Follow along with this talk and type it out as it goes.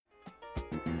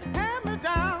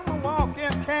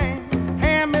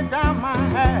down my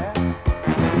hair.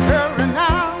 Hurry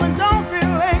now and don't be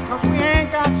late, 'cause we ain't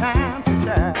got time to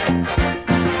chat.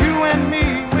 You and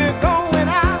me, we're going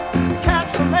out to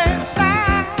catch the latest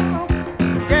sounds.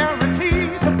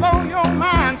 Guaranteed to blow your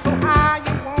mind so high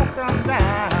you won't come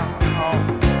down.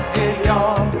 Hey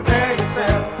y'all, prepare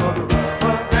yourself for the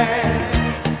rubber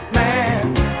band. Man,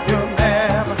 you've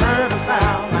never heard a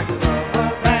sound like the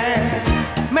rubber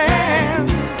band. Man,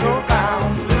 you're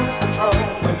bound to lose control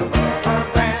when the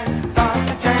rubber band starts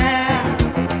to jam.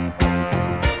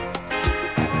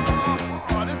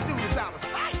 Oh, this dude is out of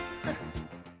sight.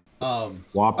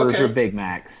 Whoppers okay. or Big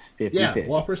Macs? 50 Yeah, 50.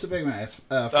 Whoppers or Big Macs.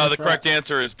 The correct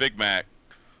answer is Big Mac,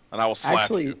 and I will slap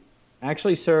you.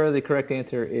 Actually, sir, the correct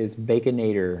answer is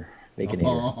Baconator. Baconator.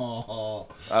 Oh,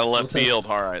 Left field.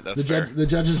 All right, that's fair. the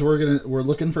judges were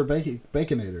looking for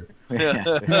Baconator.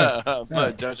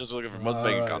 But judges looking for most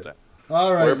bacon content.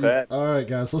 All right, We're back. all right,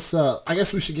 guys. Let's. I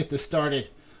guess we should get this started.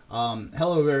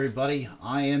 Hello, everybody.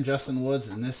 I am Justin Woods,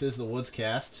 and this is the Woods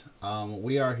Cast.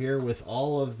 We are here with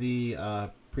all of the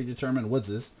predetermined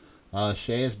Woodses.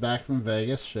 Shay is back from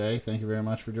Vegas. Shay, thank you very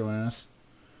much for joining us.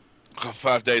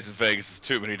 5 days in Vegas is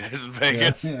too many days in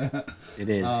Vegas. Yeah. It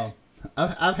is.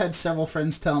 I've had several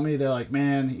friends tell me, they're like,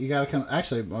 man, you gotta come.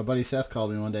 Actually, my buddy Seth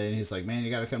called me one day and he's like, man, you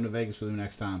gotta come to Vegas with me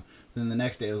next time. Then the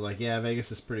next day it was like, yeah,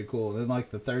 Vegas is pretty cool. Then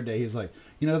like the third day he's like,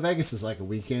 Vegas is like a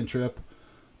weekend trip.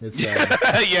 It's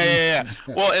yeah.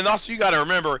 Well, and also you got to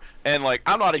remember, and like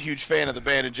I'm not a huge fan of the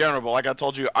band in general, but like I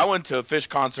told you, I went to a Fish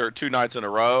concert 2 nights in a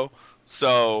row.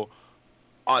 So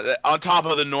on top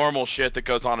of the normal shit that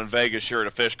goes on in Vegas, you're at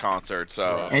a Fish concert.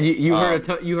 So and you heard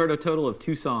a total of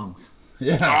 2 songs.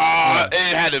 Yeah. It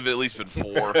had to have at least been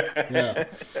 4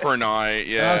 per night.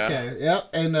 Yeah. Okay. Yep.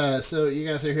 And so you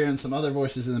guys are hearing some other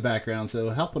voices in the background, so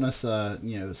helping us,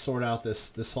 sort out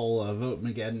this whole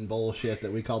Votemageddon bullshit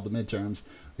that we called the midterms.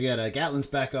 We got Gatlin's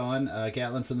back on.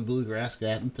 Gatlin from the Bluegrass.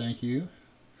 Gatlin, thank you.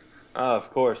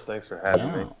 Of course. Thanks for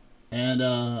having me. And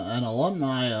an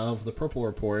alumni of the Purple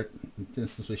Report,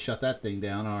 since we shut that thing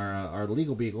down, our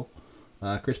legal beagle,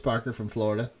 Chris Parker from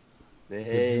Florida. Hey.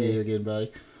 Good to see you again,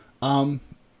 buddy.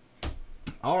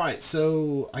 All right,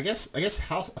 so I guess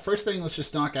first thing, let's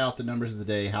just knock out the numbers of the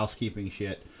day, housekeeping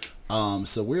shit.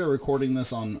 So we are recording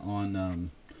this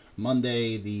on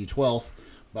Monday the 12th,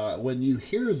 but when you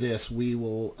hear this, we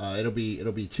will it'll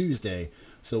be Tuesday.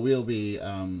 So we'll be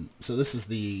so this is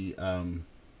the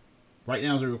right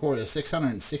now as we record the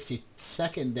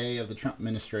 662nd day of the Trump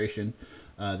administration.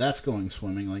 That's going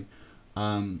swimmingly.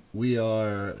 We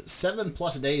are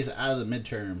 7+ days out of the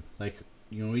midterm. Like,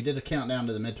 we did a countdown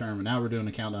to the midterm, and now we're doing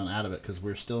a countdown out of it because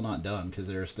we're still not done, because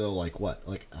there are still like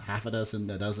a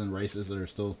dozen races that are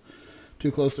still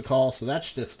too close to call. So that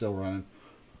shit's still running.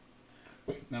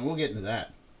 Now we'll get into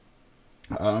that.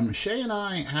 Shay and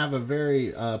I have a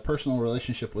very personal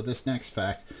relationship with this next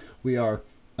fact. We are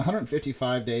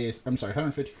 154 days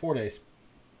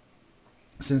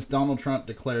since Donald Trump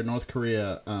declared North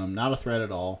Korea not a threat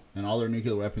at all, and all their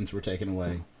nuclear weapons were taken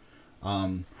away.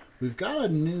 We've got a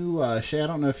new Shay, I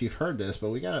don't know if you've heard this, but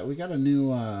we got a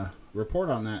new report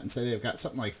on that, and say they've got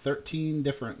something like 13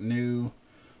 different new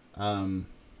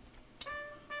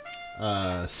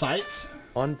sites.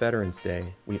 On Veterans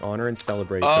Day, we honor and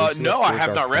celebrate. No, I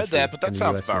have not read that, but that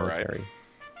sounds about right.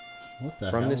 What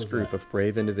the From hell this is group that? of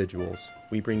brave individuals,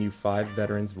 we bring you 5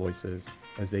 veterans' voices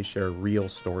as they share real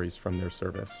stories from their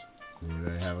service. You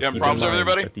having problems over there,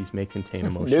 buddy? That these may contain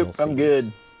emotional Nope, I'm scenes.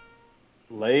 good.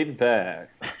 Laid back.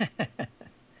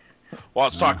 Well,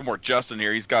 it's talking more Justin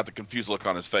here. He's got the confused look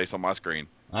on his face on my screen.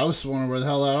 I was wondering where the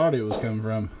hell that audio was coming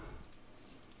from.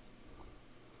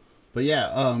 But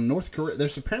yeah, North Korea,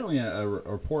 there's apparently a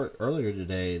report earlier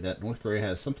today that North Korea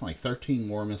has something like 13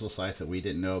 more missile sites that we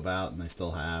didn't know about, and they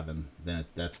still have, and then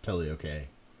that's totally okay.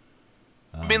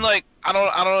 I mean, like, I don't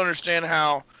understand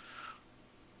how.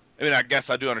 I mean, I guess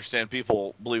I do understand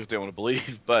people believe what they want to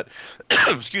believe, but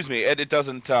excuse me, it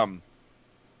doesn't.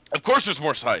 Of course, there's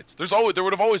more sites. There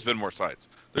would have always been more sites.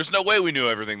 There's no way we knew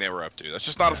everything they were up to. That's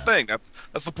just not a thing. That's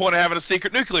the point of having a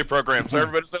secret nuclear program, so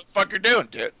everybody knows what the fuck you're doing,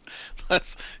 dude.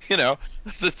 That's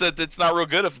it's not real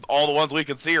good if all the ones we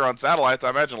can see are on satellites. I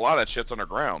imagine a lot of that shit's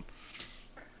underground.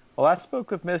 Well, I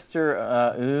spoke with Mr.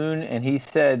 Un, and he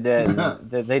said that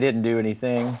that they didn't do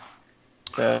anything.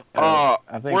 So, I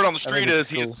think, word on the street is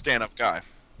cool. he's a stand-up guy.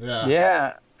 Yeah.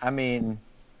 Yeah, I mean,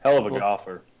 Hell of a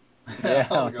golfer. Yeah.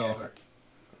 Hell of a golfer.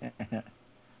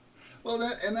 Well,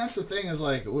 that's the thing is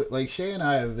like Shay and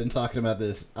I have been talking about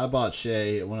this. I bought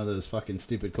Shay one of those fucking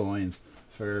stupid coins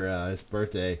for his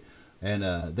birthday, and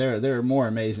they're more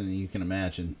amazing than you can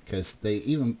imagine, because they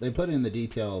put in the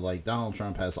detail like Donald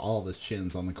Trump has all of his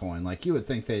chins on the coin. Like, you would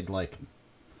think they'd like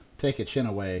take a chin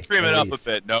away. Trim it up a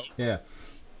bit, no? Yeah.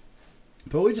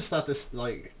 But we just thought this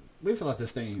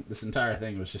entire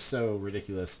thing was just so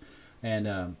ridiculous.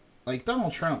 And, like,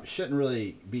 Donald Trump shouldn't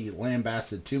really be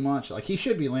lambasted too much. Like, he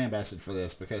should be lambasted for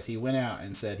this because he went out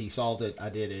and said he solved it, I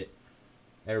did it.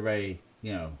 Everybody,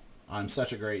 you know, I'm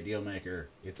such a great deal maker.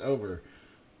 It's over.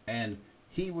 And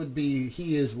he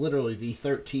is literally the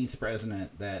 13th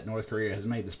president that North Korea has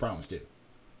made this promise to.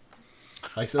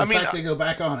 Like, so the fact they go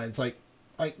back on it, it's like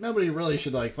nobody really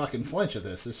should, like, fucking flinch at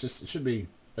this. It's just, it should be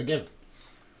a given.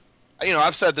 You know,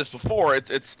 I've said this before.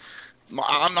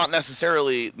 I'm not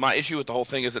necessarily, my issue with the whole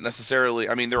thing isn't necessarily,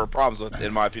 I mean, there were problems with,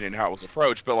 in my opinion, how it was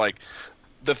approached, but, like,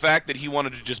 the fact that he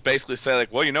wanted to just basically say,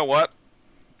 like, well, you know what?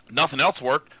 Nothing else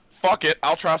worked. Fuck it.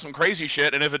 I'll try some crazy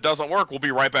shit, and if it doesn't work, we'll be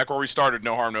right back where we started.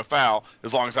 No harm, no foul,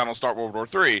 as long as I don't start World War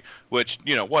III, which,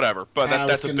 you know, whatever. But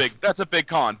that's a big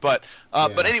con. But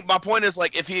my point is,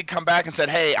 like, if he had come back and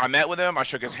said, hey, I met with him, I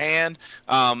shook his hand,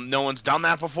 no one's done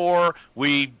that before,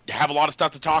 we have a lot of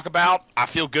stuff to talk about, I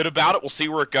feel good about it, we'll see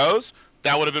where it goes,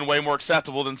 that would have been way more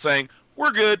acceptable than saying,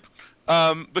 we're good.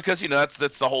 Because, you know,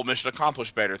 that's the whole mission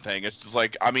accomplished better thing. It's just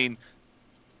like, I mean,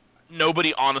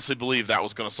 nobody honestly believed that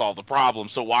was going to solve the problem.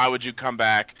 So why would you come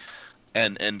back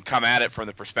and come at it from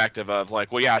the perspective of,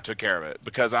 like, well, yeah, I took care of it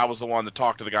because I was the one that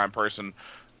talked to the guy in person.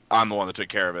 I'm the one that took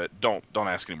care of it. Don't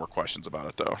ask any more questions about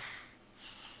it, though.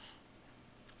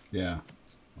 Yeah.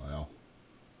 Well.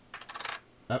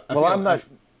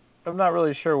 I'm not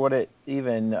really sure what it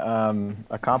even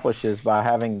accomplishes by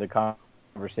having the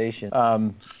conversation.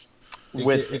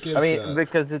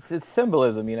 Because it's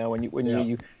symbolism, you know, when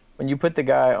you put the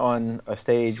guy on a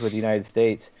stage with the United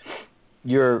States,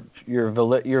 you're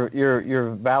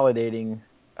validating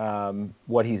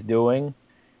what he's doing,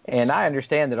 and I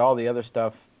understand that all the other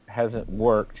stuff hasn't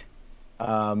worked,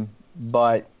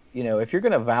 but you know, if you're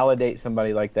going to validate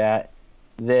somebody like that,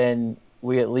 then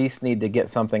we at least need to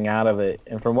get something out of it.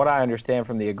 And from what I understand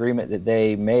from the agreement that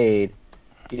they made,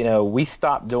 you know, we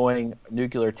stopped doing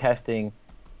nuclear testing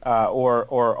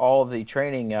or all of the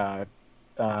training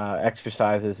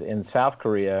exercises in South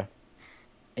Korea,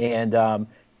 and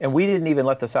we didn't even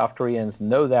let the South Koreans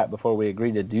know that before we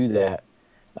agreed to do that.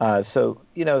 So,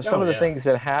 you know, some of the things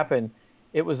that happened,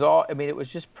 it was all, I mean, it was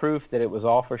just proof that it was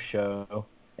all for show,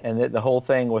 and that the whole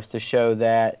thing was to show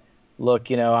that, look,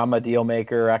 you know, I'm a deal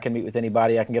maker, I can meet with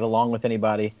anybody, I can get along with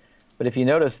anybody. But if you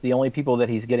notice, the only people that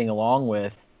he's getting along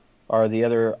with are the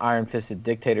other iron-fisted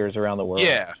dictators around the world.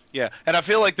 Yeah. And I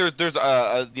feel like there's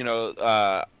you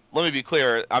know, let me be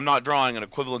clear, I'm not drawing an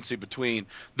equivalency between,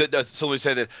 somebody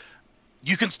said that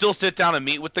you can still sit down and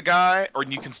meet with the guy, or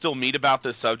you can still meet about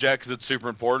this subject because it's super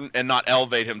important, and not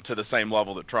elevate him to the same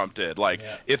level that Trump did. Like,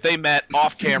 if they met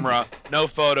off camera, no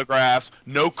photographs,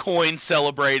 no coins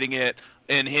celebrating it,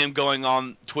 and him going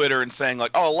on Twitter and saying,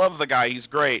 like, oh, I love the guy, he's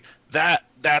great,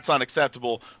 that's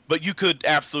unacceptable. But you could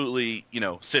absolutely, you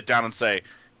know, sit down and say,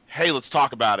 hey, let's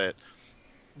talk about it.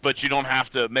 But you don't have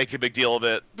to make a big deal of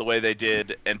it the way they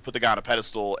did and put the guy on a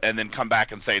pedestal and then come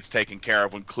back and say it's taken care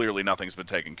of when clearly nothing's been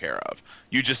taken care of.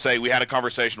 You just say, we had a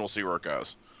conversation, we'll see where it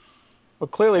goes. Well,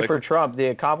 clearly, like, for Trump, the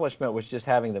accomplishment was just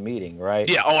having the meeting, right?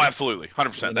 Yeah, oh, absolutely,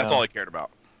 100%. You That's all he cared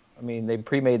about. I mean, they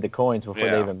pre-made the coins before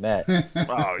they even met.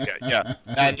 Oh, yeah.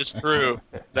 That is true.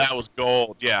 That was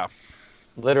gold, yeah.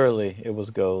 Literally, it was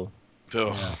gold.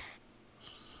 Yeah.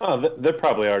 Oh, they're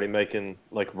probably already making,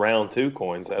 like, round 2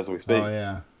 coins as we speak. Oh,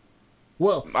 yeah.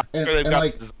 Well, and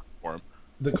like,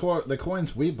 the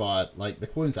coins we bought, like, the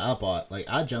coins I bought, like,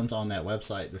 I jumped on that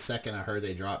website the second I heard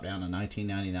they dropped down to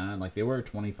 $19.99. Like, they were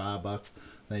 $25.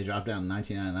 They dropped down to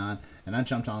 $19.99. And I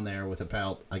jumped on there with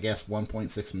about, I guess,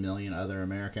 1.6 million other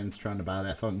Americans trying to buy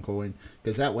that fucking coin,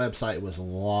 because that website was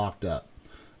locked up.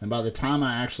 And by the time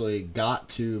I actually got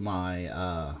to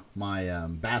my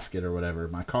basket or whatever,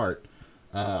 my cart,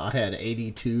 I had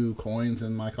 82 coins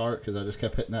in my cart because I just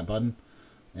kept hitting that button.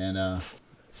 And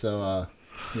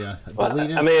yeah,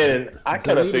 deleted, I mean, I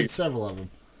kind of figured several of them.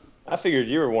 I figured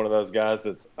you were one of those guys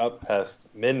that's up past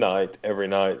midnight every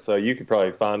night, so you could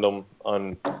probably find them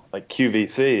on, like,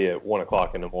 QVC at 1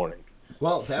 o'clock in the morning.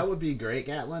 Well, that would be great,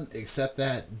 Gatlin, except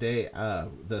that they,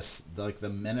 the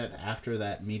minute after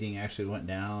that meeting actually went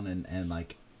down and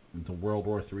like, the World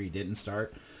War III didn't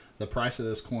start, the price of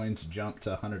those coins jumped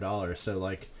to $100. So,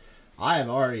 like, I have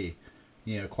already,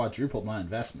 you know, quadrupled my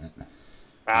investment.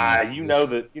 You know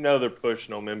they're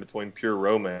pushing them in between pure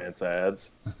romance ads.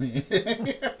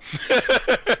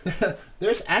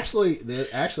 There's actually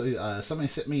somebody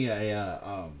sent me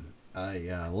a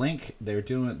link.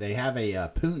 They have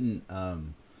a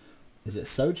Putin, is it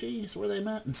Sochi is where they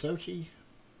met, in Sochi?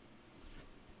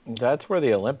 That's where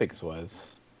the Olympics was.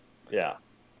 Yeah.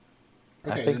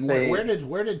 Okay, think then where did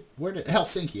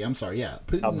Helsinki? I'm sorry, yeah.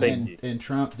 Putin and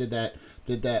Trump did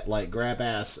that like grab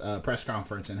ass press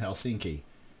conference in Helsinki,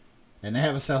 and they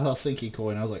have a sell Helsinki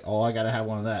coin. I was like, oh, I gotta have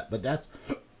one of that. But that's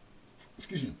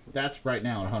excuse me, that's right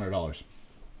now at $100.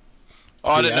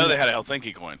 Oh, I didn't know they had a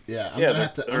Helsinki coin. Yeah, I'm Yeah, gonna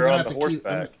have to. they're I'm on gonna the have to keep.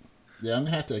 horseback. I'm gonna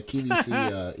have to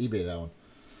QVC eBay that one.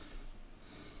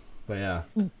 But yeah,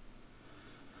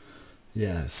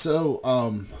 yeah. So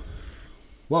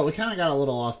well, we kind of got a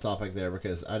little off topic there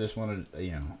because I just wanted,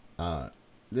 I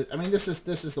mean, this is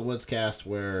the Woodscast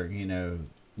where we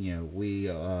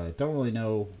don't really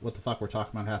know what the fuck we're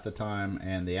talking about half the time,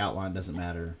 and the outline doesn't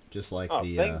matter. Just like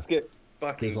things get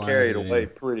fucking lines carried in it. away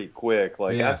pretty quick.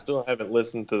 Like Yeah. I still haven't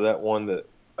listened to that one that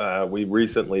we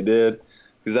recently did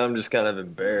because I'm just kind of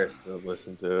embarrassed to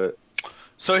listen to it.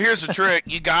 So here's the trick.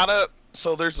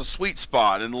 So there's a sweet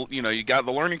spot, and you got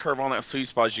the learning curve on that sweet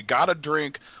spot is you gotta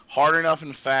drink hard enough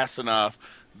and fast enough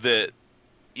that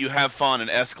you have fun and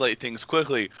escalate things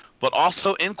quickly, but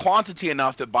also in quantity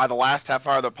enough that by the last half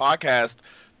hour of the podcast,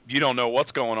 you don't know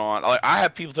what's going on. Like I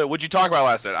have people say, "What'd you talk about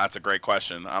last night?" That's a great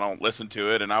question. I don't listen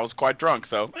to it, and I was quite drunk,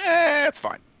 so it's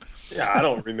fine. Yeah, I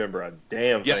don't remember a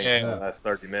damn thing Yeah. in the last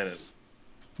 30 minutes.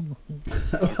 I'm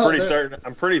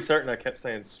pretty certain I kept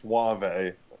saying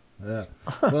suave. Yeah.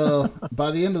 Well,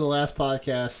 by the end of the last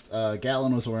podcast,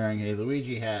 Gatlin was wearing a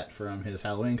Luigi hat from his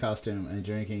Halloween costume and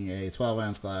drinking a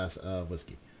 12-ounce glass of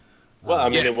whiskey. Well, I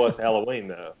mean, Yes. it was Halloween,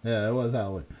 though. Yeah, it was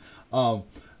Halloween.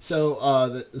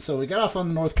 So we got off on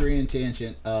the North Korean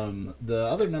tangent. The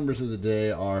other numbers of the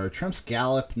day are Trump's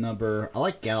Gallup number. I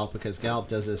like Gallup because Gallup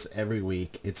does this every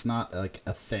week. It's not like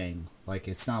a thing. Like,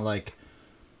 it's not like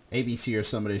ABC or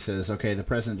somebody says, okay, the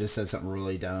president just said something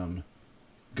really dumb.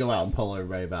 Go out and poll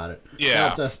everybody about it.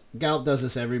 Yeah. Gallup does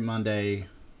this every Monday,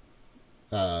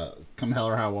 come hell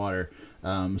or high water.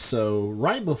 So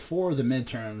right before the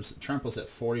midterms, Trump was at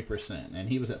 40%, and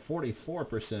he was at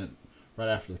 44% right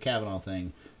after the Kavanaugh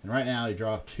thing. And right now he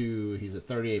dropped he's at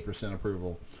 38%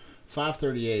 approval.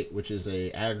 538, which is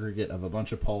a aggregate of a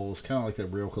bunch of polls, kind of like the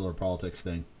Real Killer Politics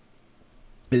thing,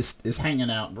 is hanging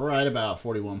out right about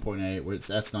 41.8, which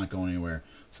that's not going anywhere.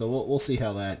 So we'll see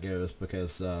how that goes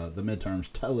because the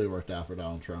midterms totally worked out for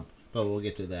Donald Trump. But we'll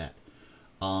get to that.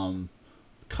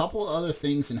 Couple other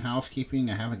things in housekeeping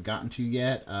I haven't gotten to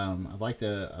yet. I'd like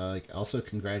to also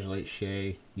congratulate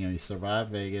Shay. He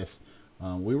survived Vegas.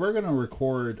 We were going to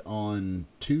record on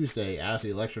Tuesday as the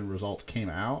election results came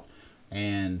out,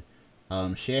 and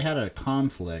Shay had a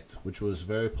conflict, which was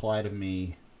very polite of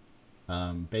me.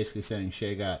 Basically saying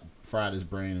Shay got fried his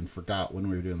brain and forgot when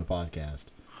we were doing the podcast.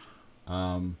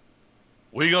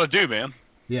 What are you gonna do, man?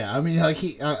 Yeah, I mean,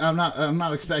 like I'm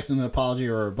not expecting an apology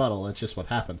or a rebuttal. That's just what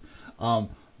happened.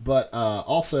 But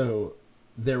also,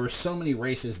 there were so many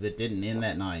races that didn't end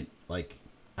that night. Like,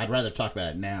 I'd rather talk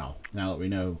about it now that we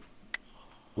know,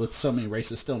 with so many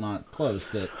races still not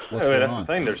closed, that what's going That's on. the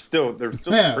thing. There's still Yeah, pretty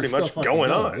it's still much fucking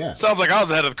going on. Yeah. Sounds like I was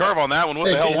ahead of the curve on that one.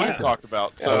 What the hell we Exactly. talked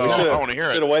about? Yeah, So we I want to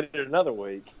hear should it. have waited another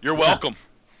week. You're welcome.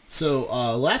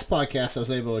 So last podcast, I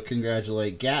was able to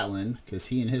congratulate Gatlin because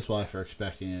he and his wife are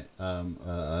expecting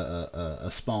a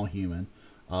small human.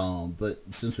 But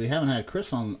since we haven't had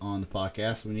Kris on the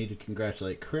podcast, we need to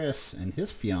congratulate Kris and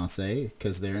his fiance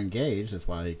because they're engaged. That's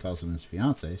why he calls him his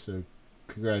fiance. So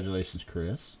congratulations,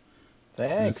 Kris.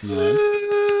 Thanks. That's nice.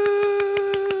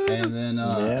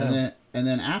 And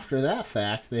then after that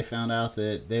fact, they found out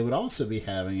that they would also be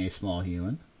having a small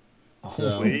human.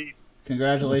 So Sweet.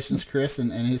 congratulations, Kris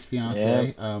and his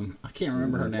fiance. I can't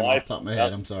remember her name off the top of my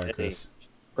head. I'm sorry, Kris.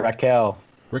 Raquel.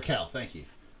 Raquel, thank you.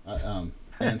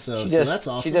 And so She that's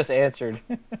awesome. She just answered.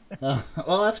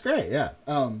 Well, that's great. Yeah.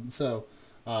 So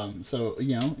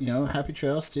happy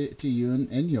trails to you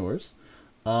and yours.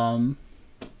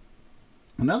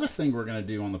 Another thing we're going to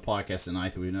do on the podcast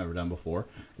tonight that we've never done before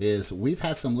is we've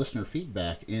had some listener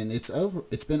feedback, and it's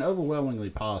been overwhelmingly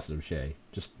positive, Shay.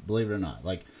 Just believe it or not.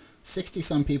 Like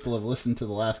 60-some people have listened to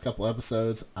the last couple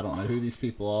episodes. I don't know who these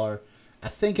people are. I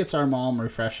think it's our mom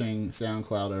refreshing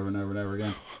SoundCloud over and over and over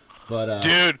again. But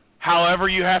Dude, however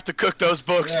you have to cook those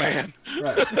books, man.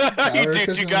 Right. You do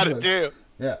what you got to do.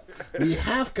 Yeah. We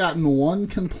have gotten one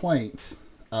complaint.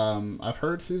 I've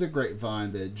heard through the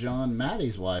grapevine that John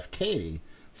Maddie's wife, Katie,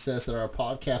 says that our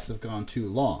podcasts have gone too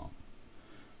long.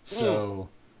 So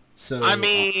I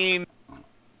mean,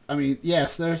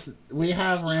 yes, we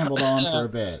have rambled on for a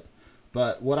bit.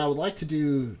 But what I would like to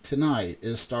do tonight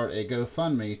is start a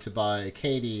GoFundMe to buy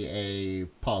Katie a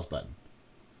pause button.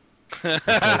 Because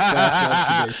that's what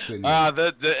she basically needs.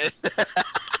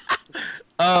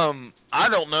 I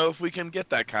don't know if we can get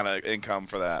that kind of income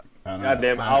for that.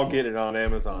 Goddamn, I'll get it on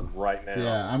Amazon right now.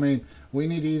 Yeah, I mean, we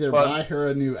need to either buy her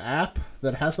a new app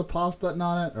that has a pause button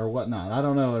on it or whatnot. I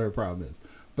don't know what her problem is.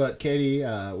 But Katie,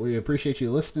 we appreciate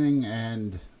you listening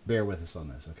and bear with us on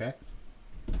this, okay?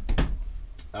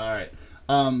 All right.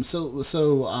 So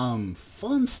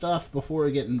fun stuff before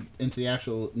we get into the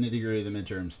actual nitty-gritty of the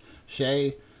midterms.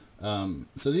 Shay,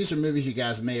 so these are movies you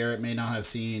guys may or may not have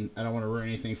seen. I don't want to ruin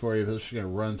anything for you, but I'm just going to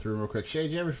run through them real quick. Shay,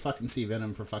 did you ever fucking see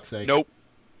Venom, for fuck's sake? Nope.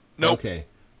 Okay.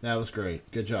 That was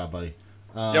great. Good job, buddy.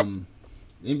 Yep.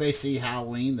 Anybody see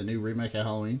Halloween, the new remake of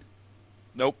Halloween?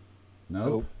 Nope.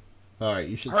 Nope. All right,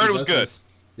 you should Heard see it was both good. those.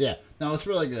 Yeah. No, it's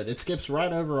really good. It skips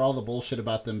right over all the bullshit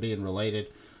about them being related.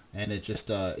 And it's just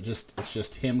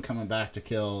him coming back to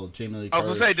kill Jamie Lee I was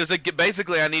Curtis. gonna say, does it get,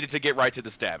 basically I needed to get right to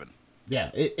the stabbing. Yeah,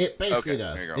 it basically Okay,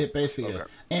 does. there you go. It basically Okay. does.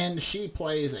 And she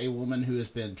plays a woman who has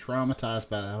been traumatized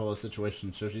by the whole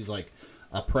situation, so she's like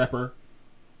a prepper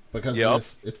because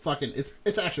of this.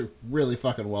 It's actually really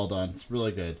fucking well done. It's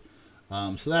really good.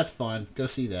 So that's fun. Go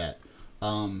see that.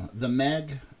 The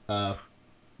Meg,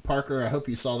 Parker, I hope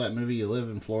you saw that movie. You live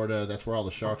in Florida. That's where all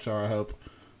the sharks are, I hope.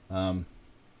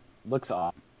 Looks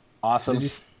awesome.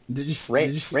 Did you see?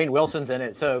 Rainn Wilson's in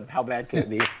it, so how bad could it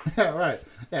be? Yeah, right.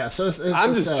 Yeah, so it's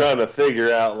I'm just trying to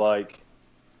figure out, like,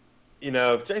 you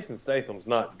know, if Jason Statham's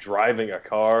not driving a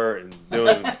car and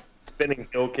doing spinning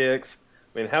hill kicks,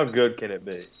 I mean, how good can it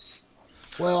be?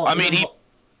 Well, I mean,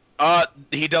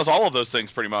 he does all of those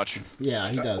things pretty much. Yeah,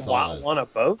 he does all While those. on a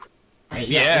boat?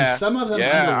 Yeah, and some of them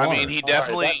Yeah, underwater. I mean, he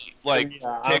definitely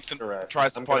kicks and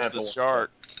tries to punch the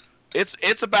shark.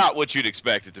 It's about what you'd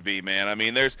expect it to be, man. I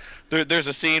mean, there's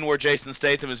a scene where Jason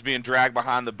Statham is being dragged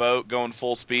behind the boat, going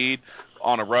full speed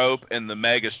on a rope, and the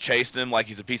Meg is chasing him like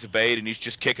he's a piece of bait, and he's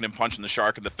just kicking and punching the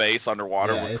shark in the face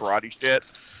underwater with karate shit.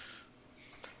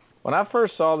 When I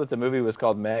first saw that the movie was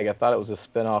called Meg, I thought it was a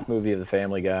spin-off movie of The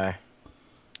Family Guy.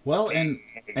 Well, and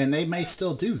they may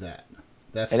still do that.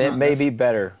 It may be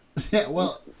better. Yeah,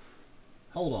 well,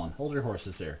 hold your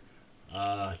horses there.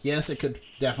 Yes, it could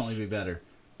definitely be better.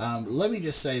 Let me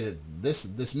just say that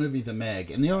this movie, The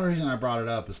Meg, and the only reason I brought it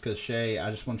up is because Shay,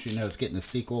 I just want you to know it's getting a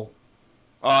sequel.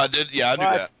 I do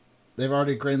that. They've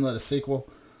already greenlit a sequel.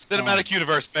 Cinematic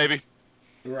universe, baby.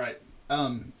 Right.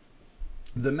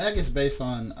 The Meg is based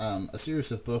on a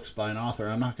series of books by an author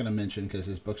I'm not going to mention because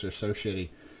his books are so shitty.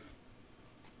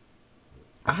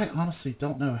 I honestly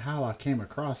don't know how I came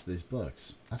across these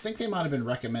books. I think they might have been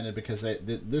recommended because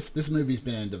this movie's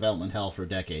been in development hell for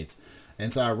decades,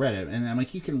 and so I read it. And I'm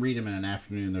like, you can read them in an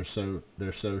afternoon.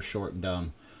 They're so short and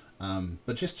dumb.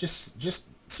 But just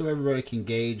so everybody can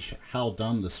gauge how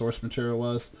dumb the source material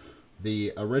was,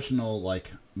 the original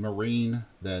marine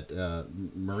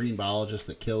biologist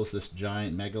that kills this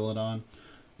giant megalodon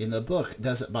in the book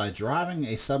does it by driving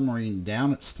a submarine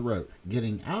down its throat,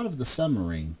 getting out of the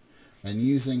submarine, and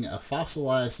using a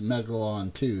fossilized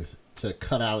megalodon tooth to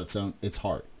cut out its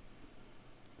heart.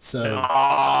 So,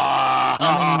 I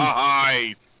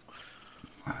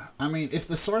mean, if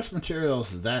the source material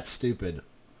is that stupid,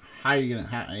 how are you gonna?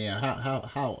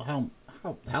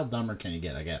 How dumber can you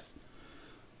get? I guess.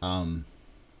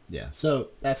 Yeah. So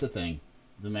that's the thing.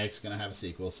 The Meg's gonna have a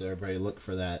sequel, so everybody look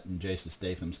for that. And Jason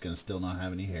Statham's gonna still not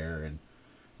have any hair, and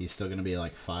he's still gonna be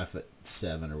like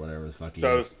 5'7" or whatever the fuck he is.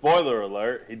 So, spoiler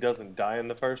alert, he doesn't die in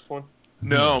the first one?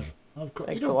 No. Of course.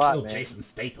 Thanks You don't a lot, kill man. Jason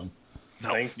Statham.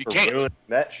 No, Thanks you for can't. ruining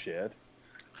that shit.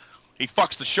 He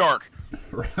fucks the shark.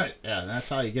 Right. Yeah, that's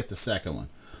how you get the second one.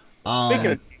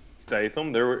 Speaking of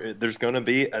Statham, there's going to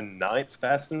be a 9th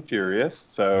Fast and Furious,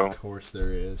 so... Of course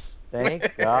there is.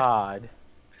 Thank God.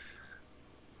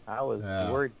 I was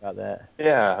worried about that.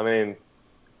 Yeah, I mean,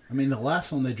 the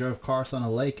last one they drove cars on a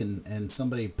lake and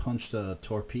somebody punched a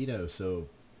torpedo, so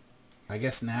I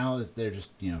guess now that they're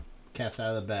just, cat's out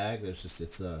of the bag,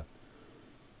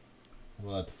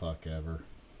 what the fuck ever.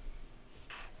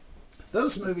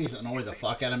 Those movies annoy the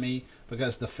fuck out of me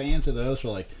because the fans of those are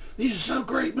like, these are so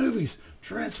great movies.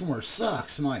 Transformers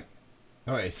sucks. I'm like,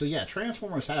 okay, so yeah,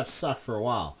 Transformers have sucked for a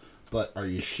while, but are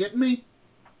you shitting me?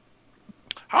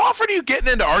 How often are you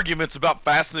getting into arguments about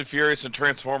Fast and the Furious and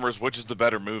Transformers, which is the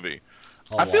better movie?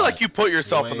 A I feel lot. like you put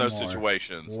yourself Way in those more.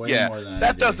 situations. Way Yeah, more than I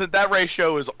that do. that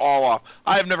ratio is all off.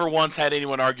 I have never once had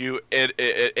anyone argue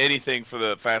anything for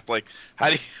the Fast. Like,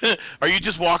 how do you, are you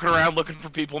just walking around looking for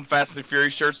people in Fast and the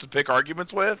Furious shirts to pick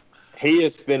arguments with? he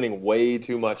is spending way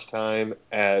too much time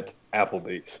at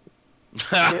Applebee's.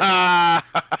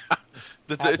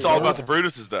 It's all about the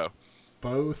Brutuses, though.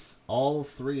 All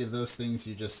three of those things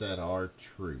you just said are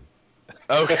true.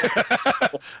 Okay.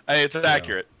 Hey, it's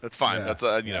accurate. That's fine. Yeah,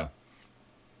 That's you know.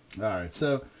 All right,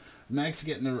 so Meg's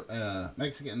getting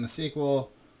the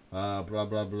sequel. Blah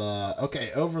blah blah.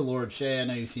 Okay, Overlord. Shay, I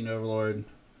know you've seen Overlord.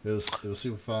 It was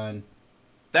super fun.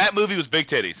 That movie was big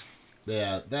titties.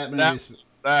 Yeah, that movie.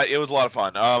 It was a lot of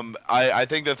fun. I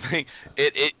think the thing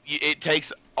it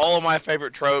takes all of my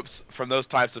favorite tropes from those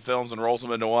types of films and rolls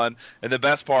them into one. And the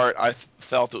best part I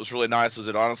felt that was really nice was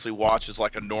it honestly watches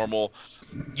like a normal.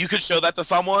 You could show that to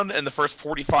someone in the first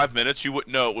 45 minutes, you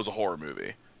wouldn't know it was a horror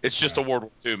movie. It's just a World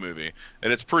War II movie,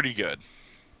 and it's pretty good.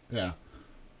 Yeah.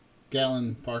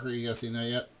 Gatlin, Parker, you guys seen that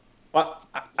yet? Well,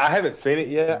 I haven't seen it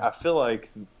yet. I feel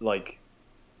like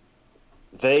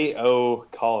they owe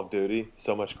Call of Duty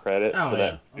so much credit for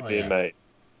that being made.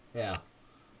 Yeah.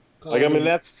 I mean,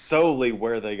 that's solely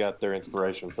where they got their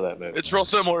inspiration for that movie. It's real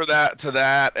similar to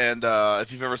that, and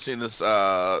if you've ever seen this,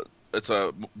 it's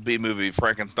a B movie,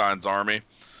 Frankenstein's Army,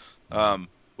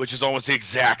 which is almost the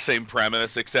exact same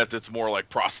premise, except it's more like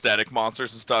prosthetic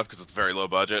monsters and stuff because it's very low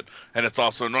budget, and it's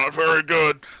also not very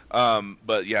good.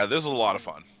 But yeah, this was a lot of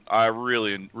fun. I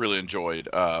really, really enjoyed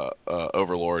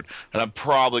Overlord, and I'm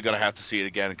probably going to have to see it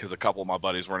again because a couple of my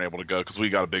buddies weren't able to go because we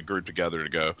got a big group together to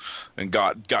go and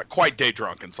got quite day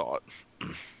drunk and saw it.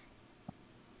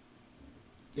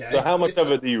 Yeah. So how much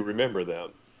of it do you remember then?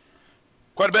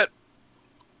 Quite a bit.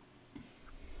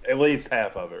 At least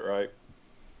half of it, right?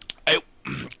 I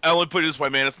only put it this way,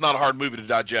 man. It's not a hard movie to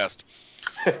digest.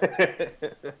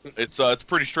 It's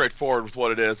pretty straightforward with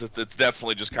what it is. It's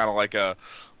definitely just kind of like a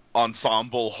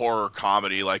ensemble horror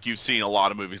comedy. Like you've seen a lot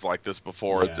of movies like this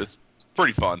before. Yeah. It's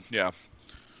pretty fun. Yeah.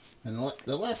 And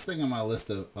the last thing on my list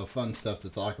of fun stuff to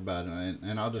talk about,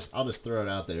 and I'll just throw it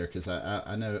out there because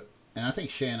I know, and I think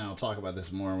Shay and I will talk about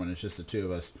this more when it's just the two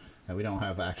of us and we don't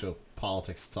have actual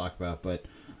politics to talk about. But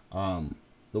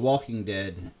The Walking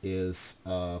Dead is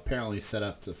apparently set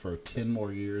up for 10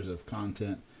 more years of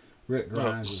content. Rick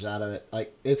Grimes is out of it.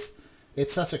 Like it's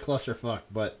such a clusterfuck.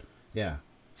 But yeah.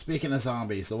 Speaking of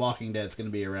zombies, The Walking Dead's going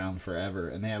to be around forever,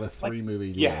 and they have a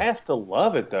 3-movie deal. You have to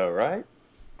love it, though, right?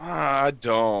 I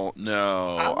don't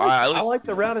know. I like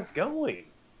the route it's going.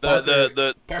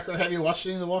 Parker, have you watched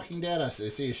any of The Walking Dead? I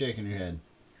see you shaking your head.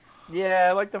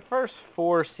 Yeah, like the first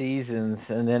 4 seasons,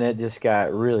 and then it just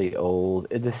got really old.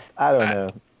 I don't know.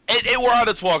 It wore out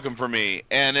its welcome for me,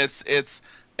 and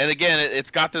and again,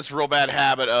 it's got this real bad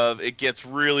habit of it gets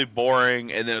really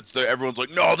boring, and then everyone's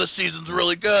like, no, this season's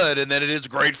really good, and then it is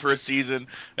great for a season,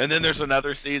 and then there's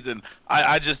another season.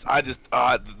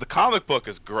 The comic book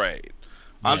is great.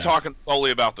 Yeah. I'm talking solely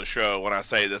about the show when I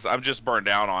say this. I'm just burned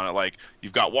down on it. Like,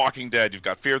 you've got Walking Dead, you've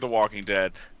got Fear the Walking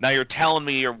Dead. Now you're telling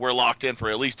me we're locked in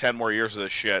for at least 10 more years of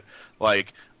this shit.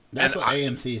 Like, that's what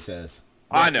AMC says.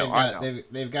 I know.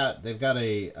 They've got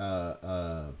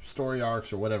a story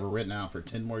arcs or whatever written out for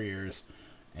 10 more years,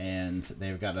 and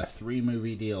they've got a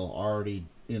 3-movie deal already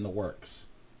in the works.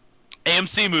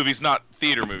 AMC movies, not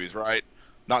theater movies, right?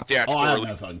 Not theatrical. Oh, I have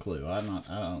no fucking clue. I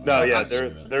don't. No, yeah,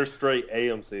 they're straight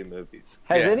AMC movies.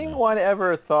 Has anyone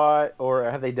ever thought, or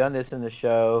have they done this in the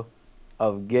show,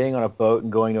 of getting on a boat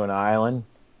and going to an island?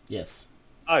 Yes.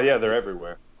 Oh yeah, they're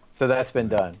everywhere. So that's been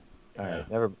done. All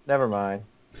right, never mind.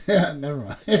 Yeah, never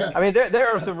mind. Yeah. I mean, there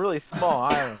are some really small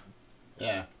islands.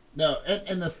 Yeah. No,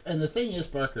 and the thing is,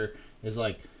 Parker, is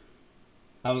like,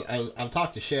 I've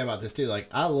talked to Shay about this too. Like,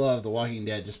 I love The Walking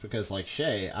Dead just because, like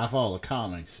Shay, I follow the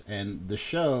comics, and the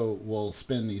show will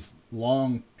spend these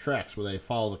long treks where they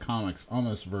follow the comics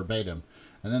almost verbatim,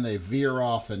 and then they veer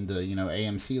off into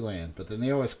AMC land, but then they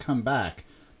always come back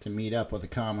to meet up with the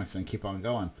comics and keep on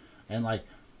going, and like.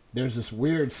 There's this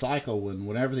weird cycle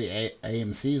whenever the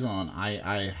AMC's on,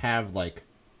 I have like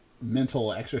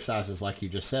mental exercises like you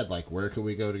just said, like where could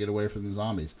we go to get away from the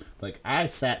zombies? Like I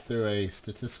sat through a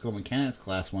statistical mechanics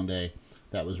class one day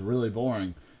that was really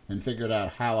boring and figured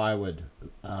out how I would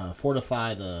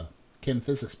fortify the chem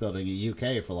physics building at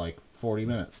UK for like 40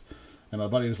 minutes. And my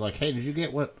buddy was like, hey, did you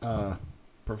get what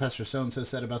Professor So-and-so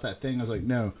said about that thing? I was like,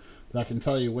 no. But I can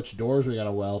tell you which doors we got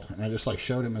to weld. And I just like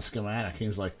showed him a schematic. He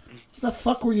was like, what the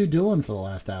fuck were you doing for the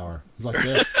last hour? It was like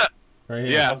this. Right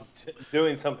here. Yeah.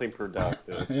 Doing something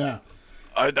productive. Yeah.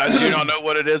 I do not know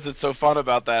what it is that's so fun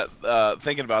about that,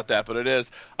 thinking about that, but it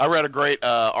is. I read a great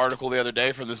article the other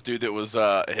day from this dude that was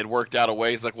had worked out a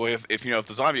way. He's like, well, if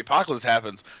the zombie apocalypse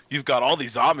happens, you've got all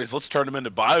these zombies. Let's turn them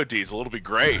into biodiesel. It'll be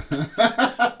great.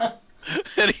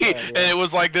 And it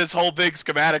was like this whole big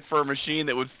schematic for a machine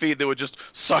that would just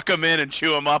suck them in and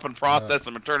chew them up and process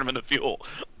them and turn them into fuel.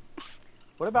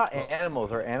 What about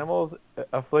animals? Are animals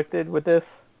afflicted with this?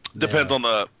 Depends on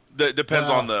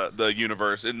the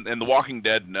universe. In The Walking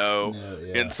Dead, no.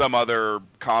 In some other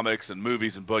comics and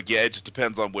movies and books, it just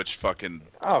depends on which fucking.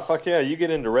 Oh fuck yeah! You get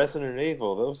into Resident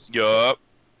Evil, those. Yup.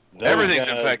 Everything's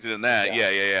infected in that.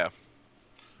 Yeah.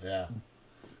 Yeah.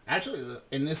 Actually,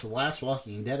 in this last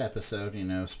Walking Dead episode,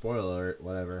 spoiler alert,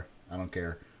 whatever, I don't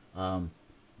care.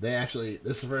 They actually,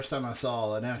 this is the first time I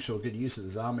saw an actual good use of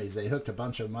the zombies. They hooked a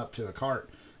bunch of them up to a cart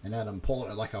and had them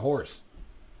pulling it like a horse.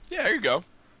 Yeah, there you go.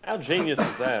 How genius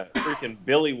is that? Freaking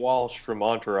Billy Walsh from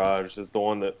Entourage is the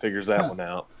one that figures that one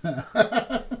out.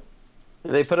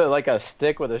 They put like a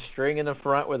stick with a string in the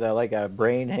front with like a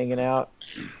brain hanging out.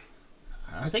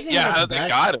 I think they Yeah, how they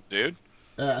got him, dude.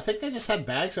 I think they just had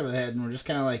bags over the head and were just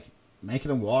kind of like making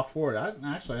them walk forward. I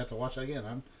actually have to watch it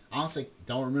again. I honestly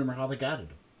don't remember how they got it.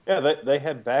 Yeah, they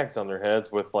had bags on their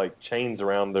heads with like chains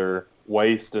around their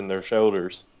waist and their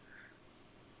shoulders.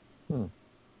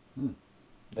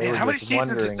 They Man, were how many just seasons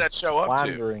does wondering, that show up to?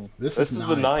 wondering. This This is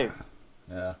the ninth.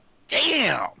 Yeah.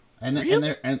 Damn. And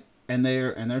Really?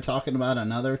 they're talking about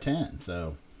another 10.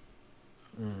 So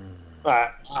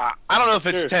I don't know if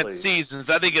it's 10 Seriously. seasons.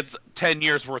 I think it's 10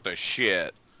 years worth of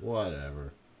shit.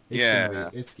 whatever. Yeah.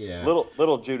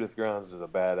 Little Judith Grimes is a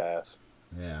badass.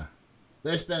 Yeah.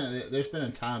 There's been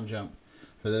a time jump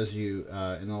for those of you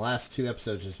in the last 2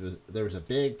 episodes. There was a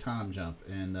big time jump,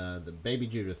 and the baby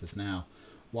Judith is now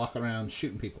walking around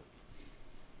shooting people.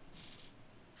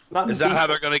 Is that how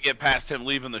they're going to get past him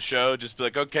leaving the show? Just be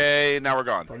like, okay, now we're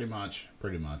gone. Pretty much.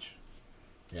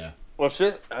 Yeah. Well,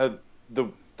 shit. The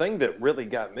thing that really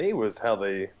got me was how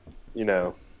they,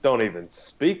 don't even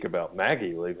speak about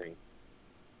Maggie leaving.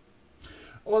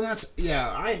 Well, I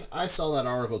saw that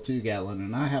article too, Gatlin,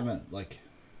 and I haven't Like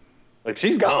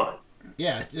she's gone.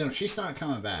 Yeah, she's not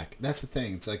coming back. That's the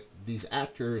thing. It's like these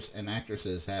actors and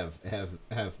actresses have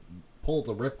pulled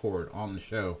the ripcord on the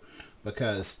show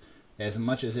because as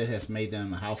much as it has made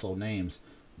them household names,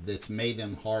 it's made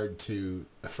them hard to,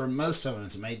 for most of them,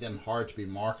 it's made them hard to be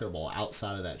marketable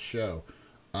outside of that show.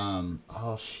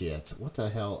 Oh shit, what the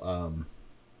hell?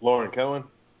 Lauren Cohen.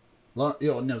 No,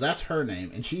 that's her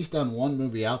name, and she's done one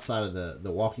movie outside of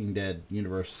the Walking Dead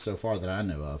universe so far that I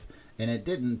know of, and it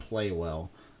didn't play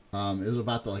well. It was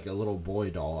about a little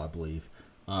boy doll, I believe.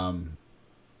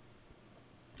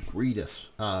 Reedus.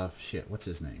 What's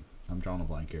his name? I'm drawing a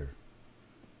blank here.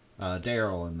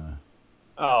 Daryl and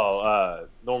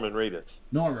Norman Reedus.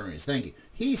 Norman Reedus, thank you.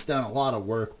 He's done a lot of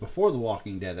work before The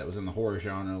Walking Dead that was in the horror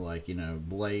genre, like,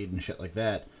 Blade and shit like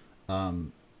that.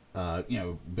 Boondock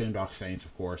Saints,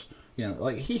 of course.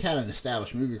 Like, he had an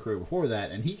established movie career before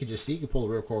that, and he could pull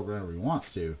the ripcord whenever he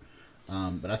wants to.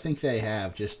 But I think they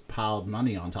have just piled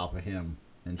money on top of him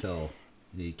until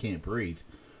he can't breathe.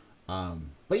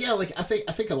 But yeah, like I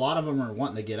think a lot of them are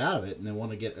wanting to get out of it, and they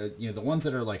want to get the ones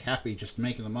that are like happy just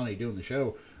making the money doing the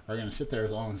show are going to sit there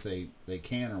as long as they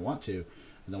can or want to,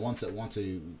 and the ones that want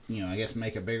to I guess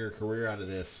make a bigger career out of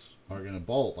this are going to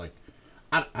bolt. Like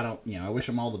I don't I wish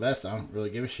them all the best. I don't really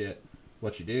give a shit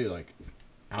what you do. Like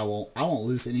I won't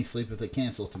lose any sleep if they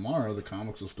cancel tomorrow. The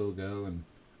comics will still go, and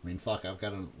I mean fuck, I've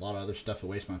got a lot of other stuff to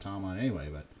waste my time on anyway.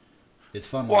 But it's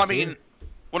fun. Well, I mean,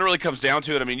 when it really comes down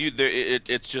to it, I mean,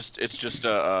 it's just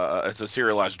a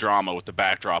serialized drama with the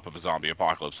backdrop of a zombie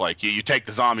apocalypse. Like you take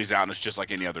the zombies out, and it's just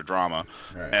like any other drama.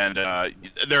 Right. And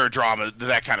there are drama,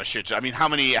 that kind of shit. I mean, how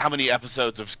many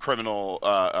episodes of criminal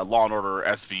Law and Order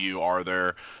SVU are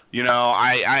there?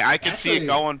 I could see it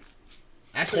going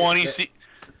 20.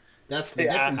 That's the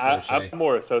difference, though, Shay. I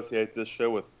more associate this show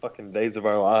with fucking Days of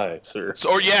Our Lives.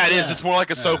 Yeah, it is. It's more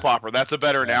like a soap opera. That's a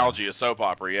better analogy, a soap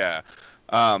opera, yeah.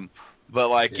 But,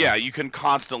 like, yeah, you can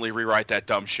constantly rewrite that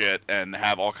dumb shit and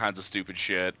have all kinds of stupid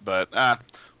shit. But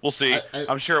we'll see.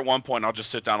 I'm sure at one point I'll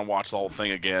just sit down and watch the whole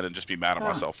thing again and just be mad at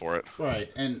myself for it. Right.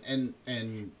 And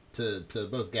to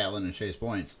both Gatlin and Shay's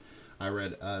points, I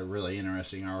read a really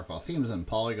interesting article. I think it was in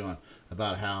Polygon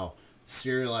about how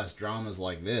serialized dramas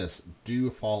like this do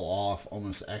fall off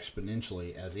almost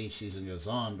exponentially as each season goes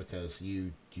on because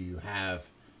you have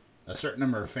a certain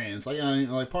number of fans,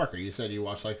 like Parker, you said you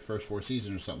watched like the first 4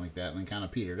 seasons or something like that and then kind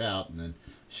of petered out, and then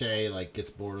Shay like gets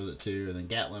bored with it too, and then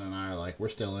Gatlin and I are like, we're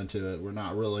still into it. We're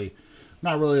not really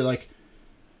like,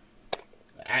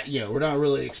 we're not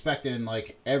really expecting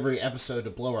like every episode to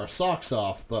blow our socks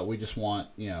off, but we just want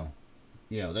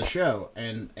the show,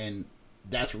 and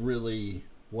that's really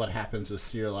what happens with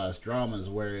serialized dramas,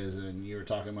 whereas you were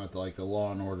talking about the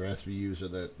Law and Order SVUs or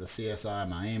the CSI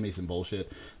Miamis and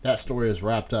bullshit, that story is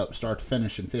wrapped up start to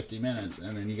finish in 50 minutes,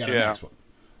 and then you got a next one.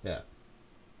 Yeah.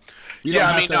 You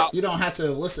don't have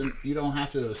to listen. You don't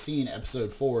have to have seen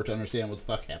episode 4 to understand what the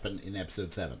fuck happened in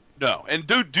episode 7. No, and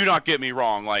do not get me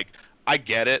wrong. Like, I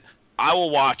get it. I will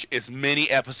watch as many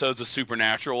episodes of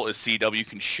Supernatural as CW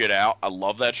can shit out. I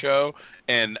love that show,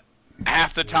 and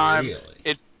half the time Really?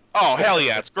 it's oh hell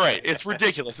yeah, it's great. It's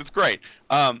ridiculous. It's great.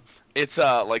 it's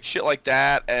like shit like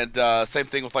that, and same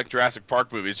thing with like Jurassic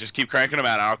Park movies. Just keep cranking them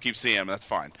out, and I'll keep seeing them. That's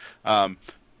fine.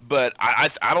 But I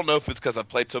don't know if it's because I've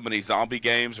played so many zombie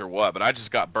games or what, but I just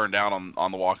got burned out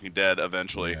on The Walking Dead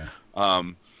eventually. Yeah.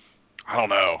 I don't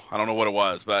know. I don't know what it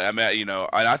was, but I mean,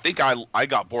 I think I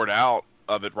got bored out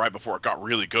of it right before it got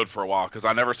really good for a while because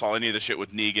I never saw any of the shit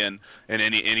with Negan and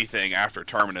anything after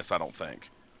Terminus. I don't think.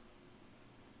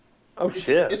 Oh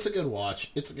shit! It's a good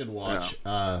watch. It's a good watch.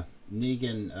 Yeah.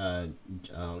 Negan.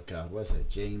 Oh god, what's it?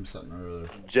 James something or other.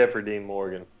 Jeffrey Dean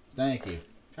Morgan. Thank you.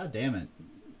 God damn it.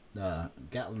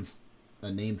 Gatlin's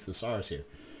a named thesaurus here,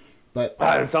 but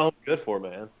that's all I'm good for,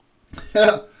 man.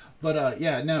 But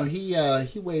yeah, no, he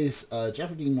weighs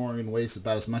Jeffrey Dean Morgan weighs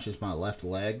about as much as my left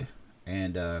leg,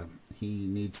 and he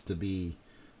needs to be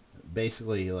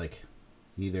basically like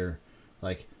either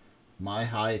like my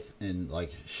height and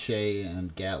like Shay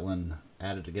and Gatlin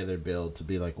added together build to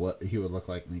be like what he would look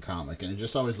like in the comic, and it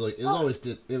just always looked it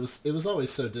was always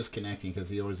so disconnecting because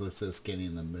he always looked so skinny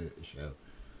in the show.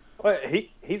 Well,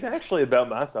 he's actually about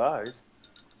my size.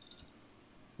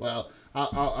 Well,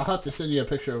 I'll have to send you a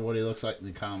picture of what he looks like in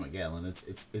the comic, Gatlin.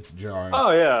 It's jarring.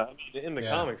 Oh yeah, I mean, in the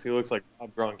comics he looks like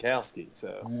Bob Gronkowski.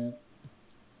 So.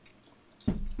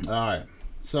 All right,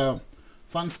 so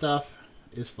fun stuff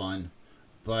is fun,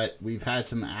 but we've had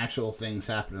some actual things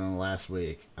happen in the last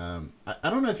week. I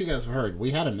don't know if you guys have heard.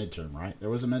 We had a midterm, right? There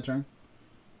was a midterm.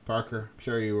 Parker, I'm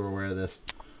sure you were aware of this.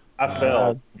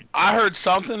 I heard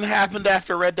something happened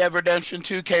after Red Dead Redemption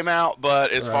 2 came out,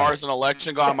 but as far as an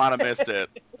election go, I might have missed it.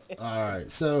 All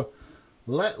right, so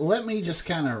let me just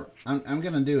kind of, I'm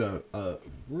going to do a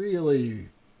really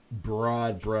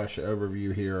broad brush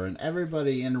overview here, and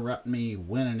everybody interrupt me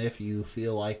when and if you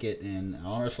feel like it, and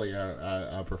honestly,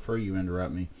 I prefer you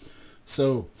interrupt me.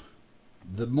 So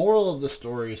the moral of the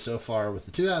story so far with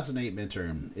the 2008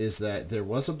 midterm is that there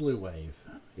was a blue wave.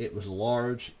 It was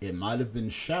large, it might have been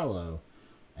shallow,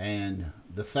 and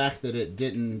the fact that it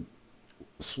didn't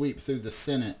sweep through the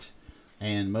Senate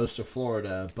and most of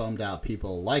Florida bummed out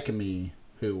people like me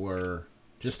who were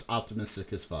just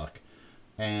optimistic as fuck.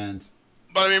 But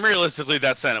I mean, realistically,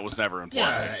 that Senate was never in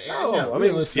play.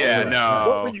 Realistically.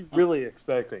 What were you really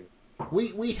expecting?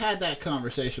 We had that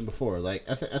conversation before. Like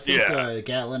I think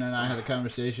Gatlin and I had the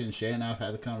conversation, Shay and I have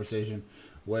had the conversation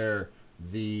where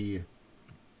the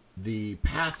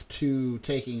path to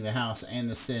taking the House and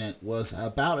the Senate was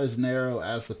about as narrow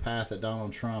as the path that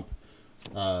Donald Trump,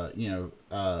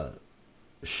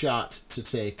 shot to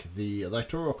take the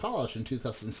Electoral College in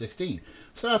 2016.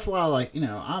 So that's why,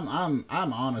 I'm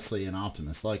honestly an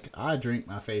optimist. Like, I drink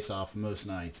my face off most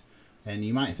nights, and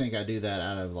you might think I do that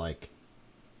out of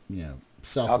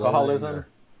self-loathing. Alcoholism.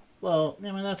 Well,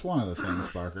 I mean that's one of the things,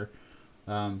 Parker.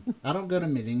 I don't go to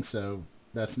meetings, so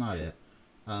that's not it.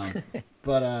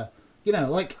 But a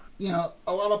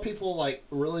lot of people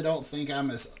really don't think I'm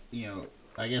as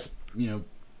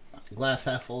glass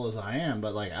half full as I am.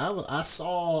 But I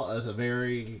saw a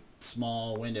very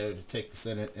small window to take the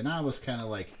Senate, and I was kind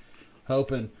of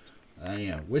hoping,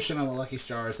 wishing on the lucky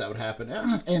stars that would happen.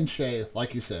 And Shay,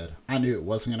 like you said, I knew it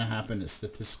wasn't going to happen. It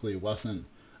statistically wasn't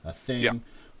a thing. Yeah.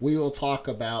 We will talk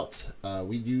about.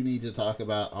 We do need to talk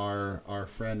about our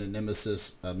friend and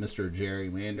nemesis, Mr.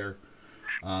 Gerrymander.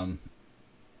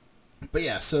 But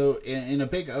yeah, so in a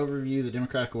big overview, the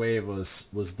Democratic wave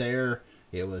was there.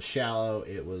 It was shallow.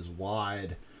 It was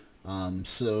wide.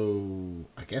 So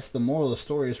I guess the moral of the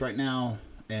story is right now,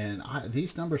 and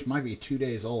these numbers might be 2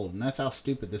 days old, and that's how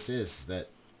stupid this is, that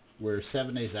we're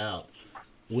 7 days out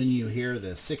when you hear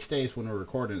this. 6 days when we're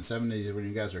recording, 7 days when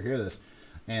you guys are hear this.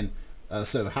 And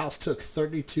so House took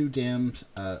 32 Dems.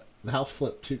 The House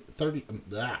flipped to 30.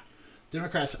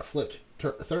 Democrats flipped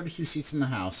 32 seats in the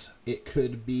House. It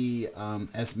could be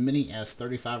as many as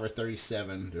 35 or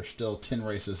 37. There's still 10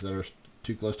 races that are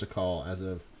too close to call as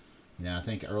of, I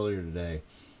think earlier today.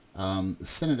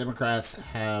 Senate Democrats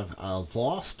have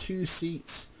lost 2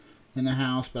 seats in the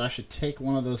House, but I should take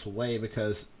one of those away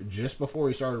because just before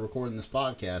we started recording this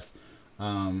podcast,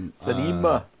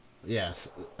 Sinema. Yes,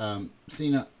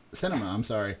 Sinema, I'm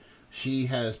sorry. She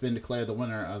has been declared the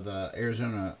winner of the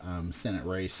Arizona Senate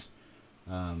race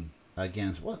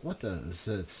against, what does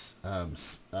it,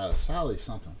 Sally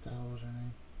something. What the hell was her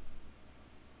name?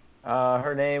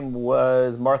 Her name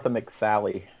was Martha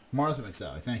McSally. Martha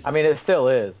McSally, thank you. I mean, it still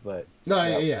is, but...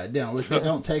 No, yeah, no, they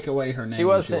don't take away her name she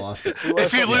when she lost it.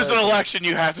 If you lose an election,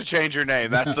 you have to change your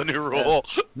name. That's the new rule.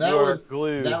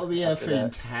 That would be a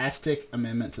fantastic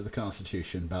amendment to the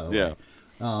Constitution, by the way.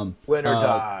 Win or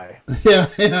die.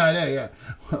 Yeah.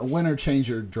 Win or change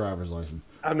your driver's license.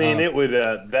 I mean, it would.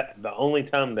 The only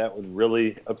time that would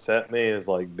really upset me is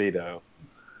Beto.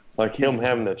 like him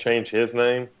having to change his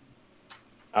name,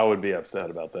 I would be upset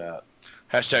about that.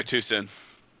 Hashtag too soon.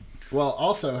 Well,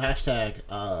 also, hashtag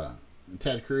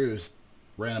Ted Cruz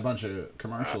ran a bunch of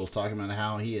commercials talking about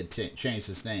how he had changed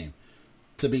his name.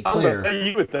 To be clear,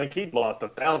 you would think he'd lost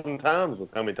 1,000 times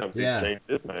with how many times he changed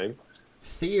his name.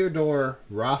 Theodore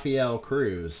Raphael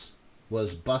Cruz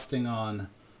was busting on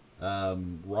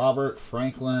Robert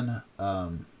Franklin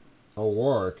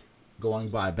O'Rourke going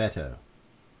by Beto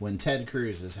when Ted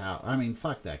Cruz is how. I mean,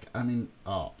 fuck that. I mean,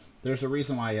 there's a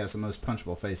reason why he has the most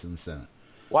punchable face in the Senate.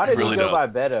 Why did really he go does. by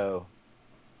Beto?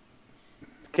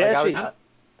 It's catchy.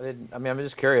 I'm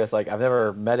just curious. Like, I've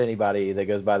never met anybody that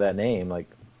goes by that name. Like,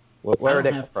 where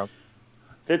did it come from?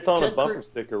 Fits on Ted a bumper Cruz-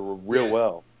 sticker real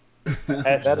well. To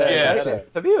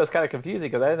me, it was kind of confusing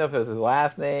because I didn't know if it was his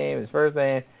last name, his first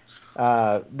name.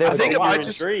 I think it might you're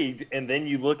just intrigued, and then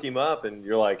you look him up, and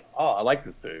you're like, oh, I like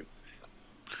this dude.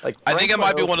 Like, I think it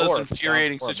might be one of those O'Rourke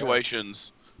infuriating sounds more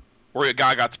situations where a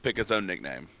guy got to pick his own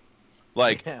nickname.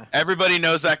 Like, Yeah. everybody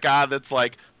knows that guy that's,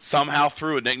 like, somehow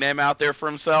threw a nickname out there for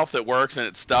himself that works and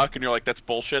it stuck, and you're like, that's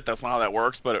bullshit, that's not how that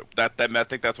works, but I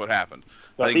think that's what happened.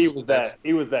 I Like think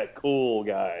he was that cool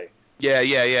guy.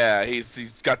 Yeah. He's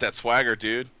got that swagger,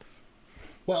 dude.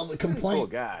 Well, the Cool complaint...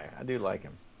 guy. I do like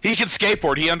him. He can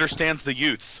skateboard. He understands the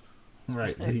youths.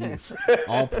 Right, he's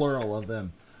all plural of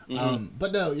them.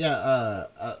 But no,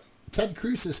 Ted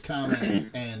Cruz's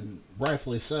comment, and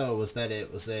rightfully so, was that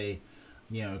it was a,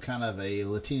 kind of a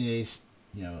Latination,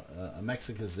 a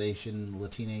Mexicanization,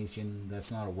 Latination,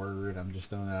 that's not a word, I'm just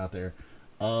throwing that out there,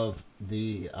 of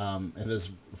the, it was,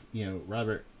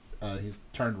 Robert, he's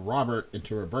turned Robert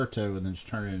into Roberto and then just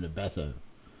turned it into Beto.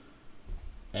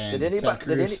 And Ted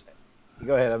Cruz...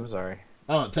 Go ahead, I'm sorry.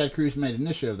 Oh, Ted Cruz made an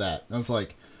issue of that. I was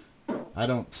like, I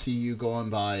don't see you going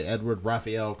by Edward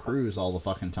Raphael Cruz all the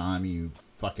fucking time, you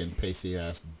fucking pasty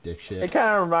ass dick shit. It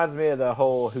kind of reminds me of the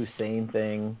whole Hussein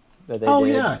thing that they did. Oh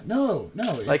yeah, no.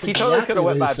 Like, he it's totally exactly could have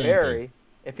went the by Hussein Barry. thing.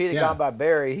 If he'd have Yeah. gone by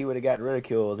Barry, he would have gotten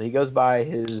ridiculed. He goes by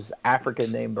his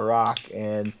African name Barack,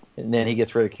 and then he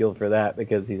gets ridiculed for that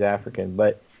because he's African.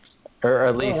 But, or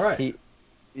at least right.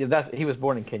 he was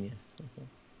born in Kenya.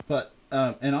 But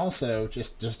and also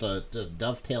just to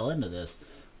dovetail into this,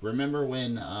 remember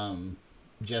when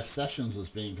Jeff Sessions was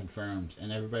being confirmed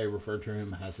and everybody referred to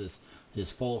him as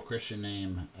his full Christian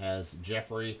name as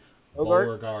Jeffrey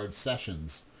Beauregard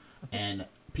Sessions, and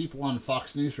people on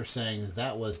Fox News were saying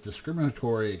that was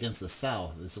discriminatory against the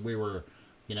South. As we were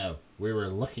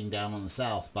looking down on the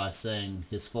South by saying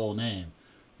his full name.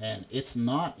 And it's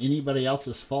not anybody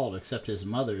else's fault except his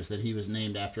mother's that he was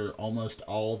named after almost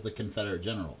all of the Confederate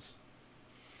generals.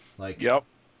 Like, Yep.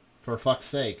 for fuck's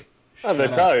sake. Oh, they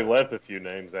shut up. probably left a few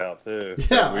names out too. Yeah,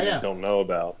 that we just don't know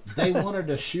about. They wanted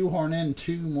to shoehorn in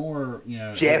two more,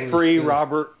 Jeffrey it was-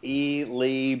 Robert E.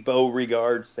 Lee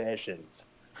Beauregard Sessions.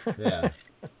 Yeah.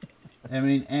 I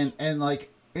mean, and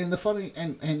like, and the funny,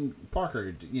 and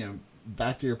Parker,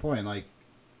 back to your point, like,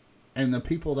 and the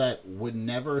people that would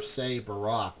never say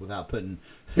Barack without putting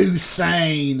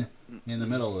Hussein in the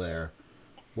middle there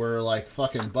were like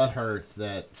fucking butthurt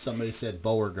that somebody said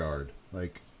Beauregard.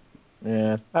 Like,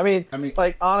 Yeah. I mean,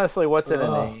 like, honestly, what's in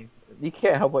a name? You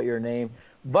can't help what your name.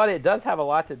 But it does have a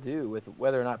lot to do with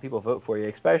whether or not people vote for you,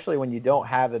 especially when you don't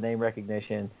have the name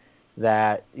recognition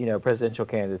that, presidential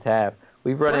candidates have.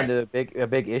 We've run into a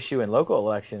big issue in local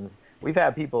elections. We've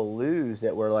had people lose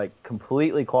that were, like,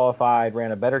 completely qualified,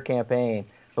 ran a better campaign,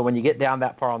 but when you get down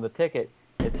that far on the ticket,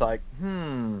 it's like,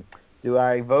 do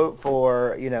I vote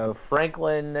for,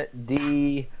 Franklin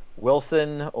D.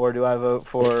 Wilson, or do I vote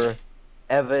for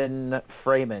Evan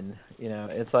Freeman?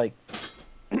 It's like,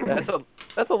 that's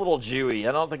a little Jewy.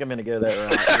 I don't think I'm going to go that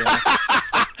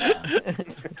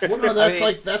route. well, no,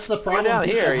 that's the problem. Down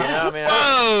people here, have.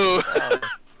 Oh!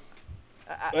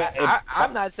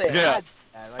 I'm not saying Yeah.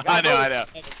 I know.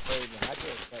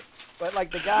 But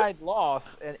like, the guy lost,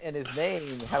 and his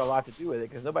name had a lot to do with it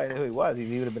because nobody knew who he was.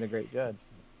 He would have been a great judge.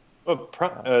 Well,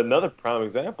 another prime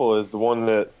example is the one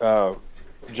that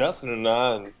Justin and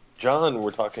I and John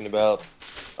were talking about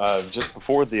just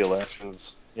before the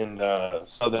elections in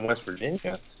southern West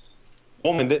Virginia.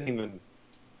 Woman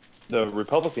the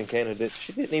Republican candidate,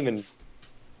 she didn't even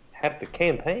have to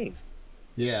campaign.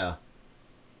 Yeah.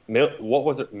 What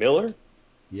was it, Miller?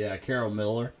 Yeah, Carol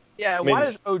Miller. Yeah, I mean, why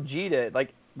does Ojeda,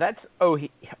 like, that's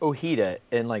Ojeda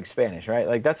in, like, Spanish, right?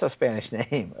 Like, that's a Spanish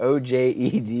name.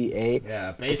 Ojeda.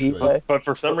 Yeah, basically. But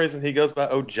for some reason he goes by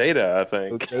Ojeda, I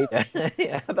think. Ojeda.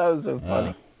 Yeah, that was so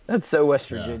funny. That's so West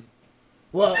Virginia.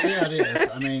 Well, yeah, it is.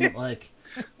 I mean, like,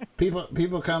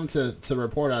 people come to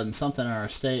report on something in our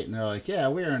state, and they're like, yeah,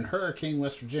 we're in Hurricane,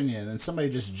 West Virginia, and then somebody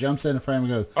just jumps in the frame and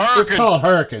goes, Hurricane. It's called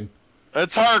Hurricane.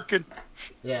 It's Hurricane.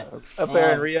 Yeah. Up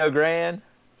there in Rio Grande.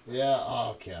 Yeah.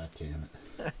 Oh, God damn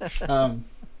it.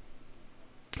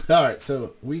 All right.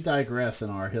 So we digress in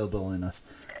our hillbilliness,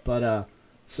 but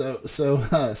so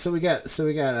we got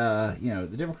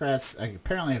the Democrats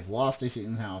apparently have lost a seat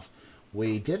in the House.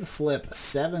 We did flip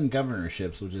 7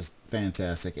 governorships, which is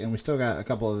fantastic, and we still got a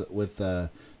couple with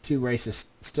 2 races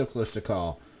still close to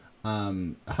call.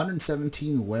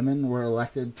 117 women were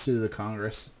elected to the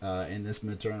Congress in this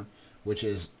midterm, which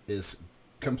is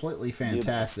completely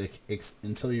fantastic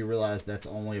until you realize that's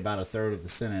only about a third of the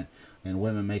Senate, and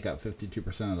women make up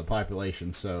 52% of the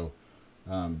population. So,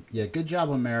 yeah, good job,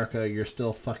 America. You're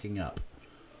still fucking up.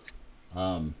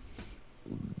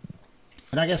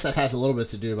 And I guess that has a little bit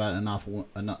to do about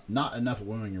not enough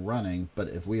women running, but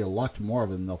if we elect more of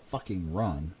them, they'll fucking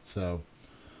run. So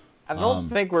I don't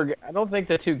think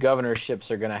the 2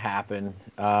 governorships are going to happen.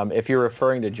 If you're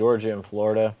referring to Georgia and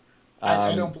Florida,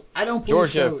 I don't believe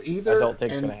Georgia, so either. I don't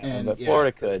think it's going to happen, but yeah,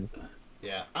 Florida could.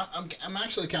 Yeah, I'm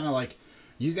actually kind of like,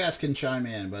 you guys can chime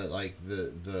in, but like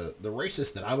the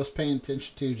races that I was paying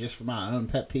attention to just for my own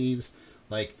pet peeves,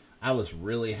 like I was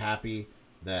really happy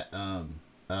that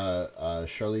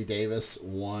Shirley Davis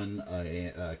won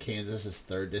Kansas's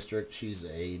 3rd district. She's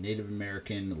a Native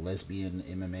American lesbian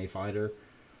MMA fighter.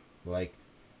 Like,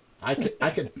 I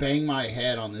could bang my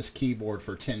head on this keyboard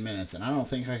for 10 minutes, and I don't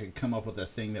think I could come up with a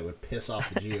thing that would piss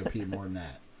off the GOP more than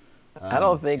that. I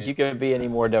don't think you could be any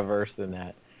more diverse than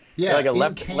that. Yeah, like a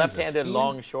Kansas, left-handed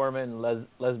longshoreman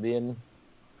lesbian.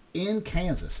 In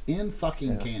Kansas, in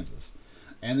fucking Kansas.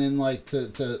 And then, like,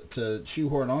 to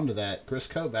shoehorn onto that, Chris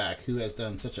Kobach, who has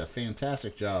done such a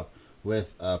fantastic job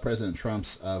with President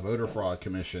Trump's voter fraud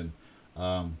commission,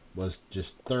 was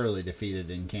just thoroughly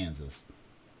defeated in Kansas.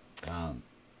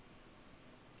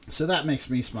 So that makes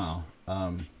me smile.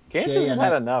 Kansas has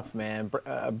had enough, man.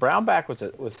 Brownback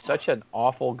was such an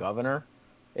awful governor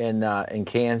in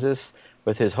Kansas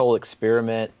with his whole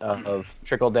experiment of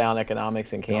trickle-down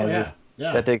economics in Kansas. Oh,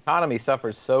 yeah. That the economy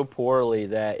suffered so poorly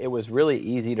that it was really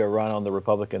easy to run on the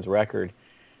Republicans' record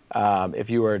if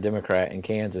you were a Democrat in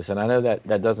Kansas. And I know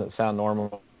that doesn't sound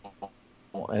normal,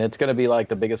 and it's going to be like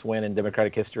the biggest win in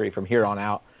Democratic history from here on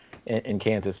out in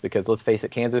Kansas, because let's face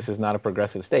it, Kansas is not a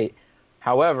progressive state.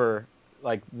 However,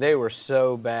 like, they were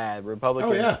so bad.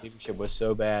 Republican leadership was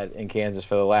so bad in Kansas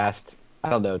for the last,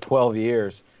 12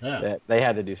 years that they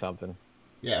had to do something.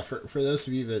 Yeah, for those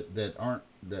of you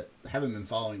that haven't been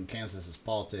following Kansas's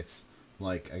politics,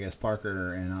 like I guess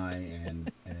Parker and I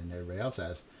and everybody else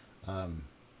has, Sam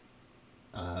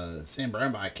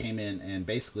Brownback came in and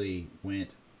basically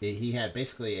he had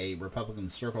basically a Republican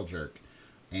circle jerk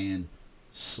and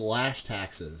slashed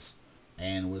taxes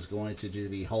and was going to do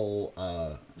the whole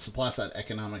supply side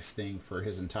economics thing for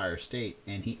his entire state.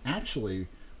 And he actually,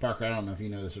 Parker, I don't know if you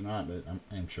know this or not, but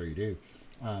I'm sure you do,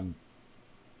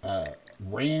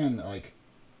 ran, like,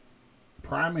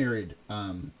 primaried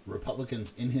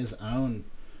Republicans in his own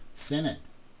Senate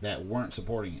that weren't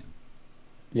supporting him.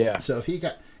 Yeah. So if he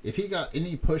got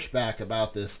any pushback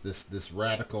about this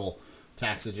radical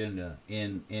tax agenda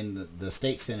in the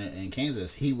state Senate in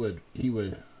Kansas, he would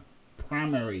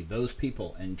primary those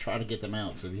people and try to get them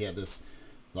out. So he had this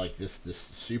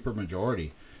super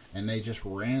majority, and they just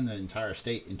ran the entire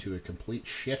state into a complete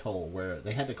shithole where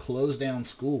they had to close down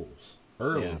schools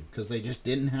early because they just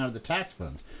didn't have the tax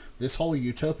funds. This whole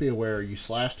utopia where you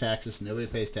slash taxes, nobody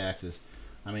pays taxes.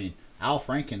 I mean, Al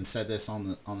Franken said this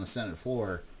on the Senate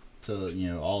floor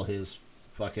to all his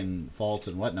fucking faults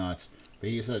and whatnots. But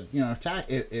he said,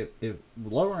 if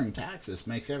lowering taxes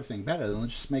makes everything better, then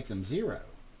let's just make them zero,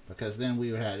 because then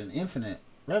we would have an infinite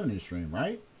revenue stream,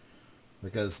 right?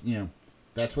 Because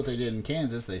that's what they did in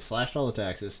Kansas. They slashed all the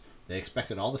taxes. They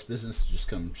expected all this business to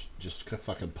just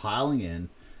fucking piling in,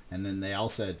 and then they all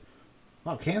said,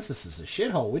 "Wow, Kansas is a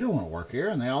shithole. We don't want to work here,"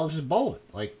 and they all just bolted.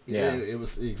 Like, it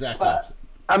was the exact opposite.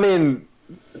 I mean,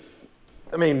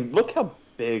 look how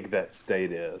big that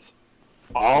state is.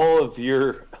 All of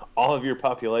your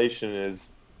population is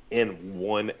in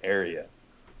one area.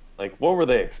 Like, what were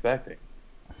they expecting?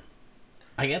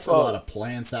 I guess a lot of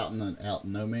plants out in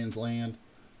no man's land.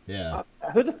 Yeah.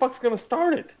 Who the fuck's gonna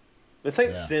start it? This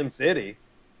ain't Sim City.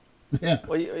 Yeah.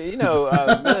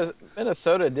 Well,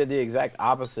 Minnesota did the exact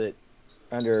opposite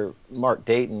under Mark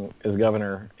Dayton as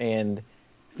governor, and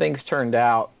things turned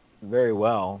out very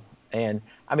well. And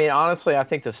I mean, honestly, I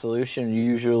think the solution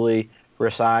usually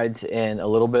resides in a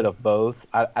little bit of both.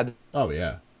 I'm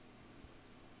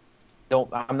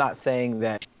not saying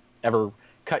that ever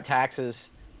cut taxes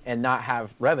and not have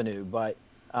revenue. But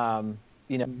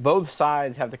both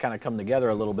sides have to kind of come together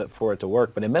a little bit for it to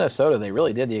work. But in Minnesota, they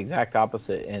really did the exact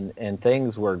opposite, and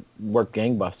things were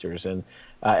gangbusters, and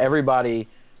everybody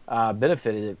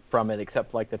benefited from it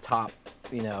except like the top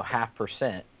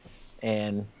 0.5%,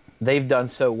 and they've done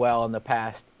so well in the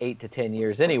past 8 to 10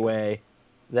 years anyway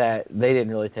that they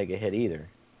didn't really take a hit either.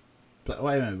 But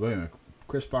wait a minute.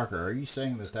 Chris Parker, are you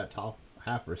saying that top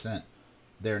 0.5%,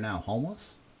 they're now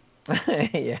homeless?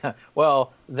 Yeah.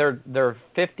 Well, their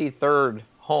 53rd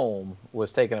home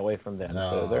was taken away from them. No.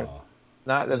 So they're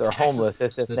not that they're homeless,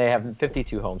 it's that they have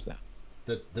 52 homes now.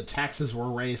 The taxes were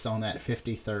raised on that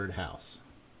 53rd house.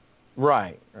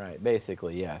 Right,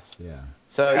 basically, yes. Yeah.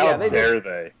 So How they dare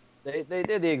did. They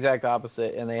did the exact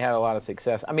opposite, and they had a lot of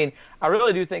success. I mean, I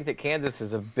really do think that Kansas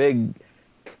is a big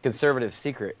conservative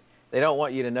secret. They don't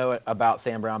want you to know about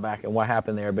Sam Brownback and what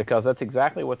happened there, because that's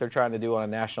exactly what they're trying to do on a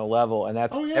national level, and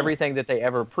that's everything that they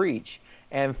ever preach.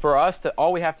 And for us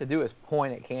all we have to do is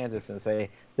point at Kansas and say,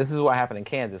 this is what happened in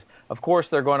Kansas. Of course,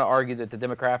 they're going to argue that the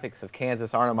demographics of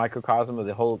Kansas aren't a microcosm of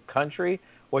the whole country,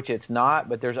 which it's not,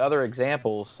 but there's other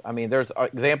examples. I mean, there's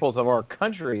examples of our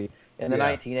country in the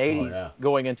 1980s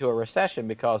going into a recession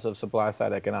because of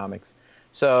supply-side economics.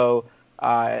 So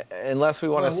unless we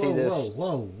want to see this...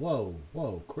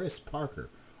 Whoa, Chris Parker,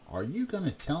 are you going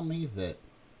to tell me that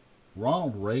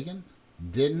Ronald Reagan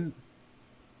didn't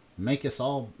make us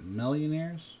all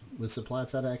millionaires with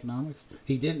supply-side economics?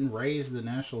 He didn't raise the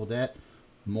national debt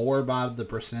more by the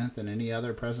percent than any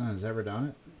other president has ever done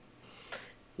it?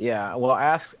 Yeah, well,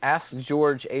 ask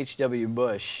George H.W.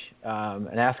 Bush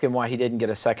and ask him why he didn't get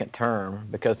a second term,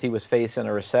 because he was facing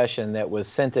a recession that was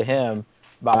sent to him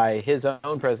by his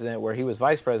own president where he was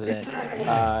vice president.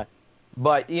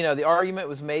 But, the argument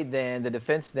was made then, the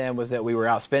defense then was that we were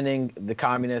outspending the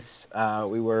communists,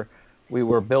 we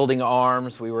were building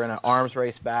arms, we were in an arms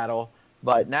race battle.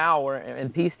 But now we're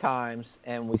in peace times,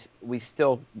 and we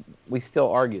still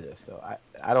argue this. So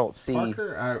I don't see...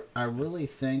 Parker, I really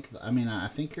think... I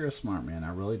think you're a smart man. I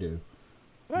really do.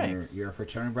 Thanks. You're a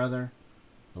fraternity brother.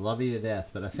 I love you to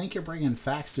death. But I think you're bringing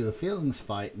facts to a feelings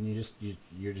fight, and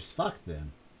you're just fucked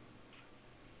then.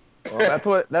 Well,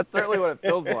 that's certainly what it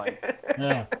feels like.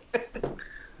 Yeah.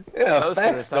 Yeah,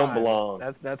 facts don't belong.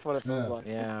 That's what it feels like.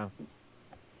 Yeah.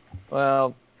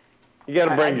 Well... You got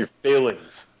to bring your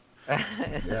feelings.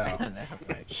 Yeah.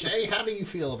 Shay, how do you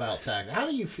feel about tax? How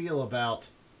do you feel about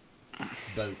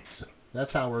boats?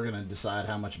 That's how we're going to decide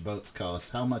how much boats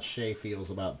cost. How much Shay feels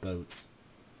about boats.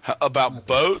 About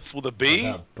boats with a B?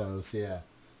 About boats, yeah.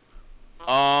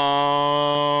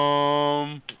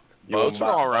 Boats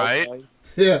are all right.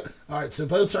 Yeah. All right. So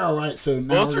boats are all right. So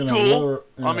now boats we're are going to cool. lower.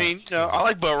 I mean, I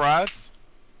like boat rides.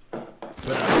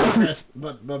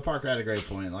 But Parker had a great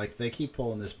point. Like, they keep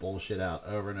pulling this bullshit out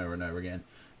over and over and over again.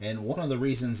 And one of the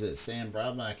reasons that Sam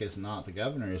Brownback is not the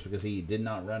governor is because he did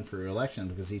not run for re-election,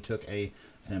 because he took an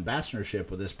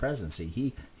ambassadorship with this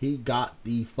presidency. He got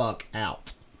the fuck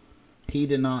out. He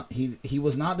did not. He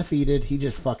was not defeated. He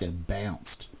just fucking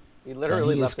bounced. He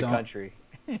literally left the country.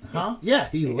 Huh? Yeah,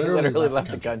 he literally left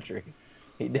the country.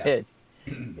 He did.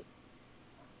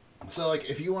 So, like,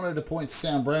 if you wanted to point to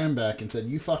Sam Brownback and said,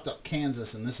 you fucked up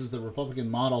Kansas and this is the Republican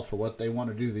model for what they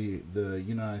want to do the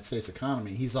United States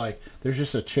economy, he's like, there's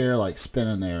just a chair, like,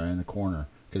 spinning there in the corner.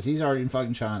 Because he's already in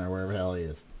fucking China or wherever the hell he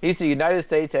is. He's the United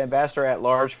States Ambassador at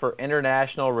Large for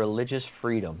International Religious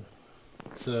Freedom.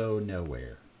 So,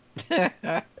 nowhere.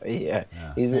 Yeah.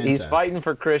 He's fighting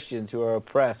for Christians who are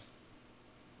oppressed.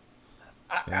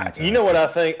 You know what I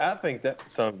think? I think that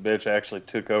son of a bitch actually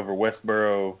took over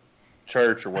Westboro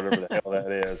Church or whatever the hell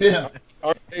that is. Yeah.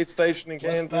 Arcade station in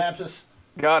Kansas. Baptist.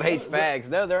 God hates fags.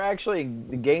 No, they're actually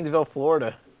in Gainesville,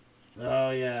 Florida.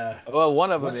 Oh, yeah. Well,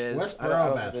 one of them is.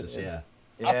 Westboro Baptist, yeah.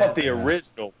 I thought the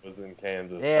original was in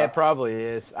Kansas. Yeah, it probably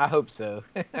is. I hope so.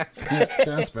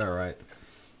 Sounds about right.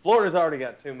 Florida's already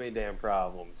got too many damn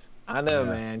problems. I know,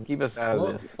 man. Keep us out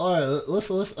of this. All right, let's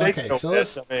okay, so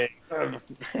let's...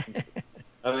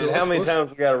 I mean, how many times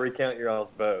we got to recount your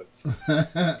all's votes?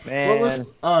 Man. Well,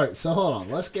 all right, so hold on.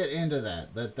 Let's get into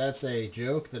that. That's a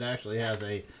joke that actually has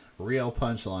a real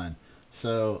punchline.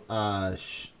 So,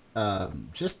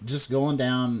 just going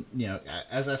down,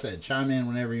 as I said, chime in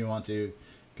whenever you want to,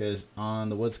 because on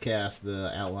the Woodscast,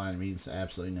 the outline means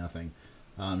absolutely nothing.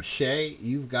 Shay,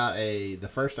 you've got the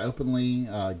first openly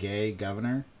gay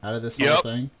governor out of this whole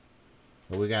thing.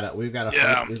 We've got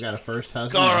a first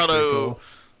husband. Colorado.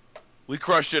 We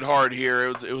crushed it hard here.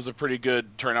 It was a pretty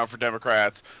good turnout for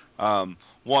Democrats.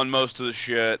 Won most of the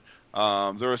shit.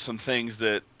 There were some things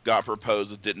that got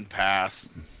proposed that didn't pass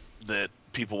that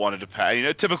people wanted to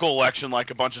pass. Typical election,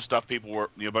 like a bunch of stuff people were,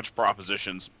 a bunch of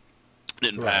propositions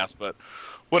didn't pass, but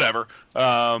whatever.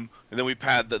 And then we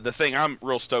passed the thing I'm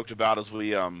real stoked about is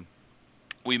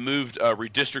we moved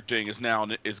redistricting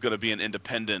is going to be an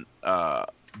independent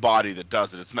body that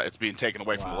does it. It's being taken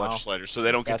away from the legislators, so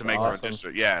they don't get to make their own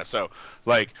district. Yeah, so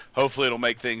like hopefully it'll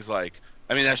make things like.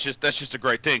 I mean, that's just a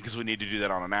great thing because we need to do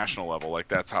that on a national level. Like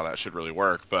that's how that should really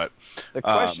work. But the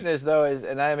question is,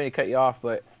 and I don't mean to cut you off,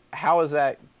 but how is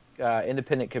that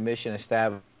independent commission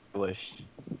established?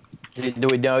 Do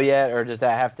we know yet, or does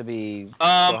that have to be?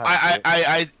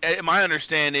 My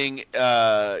understanding,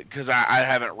 because I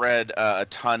haven't read a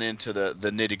ton into the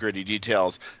nitty gritty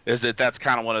details, is that's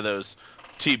kind of one of those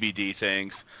TBD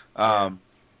things.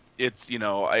 It's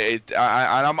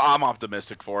I'm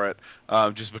optimistic for it,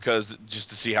 just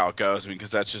to see how it goes. I mean,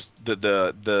 because that's just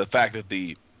the fact that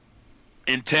the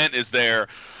intent is there,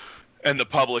 and the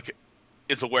public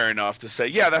is aware enough to say,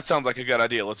 yeah, that sounds like a good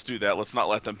idea. Let's do that. Let's not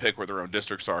let them pick where their own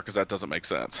districts are, because that doesn't make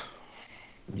sense.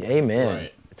 Amen.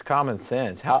 Right. It's common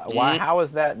sense. How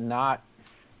is that not?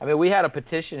 I mean, we had a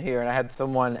petition here, and I had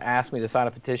someone ask me to sign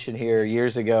a petition here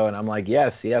years ago, and I'm like,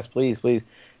 yes, please,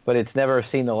 but it's never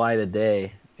seen the light of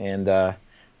day. And I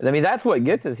mean, that's what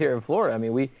gets us here in Florida. I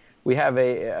mean, we have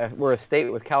we're a state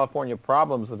with California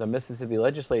problems with the Mississippi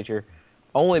legislature,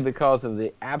 only because of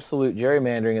the absolute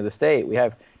gerrymandering of the state. We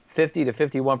have 50 to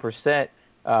 51%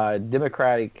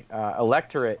 Democratic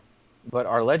electorate, but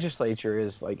our legislature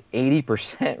is like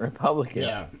 80% Republican.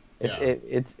 Yeah.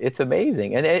 It's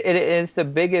amazing, and it's the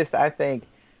biggest, I think,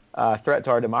 threat to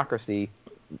our democracy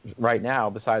right now,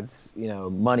 besides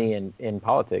money in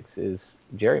politics, is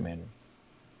gerrymandering.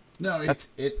 No, it's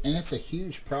a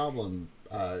huge problem.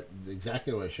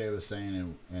 Exactly what Shay was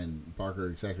saying, and Parker,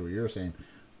 exactly what you were saying.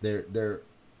 The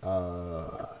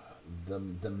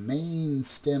main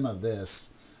stem of this,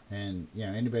 and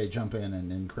anybody jump in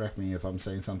and correct me if I'm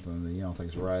saying something that you don't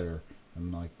think is right, or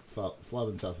I'm like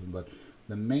flubbing something, but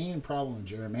the main problem with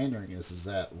gerrymandering is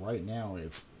that right now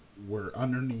we're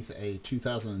underneath a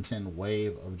 2010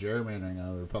 wave of gerrymandering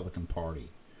of the Republican Party.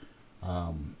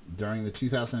 During the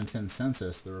 2010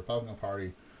 census, the Republican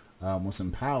Party was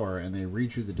in power, and they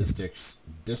redrew the districts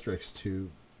to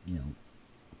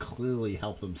clearly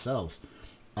help themselves.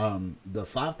 The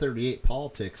 538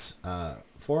 politics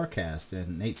forecast,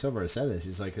 and Nate Silver has said this,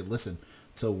 he's like, listen,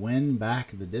 to win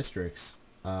back the districts,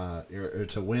 or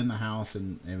to win the House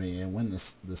and win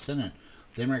the Senate,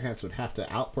 Democrats would have to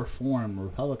outperform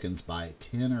Republicans by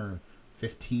 10 or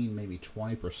 15, maybe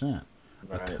 20%,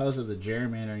 because of the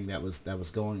gerrymandering that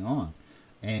was going on.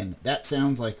 And that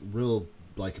sounds like real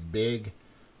big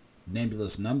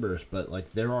nebulous numbers,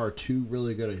 but there are two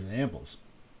really good examples.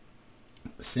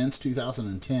 Since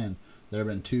 2010, there have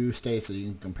been two states that you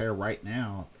can compare right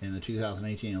now in the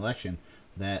 2018 election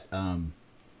that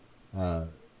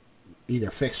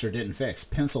either fixed or didn't fix.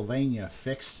 Pennsylvania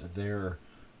fixed their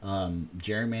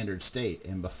gerrymandered state,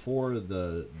 and before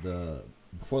the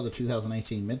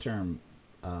 2018 midterm,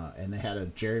 and they had a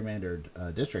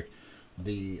gerrymandered district,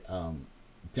 the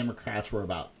Democrats were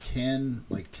about 10%,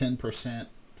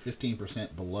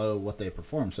 15% below what they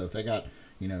performed. So if they got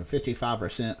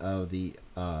 55% of the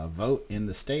vote in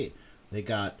the state, they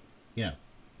got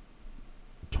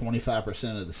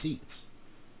 25% of the seats.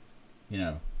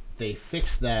 They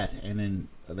fixed that, and then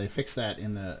they fixed that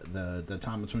in the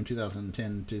time between 2010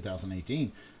 and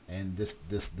 2018. And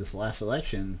this last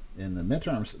election in the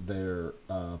midterms, their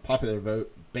popular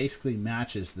vote basically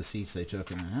matches the seats they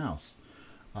took in the House.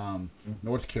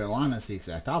 North Carolina is the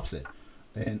exact opposite.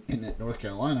 And in North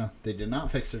Carolina, they did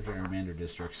not fix their gerrymandered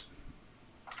districts.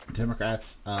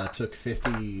 Democrats took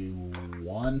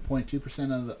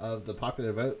 51.2% of the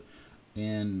popular vote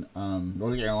in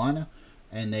North Carolina,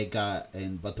 and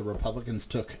but the Republicans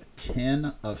took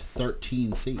 10 of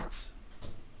 13 seats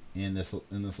in this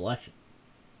election.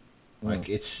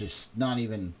 It's just not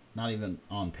even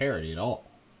on parity at all.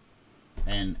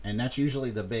 And that's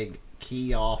usually the big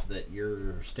key off that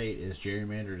your state is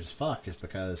gerrymandered as fuck, is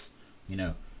because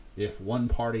if one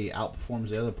party outperforms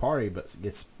the other party but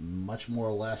gets much more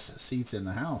or less seats in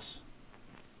the House.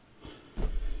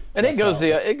 And it goes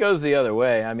the other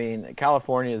way. I mean,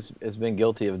 California has been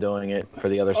guilty of doing it for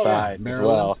the other side as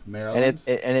well. Maryland.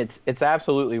 And it's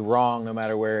absolutely wrong no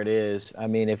matter where it is. I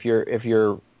mean, if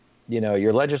your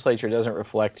legislature doesn't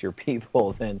reflect your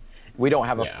people, then we don't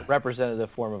have a representative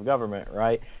form of government,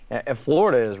 right? And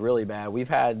Florida is really bad. We've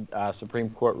had Supreme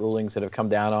Court rulings that have come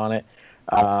down on it.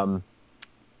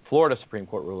 Florida Supreme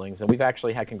Court rulings, and we've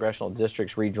actually had congressional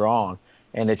districts redrawn,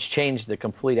 and it's changed the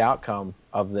complete outcome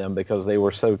of them because they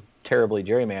were so terribly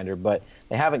gerrymandered, but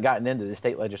they haven't gotten into the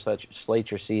state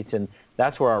legislature seats, and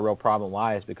that's where our real problem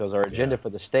lies, because our agenda for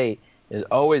the state is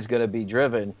always going to be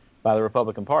driven by the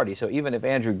Republican Party. So even if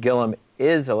Andrew Gillum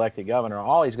is elected governor,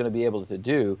 all he's going to be able to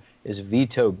do is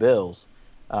veto bills.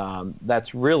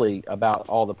 That's really about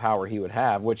all the power he would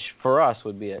have, which for us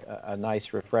would be a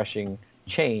nice, refreshing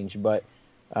change, but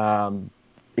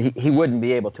he wouldn't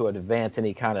be able to advance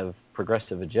any kind of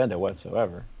progressive agenda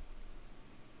whatsoever.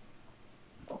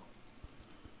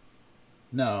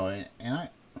 No, but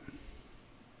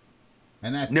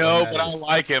I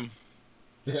like him.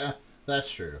 Yeah,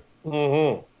 that's true.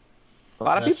 Mm-hmm. A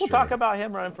lot of That's people true. talk about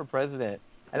him running for president,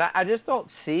 and I just don't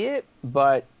see it.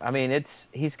 But I mean,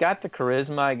 he's got the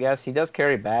charisma, I guess. He does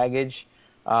carry baggage,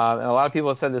 and a lot of people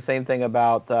have said the same thing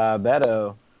about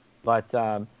Beto. But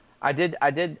I did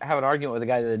have an argument with a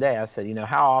guy the other day. I said,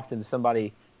 how often does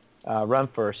somebody run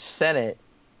for Senate,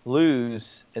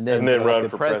 lose, and then run the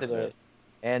for president?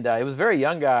 And it was a very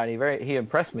young guy, and he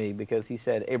impressed me because he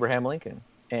said Abraham Lincoln,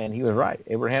 and he was right.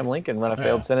 Abraham Lincoln ran a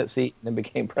failed Senate seat and then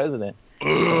became president.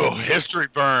 Ooh, history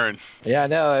burn. Yeah,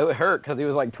 no, it hurt because he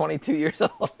was like 22 years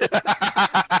old.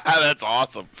 That's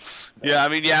awesome. Yeah, I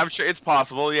mean, I'm sure it's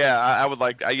possible. Yeah, I would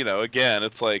like, again,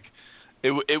 it's like,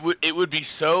 it would be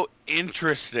so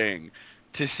interesting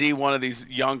to see one of these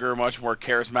younger, much more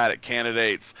charismatic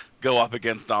candidates go up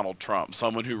against Donald Trump,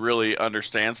 someone who really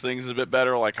understands things a bit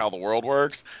better, like how the world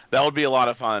works. That would be a lot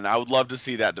of fun. I would love to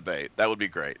see that debate. That would be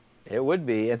great. It would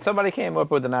be. And somebody came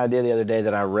up with an idea the other day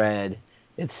that I read.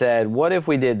 It said, what if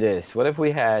we did this? What if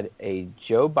we had a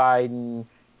Joe Biden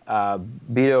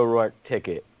Beto O'Rourke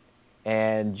ticket,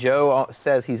 and Joe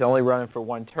says he's only running for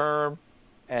one term,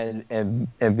 and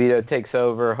Beto takes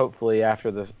over hopefully after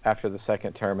the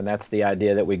second term, and that's the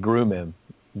idea, that we groom him.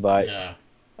 But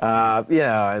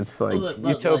it's like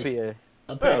utopia.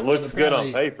 It looks good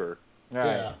on paper. Right.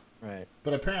 Yeah. Right.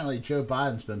 But apparently Joe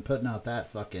Biden's been putting out that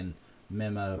fucking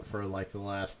memo for like the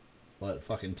last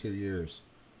 2 years.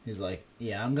 He's like,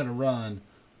 yeah, I'm gonna run,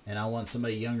 and I want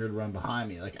somebody younger to run behind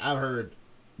me. Like, I've heard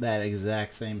that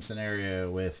exact same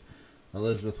scenario with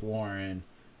Elizabeth Warren,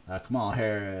 Kamala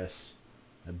Harris,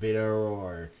 Beto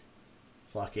O'Rourke,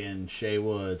 fucking Shay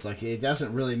Woods. Like, it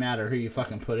doesn't really matter who you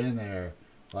fucking put in there.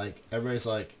 Like, everybody's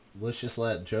like, let's just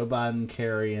let Joe Biden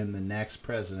carry in the next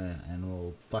president, and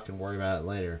we'll fucking worry about it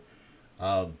later.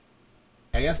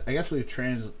 I guess we've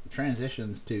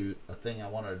transitioned to a thing I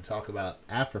wanted to talk about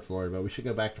after Florida, but we should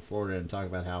go back to Florida and talk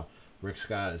about how Rick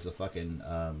Scott is a fucking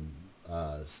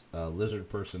lizard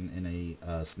person in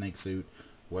a snake suit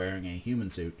wearing a human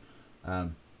suit.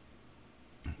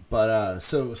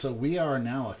 So we are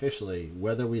now officially,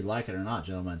 whether we like it or not,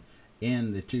 gentlemen,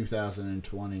 in the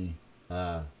 2020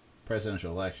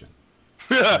 presidential election.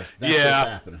 Like, that shit's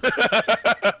happening.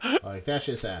 Like, that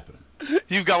shit's happening.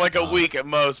 You've got like a week at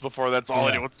most before that's all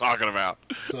anyone's talking about.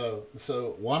 So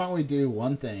why don't we do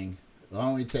one thing? Why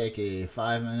don't we take a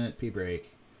 5-minute pee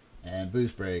break and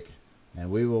boost break,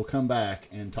 and we will come back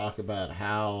and talk about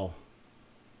how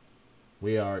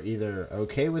we are either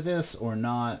okay with this or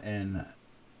not, and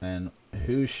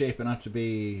who's shaping up to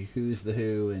be who's the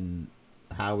who, and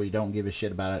how we don't give a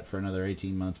shit about it for another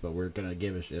 18 months, but we're gonna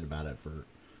give a shit about it for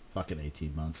fucking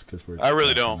 18 months because we're. I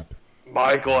really don't.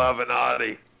 Michael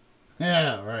Avenatti.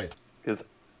 Yeah, right. Because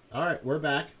all right, we're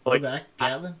back. Like, We're back.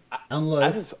 Gatlin, unload.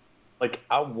 I just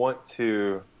I want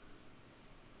to,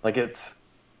 it's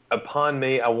upon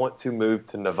me. I want to move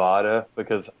to Nevada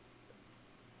because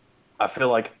I feel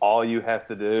like all you have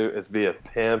to do is be a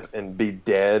pimp and be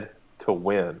dead to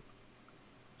win.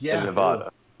 Yeah, in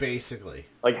Nevada. Basically.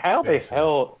 Like, how the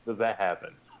hell does that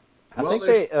happen? I think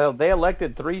they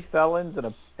elected 3 felons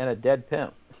and a dead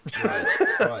pimp. Right.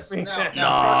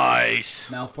 Nice.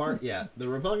 The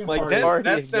Republican Like, Party.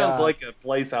 that sounds like a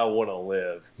place I want to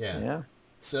live. Yeah.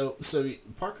 So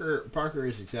Parker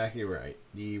is exactly right.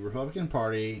 The Republican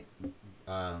Party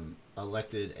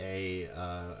elected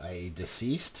a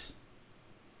deceased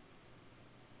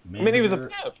manager. I mean, he was a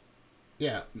pimp.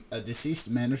 Yeah, a deceased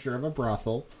manager of a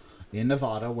brothel in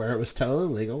Nevada where it was totally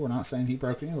legal. We're not saying he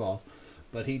broke any laws,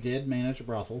 but he did manage a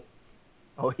brothel.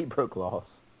 Oh, he broke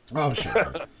laws. Oh,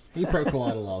 sure. He broke a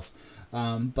lot of laws.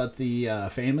 But the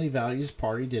Family Values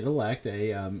Party did elect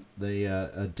a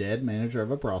dead manager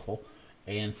of a brothel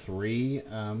and 3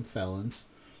 felons.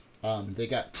 They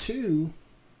got 2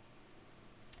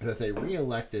 that they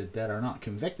re-elected that are not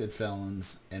convicted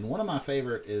felons, and one of my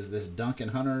favorite is this Duncan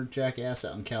Hunter jackass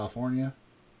out in California.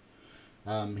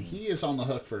 He is on the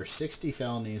hook for 60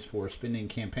 felonies for spending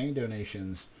campaign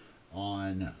donations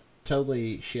on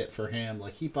totally shit for him.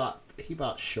 Like he bought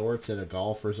shorts at a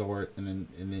golf resort and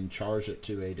then charged it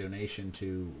to a donation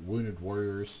to Wounded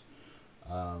Warriors.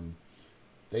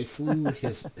 They flew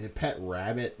his pet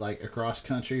rabbit like across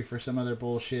country for some other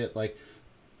bullshit. Like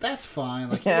that's fine.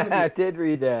 Like I did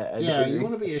read that. You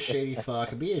want to be a shady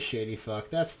fuck, be a shady fuck.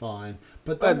 That's fine.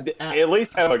 But don't at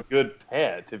least have a good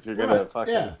pet if you're gonna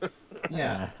fucking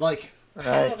yeah. Like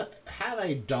have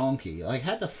a donkey. Like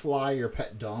had to fly your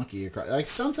pet donkey across. Like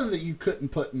something that you couldn't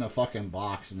put in a fucking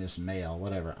box and just mail.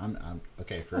 Whatever. I'm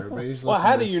okay for everybody who's listening. Well,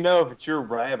 how do you know if it's your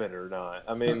rabbit or not?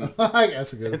 I mean,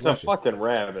 that's a good it's question. a fucking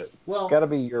rabbit. Well, it's gotta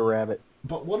be your rabbit.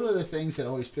 But one of the things that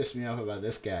always pissed me off about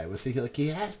this guy was he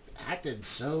has acted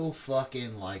so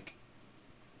fucking like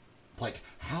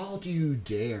how do you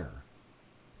dare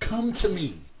come to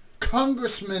me,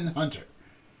 Congressman Hunter,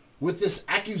 with this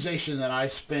accusation that I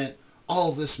spent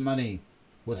all this money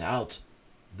without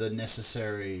the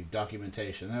necessary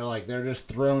documentation. They're just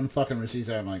throwing fucking receipts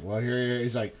at him. Like, well, here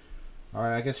he's like, all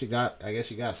right, I guess you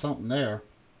got something there.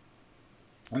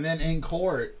 And then in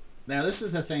court, now this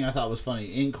is the thing I thought was funny.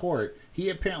 In court, he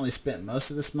apparently spent most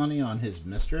of this money on his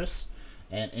mistress,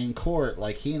 and in court,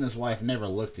 like he and his wife never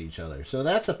looked at each other. So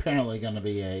that's apparently going to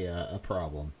be a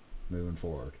problem moving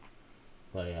forward.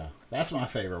 But yeah, that's my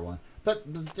favorite one.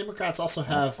 But the Democrats also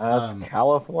have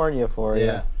California for you.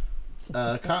 Yeah.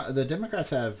 The Democrats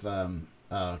have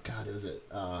God, is it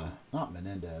not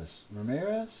Menendez,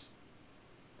 Ramirez,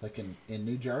 like in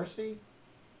New Jersey,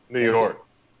 New York.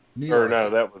 Or no,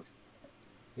 that was.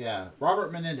 Yeah,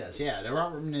 Robert Menendez. Yeah,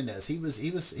 Robert Menendez. He was.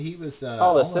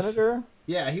 The senator.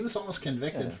 Yeah, he was almost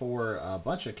convicted for a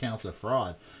bunch of counts of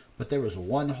fraud, but there was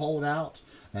one holdout,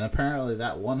 and apparently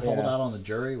that one holdout on the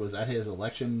jury was at his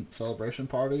election celebration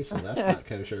party. So that's not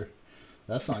kosher.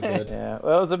 That's not good. Yeah,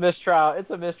 well, it was a mistrial. It's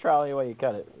a mistrial any way you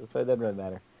cut it, so it doesn't really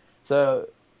matter. So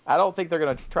I don't think they're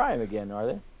going to try him again, are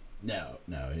they? No,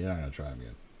 you're not going to try him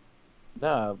again.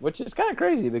 No, which is kind of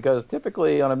crazy because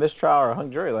typically on a mistrial or a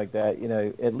hung jury like that,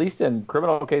 at least in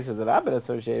criminal cases that I've been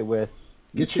associated with,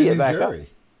 get you a new jury.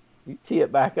 You tee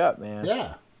it back up, man.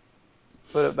 Yeah.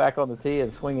 Put it back on the tee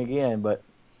and swing again, but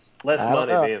less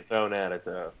money being thrown at it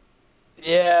though.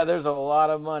 Yeah, there's a lot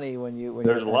of money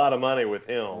there's a lot of money with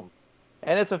him.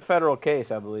 And it's a federal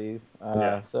case, I believe.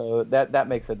 So that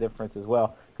makes a difference as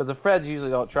well because the feds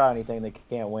usually don't try anything they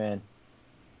can't win.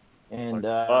 And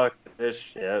fuck this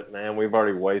shit, man. We've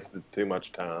already wasted too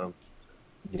much time.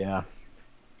 Yeah.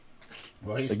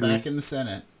 Well, he's back in the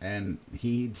Senate, and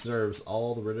he deserves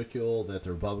all the ridicule that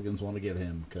the Republicans want to give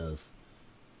him because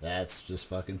that's just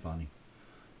fucking funny.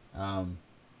 All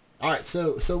right,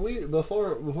 so we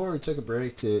before we took a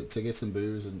break to get some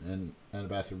booze and a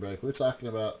bathroom break, we were talking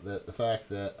about the fact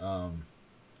that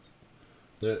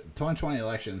the 2020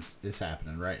 elections is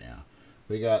happening right now.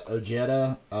 We got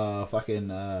Ojeda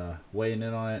weighing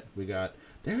in on it.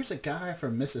 There's a guy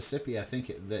from Mississippi, I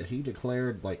think, that he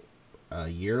declared like a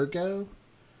year ago.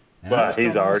 But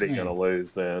he's already going to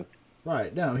lose then.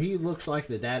 Right. No, he looks like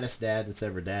the daddest dad that's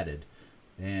ever dadded.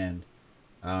 And,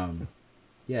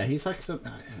 yeah, he's like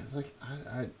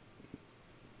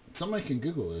somebody can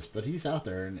Google this, but he's out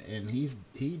there and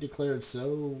he declared so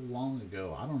long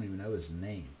ago, I don't even know his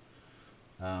name.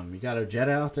 You got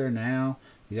Ojeda out there now.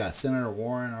 You got Senator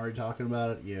Warren already talking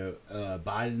about it.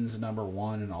 Biden's number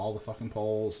one in all the fucking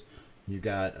polls. You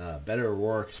got Beto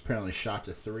O'Rourke apparently shot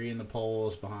to 3 in the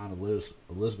polls behind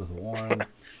Elizabeth Warren.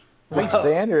 I think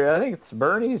Sanders. I think it's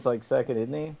Bernie's like second,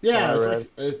 isn't he? Yeah,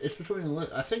 it's between.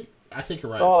 I think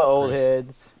you're right. All the old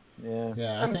heads. Yeah.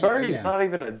 Yeah, I think Bernie's not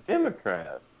even a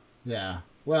Democrat. Yeah.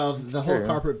 Well, the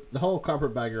whole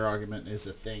carpetbagger argument is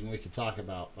a thing we could talk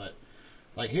about, but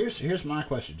like here's my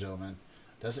question, gentlemen.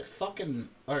 Does it fucking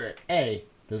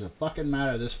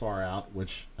matter this far out?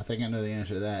 Which I think I know the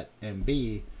answer to that. And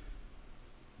B,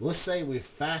 let's say we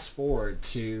fast forward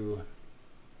to.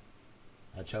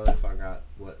 I totally forgot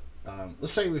what.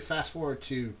 Let's say we fast forward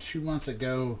to 2 months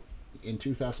ago in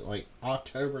 2000, like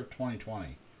October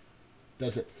 2020.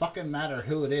 Does it fucking matter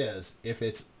who it is if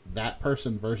it's that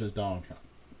person versus Donald Trump?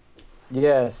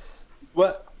 Yes.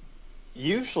 Well,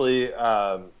 usually,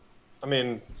 I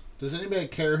mean. Does anybody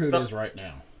care who it is right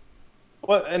now?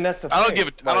 Well, and that's the I don't thing. give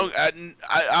it.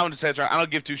 I want to say it's right. I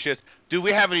don't give two shits. Dude,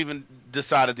 we haven't even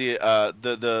decided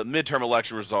the midterm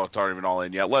election results aren't even all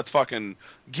in yet. Let's fucking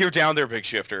gear down there, big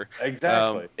shifter.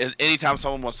 Exactly. Anytime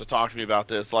someone wants to talk to me about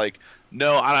this, like,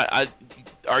 no, I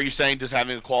are you saying does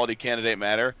having a quality candidate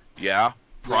matter? Yeah,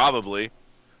 probably.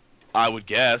 I would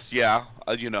guess, yeah.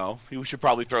 you know, we should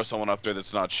probably throw someone up there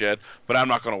that's not shit, but I'm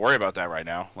not going to worry about that right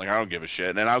now. Like, I don't give a shit,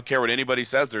 and I don't care what anybody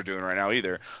says they're doing right now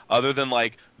either, other than,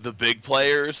 like, the big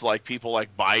players, like people like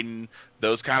Biden,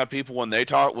 those kind of people, when they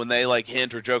talk, when they, like,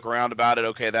 hint or joke around about it,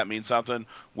 okay, that means something.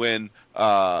 When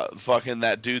fucking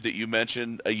that dude that you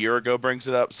mentioned a year ago brings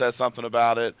it up, says something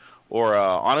about it, or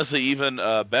honestly, even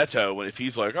Beto, if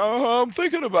he's like, oh, I'm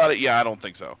thinking about it, yeah, I don't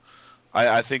think so.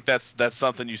 I think that's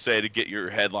something you say to get your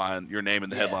name in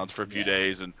the headlines for a few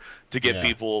days, and to get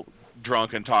people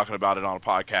drunk and talking about it on a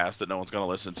podcast that no one's going to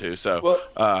listen to. So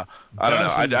I don't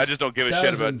know. I just don't give a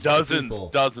shit about dozens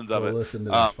of it. Listen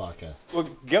to this podcast. Well,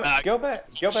 go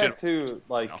back to,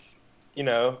 like, you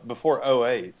know, before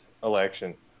 08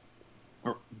 election.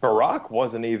 Barack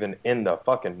wasn't even in the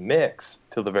fucking mix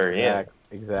till the very end.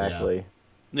 Exactly.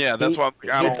 Yeah, that's why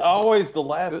it's always the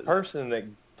last person that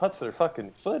puts their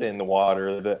fucking foot in the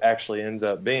water that actually ends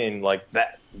up being like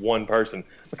that one person,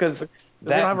 because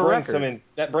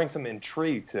that brings some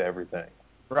intrigue to everything.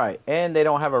 Right, and they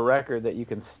don't have a record that you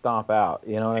can stomp out.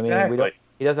 You know what I mean?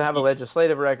 He doesn't have a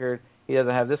legislative record. He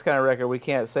doesn't have this kind of record. We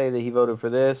can't say that he voted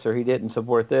for this or he didn't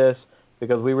support this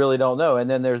because we really don't know. And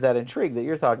then there's that intrigue that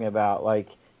you're talking about. Like,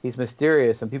 he's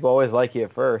mysterious and people always like you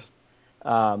at first.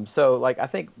 So, like, I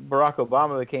think Barack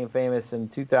Obama became famous in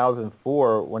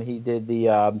 2004 when he did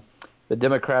the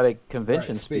Democratic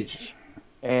Convention speech.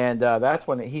 And that's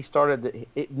when he started.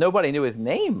 Nobody knew his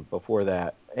name before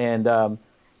that. And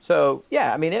so,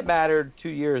 yeah, I mean, it mattered 2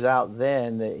 years out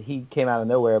then that he came out of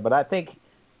nowhere. But I think,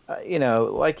 you know,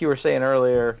 like you were saying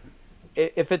earlier,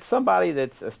 if it's somebody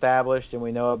that's established and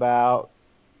we know about,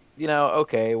 you know,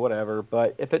 okay, whatever.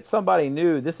 But if it's somebody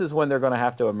new, this is when they're going to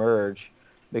have to emerge.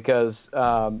 Because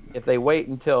if they wait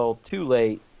until too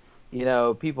late, you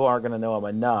know, people aren't going to know them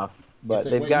enough. But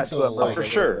they've got to emerge for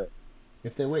sure.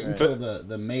 If they wait until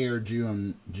the May or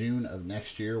June of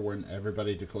next year when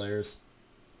everybody declares.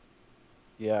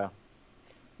 Yeah.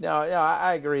 No,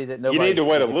 I agree that nobody. You need to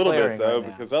wait a little bit though,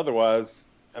 because otherwise,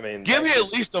 I mean, give me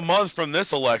at least a month from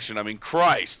this election. I mean,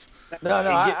 Christ. No,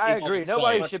 I agree.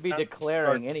 Nobody should be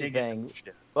declaring anything,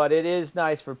 but it is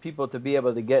nice for people to be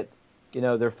able to get, you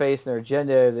know, their face and their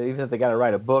agenda, even if they got to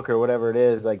write a book or whatever it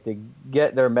is, like to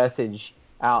get their message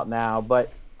out now.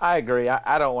 But I agree.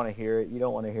 I don't want to hear it. You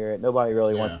don't want to hear it. Nobody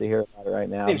really wants to hear about it right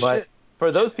now. I mean, but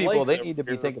for those people, they need to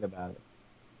be thinking about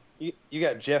it. You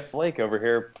got Jeff Flake over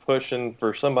here pushing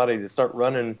for somebody to start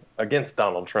running against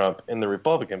Donald Trump in the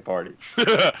Republican Party.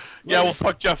 Well,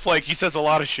 fuck Jeff Flake. He says a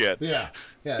lot of shit. Yeah.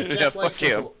 Jeff Flake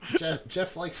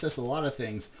says a lot of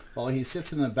things while he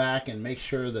sits in the back and makes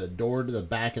sure the door to the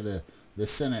back of the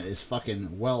Senate is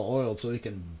fucking well oiled so he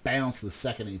can bounce the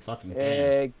second he fucking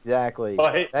can. Exactly.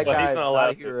 Well, he's not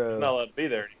allowed to be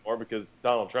there anymore because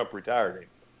Donald Trump retired him.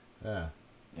 Yeah.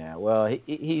 Yeah. Well,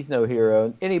 he's no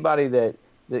hero. Anybody that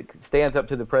stands up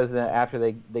to the president after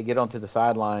they get onto the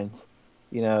sidelines,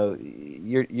 you know,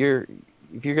 you're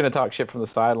if you're going to talk shit from the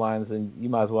sidelines, then you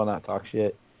might as well not talk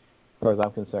shit, as far as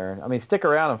I'm concerned. I mean, stick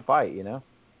around and fight, you know.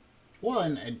 Well,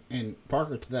 and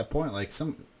Parker, to that point, like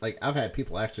I've had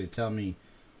people actually tell me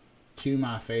to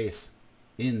my face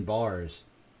in bars,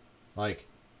 like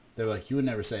they're like, you would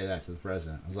never say that to the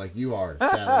president. I was like, you are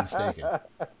sadly mistaken.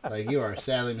 Like, you are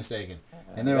sadly mistaken.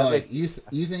 And they're like, you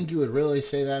think you would really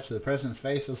say that to the president's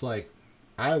face? I was like,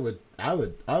 I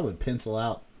would pencil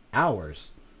out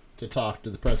hours to talk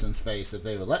to the president's face if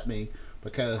they would let me,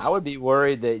 because I would be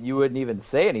worried that you wouldn't even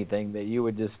say anything, that you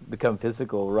would just become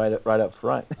physical right up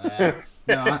front.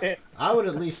 No, I would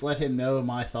at least let him know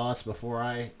my thoughts before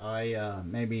I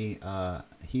maybe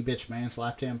he bitch man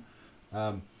slapped him.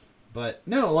 But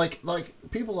no, like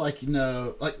people like, you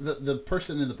know, like the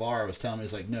person in the bar was telling me,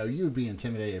 is like, no, you would be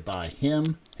intimidated by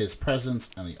him, his presence,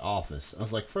 and the office. I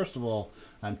was like, first of all,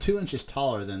 I'm 2 inches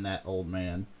taller than that old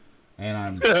man, and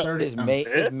I'm 30.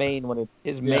 His mane would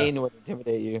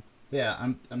intimidate you. Yeah,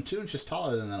 I'm 2 inches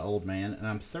taller than that old man, and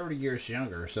I'm 30 years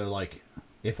younger. So like,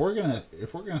 if we're gonna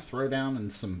throw down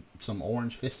in some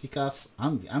orange fisticuffs,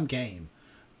 I'm game.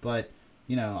 But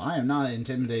you know, I am not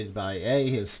intimidated by A,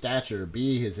 his stature,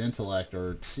 B, his intellect,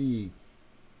 or C,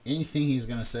 anything he's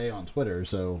going to say on Twitter.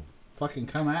 So, fucking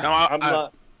come at me.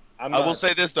 I will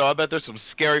say this, though. I bet there's some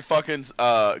scary fucking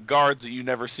guards that you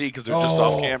never see because they're just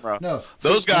off camera. No.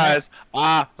 Those guys,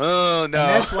 no. And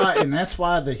that's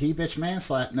why the he bitch man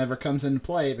slap never comes into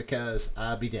play, because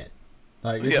I'd be dead.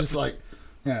 Like, it's just like,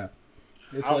 yeah.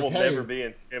 It's I like, will never be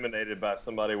intimidated by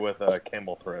somebody with a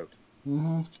camel throat.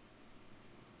 Mm-hmm.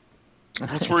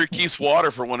 That's where he keeps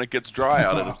water for when it gets dry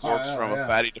out and absorbs from a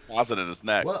fatty deposit in his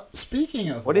neck. Well, speaking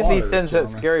of what if he sends that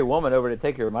scary woman over to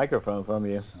take your microphone from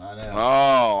you? I know.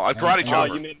 Oh, a karate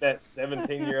chopper. Oh, you mean that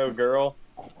 17-year-old girl?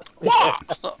 Wah!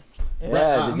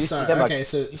 Yeah, I'm sorry. Okay,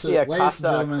 so ladies and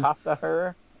gentlemen,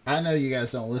 her? I know you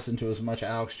guys don't listen to as much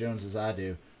Alex Jones as I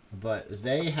do, but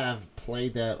they have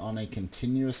played that on a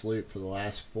continuous loop for the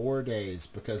last 4 days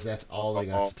because that's all they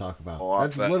got to talk about.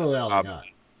 That's literally all they got.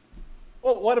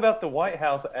 Well, what about the White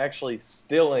House actually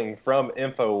stealing from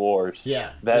InfoWars?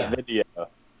 That video.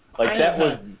 Like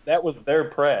that was their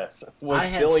press was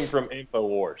stealing from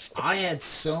InfoWars. I had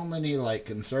so many like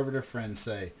conservative friends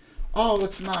say, "Oh,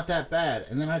 it's not that bad,"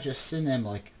 and then I just send them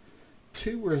like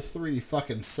 2 or 3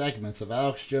 fucking segments of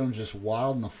Alex Jones just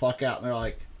wilding the fuck out, and they're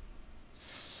like,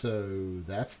 "So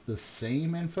that's the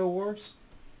same InfoWars?"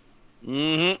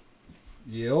 Mm-hmm.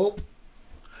 Yep.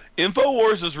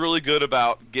 InfoWars is really good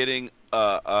about getting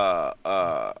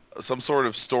some sort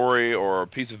of story or a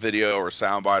piece of video or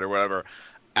soundbite or whatever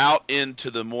out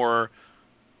into the more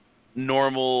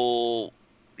normal,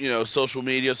 social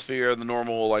media sphere, the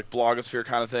normal like blogosphere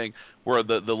kind of thing, where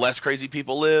the less crazy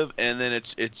people live, and then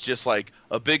it's just like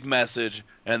a big message,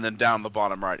 and then down the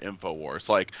bottom right, InfoWars.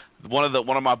 Like one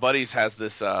of my buddies has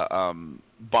this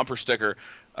bumper sticker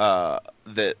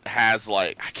that has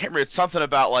like, I can't remember, it's something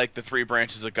about like the 3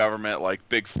 branches of government, like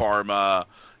big pharma,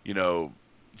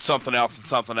 something else and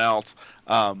something else,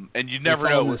 and you never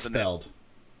know what's misspelled.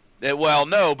 Well,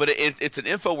 no, but it's an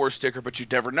InfoWars sticker, but you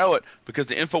never know it because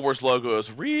the InfoWars logo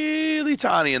is really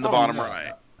tiny in the bottom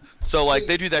right. So like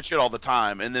they do that shit all the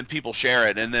time, and then people share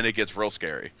it, and then it gets real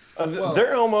scary.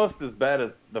 They're almost as bad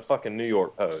as the fucking New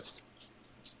York Post.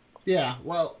 Yeah,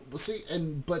 well, see,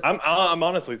 but I'm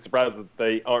honestly surprised that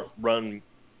they aren't run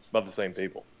by the same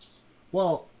people.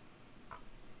 Well,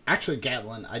 actually,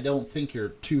 Gatlin, I don't think you're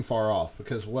too far off,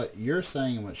 because what you're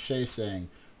saying and what Shay's saying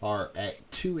are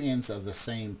at 2 ends of the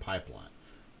same pipeline.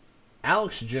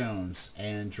 Alex Jones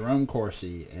and Jerome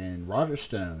Corsi and Roger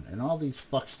Stone and all these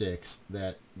fucksticks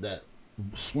that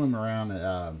swim around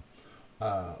at,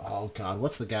 oh God,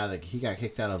 what's the guy that he got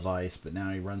kicked out of Vice, but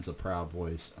now he runs the Proud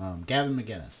Boys? Gavin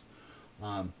McInnes.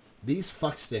 These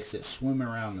fucksticks that swim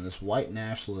around in this white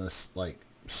nationalist like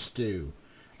stew,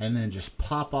 and then just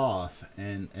pop off,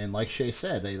 and like Shay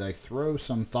said, they like throw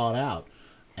some thought out,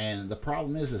 and the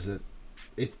problem is that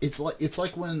it's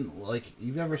like when, like, if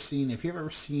you've ever seen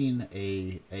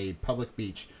a public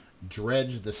beach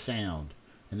dredge the sound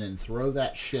and then throw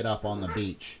that shit up on the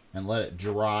beach and let it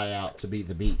dry out to be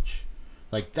the beach.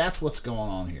 Like, that's what's going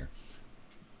on here.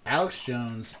 Alex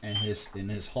Jones and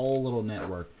his whole little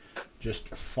network just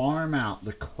farm out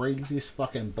the craziest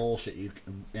fucking bullshit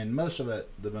and most of it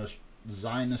the most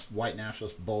Zionist white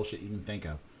nationalist bullshit you can think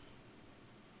of.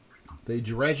 They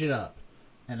dredge it up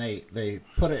and they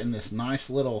put it in this nice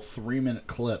little 3-minute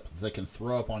clip that they can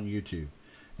throw up on YouTube,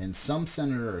 and some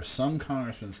senator or some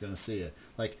congressman's gonna see it.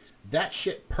 Like, that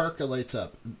shit percolates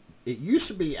up. It used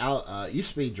to be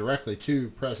directly to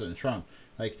President Trump.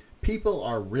 Like, people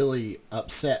are really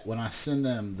upset when I send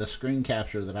them the screen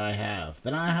capture that I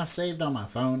have saved on my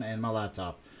phone and my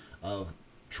laptop of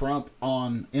Trump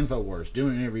on InfoWars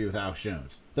doing an interview with Alex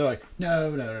Jones. They're like,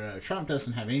 no, Trump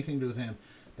doesn't have anything to do with him.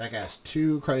 That guy's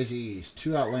too crazy, he's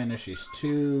too outlandish, he's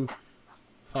too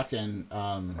fucking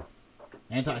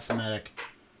anti-Semitic.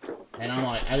 And I'm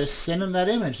like, I just send them that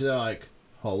image. They're like,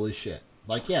 holy shit.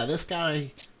 Like, yeah, this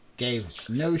guy gave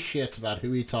no shits about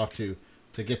who he talked to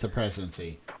get the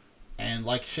presidency. And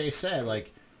like Shay said,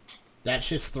 like, that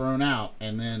shit's thrown out,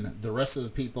 and then the rest of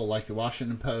the people, like the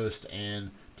Washington Post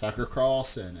and Tucker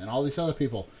Carlson and all these other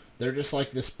people, they're just like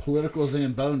this political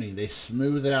Zamboni. They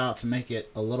smooth it out to make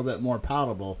it a little bit more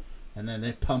palatable, and then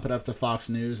they pump it up to Fox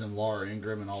News and Laura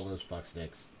Ingraham and all those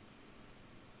fucksticks.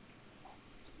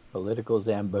 Political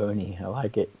Zamboni. I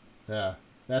like it. Yeah.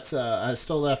 That's I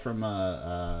stole that from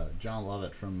John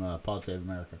Lovett from Pod Save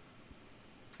America.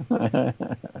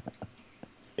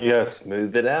 Yeah,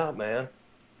 smooth it out, man.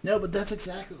 No, but that's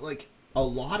exactly, like, a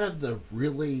lot of the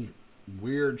really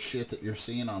weird shit that you're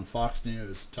seeing on Fox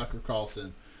News, Tucker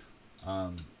Carlson,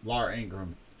 Laura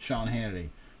Ingraham, Sean Hannity,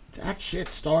 that shit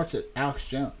starts at Alex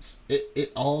Jones.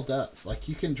 It all does. Like,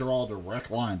 you can draw a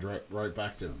direct line right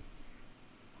back to him.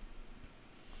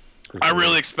 I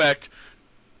really expect,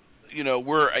 let's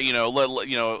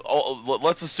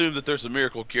assume that there's a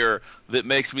miracle cure that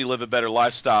makes me live a better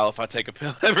lifestyle if I take a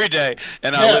pill every day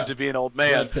and I live to be an old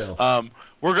man.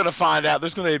 We're going to find out.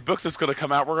 There's going to be a book that's going to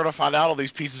come out. We're going to find out all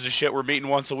these pieces of shit we're meeting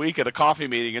once a week at a coffee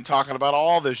meeting and talking about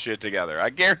all this shit together. I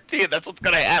guarantee it. That's what's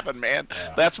going to happen, man.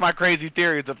 Yeah. That's my crazy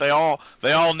theory, is that they all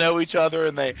know each other,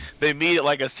 and they meet at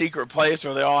like a secret place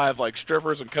where they all have like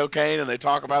strippers and cocaine, and they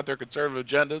talk about their conservative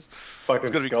agendas. Fucking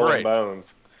it's going to be Skull great. And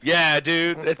Bones. Yeah,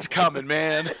 dude, it's coming,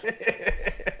 man.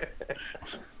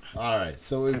 All right,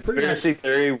 so we've pretty much Conspiracy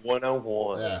theory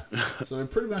 101. yeah. So we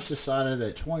pretty much decided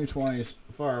that 2020 is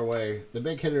far away. The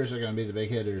big hitters are going to be the big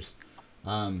hitters.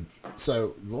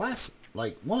 So the last,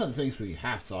 like, one of the things we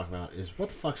have to talk about is what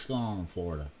the fuck's going on in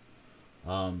Florida.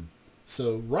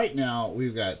 So right now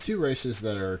we've got two races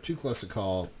that are too close to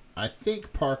call. I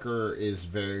think Parker is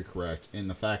very correct in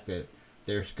the fact that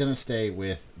they're going to stay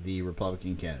with the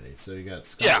Republican candidates. So you got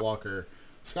Scott Walker.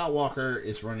 Scott Walker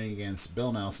is running against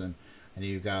Bill Nelson, and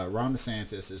you've got Ron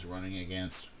DeSantis is running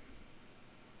against.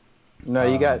 No,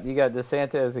 you got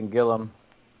DeSantis and Gillum.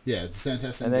 Yeah,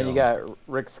 DeSantis and then Gillum. you got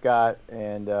Rick Scott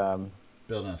and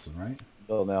Bill Nelson, right?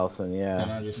 Bill Nelson, yeah.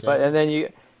 Didn't I just say but that? and then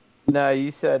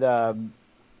you said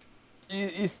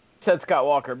you said Scott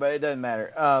Walker, but it doesn't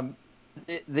matter.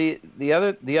 The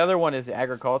other one is the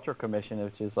Agriculture Commission,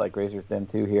 which is like razor thin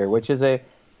too here, which is a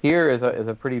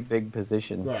pretty big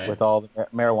position with all the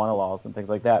marijuana laws and things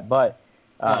like that. But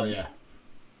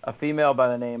a female by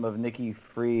the name of Nikki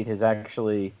Fried has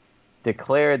actually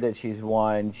declared that she's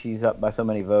won. She's up by so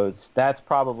many votes. That's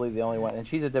probably the only one, and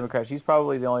she's a Democrat. She's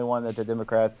probably the only one that the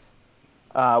Democrats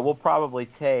will probably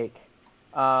take.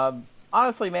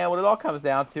 Honestly, man, what it all comes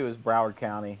down to is Broward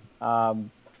County.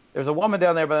 There's a woman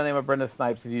down there by the name of Brenda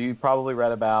Snipes, who you probably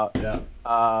read about. Yeah.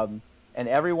 And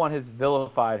everyone has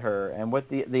vilified her. And with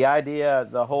the idea,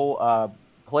 the whole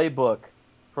playbook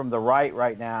from the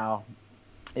right now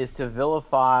is to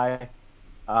vilify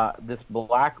this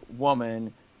black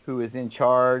woman who is in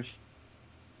charge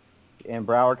in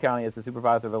Broward County as the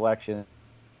supervisor of elections,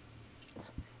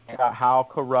 about how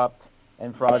corrupt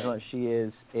and fraudulent she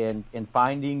is in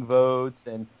finding votes.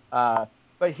 And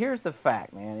but here's the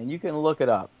fact, man, and you can look it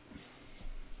up.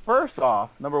 First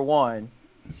off, number one,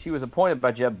 she was appointed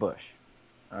by Jeb Bush.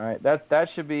 All right, that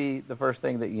should be the first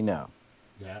thing that you know.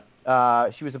 Yeah.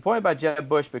 She was appointed by Jeb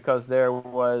Bush because there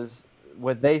was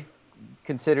what they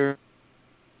considered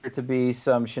to be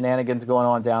some shenanigans going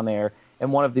on down there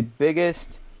in one of the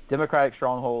biggest Democratic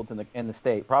strongholds in the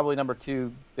state, probably number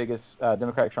 2 biggest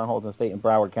Democratic strongholds in the state in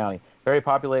Broward County. Very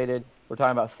populated. We're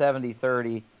talking about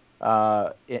 70-30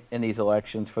 in these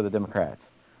elections for the Democrats.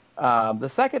 The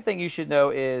second thing you should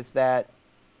know is that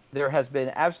there has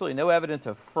been absolutely no evidence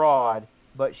of fraud,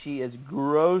 but she is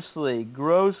grossly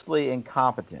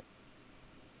incompetent.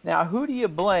 Now, who do you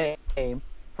blame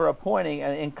for appointing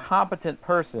an incompetent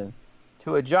person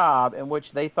to a job in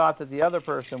which they thought that the other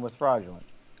person was fraudulent?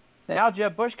 Now,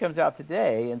 Jeb Bush comes out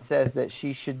today and says that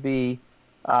she should be,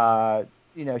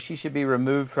 she should be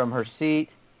removed from her seat.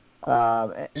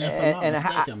 And if I'm not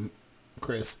mistaken,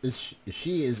 Chris,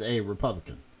 she is a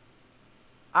Republican.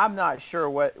 I'm not sure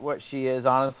what she is,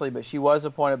 honestly, but she was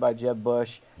appointed by Jeb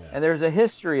Bush. Yeah. And there's a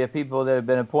history of people that have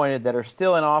been appointed that are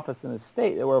still in office in the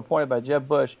state that were appointed by Jeb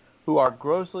Bush who are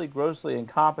grossly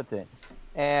incompetent.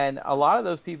 And a lot of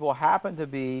those people happen to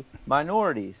be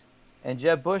minorities. And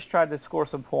Jeb Bush tried to score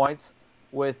some points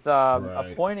with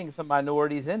appointing some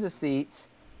minorities into seats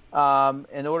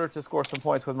in order to score some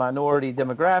points with minority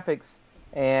demographics.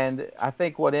 And I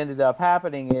think what ended up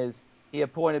happening is he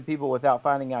appointed people without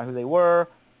finding out who they were,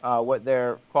 what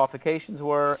their qualifications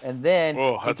were, and then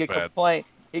he could complain.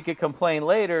 He could complain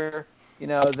later,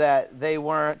 that they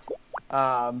weren't,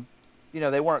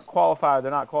 they weren't qualified.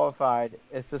 They're not qualified.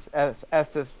 It's just as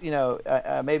to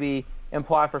maybe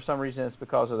imply for some reason it's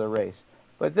because of their race.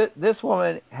 But this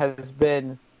woman has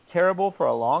been terrible for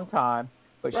a long time.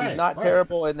 But she's not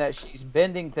terrible in that she's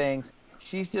bending things.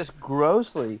 She's just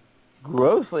grossly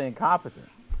incompetent.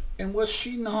 And was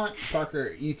she not,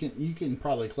 Parker? You can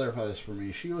probably clarify this for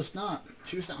me. She was not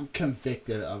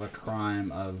convicted of a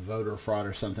crime of voter fraud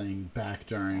or something back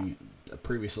during a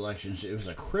previous election. It was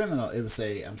a criminal. It was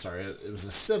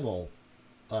a civil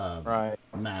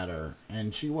matter,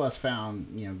 and she was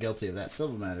found guilty of that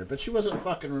civil matter. But she wasn't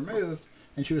fucking removed,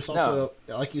 and she was also,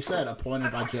 like you said,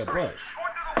 appointed by Jeb Bush.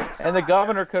 And the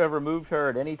governor could have removed her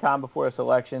at any time before this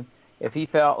election if he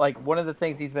felt like one of the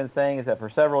things he's been saying is that for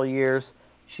several years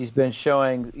she's been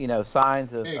showing,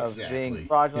 signs of being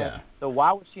fraudulent. Yeah. So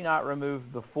why was she not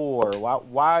removed before?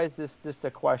 Why is this just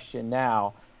a question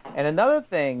now? And another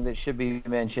thing that should be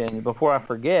mentioned before I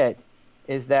forget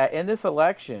is that in this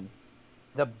election,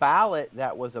 the ballot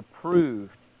that was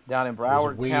approved down in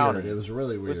Broward County. It was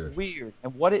really weird. It was weird.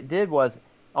 And what it did was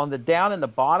down in the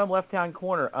bottom left-hand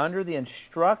corner under the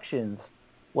instructions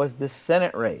was the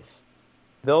Senate race.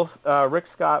 Rick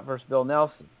Scott versus Bill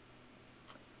Nelson.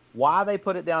 Why they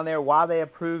put it down there, why they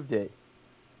approved it,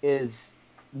 is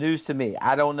news to me.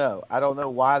 I don't know. I don't know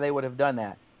why they would have done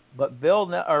that. But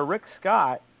Rick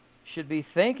Scott should be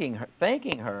thanking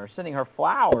her, sending her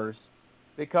flowers,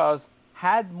 because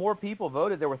had more people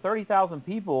voted, there were 30,000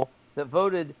 people that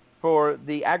voted for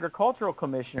the agricultural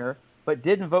commissioner, but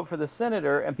didn't vote for the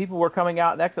senator, and people were coming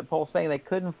out in exit polls saying they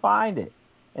couldn't find it.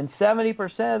 And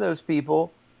 70% of those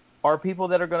people are people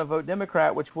that are going to vote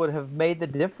Democrat, which would have made the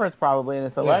difference probably in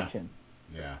this election.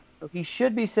 Yeah. So he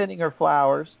should be sending her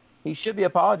flowers. He should be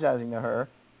apologizing to her,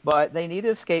 but they need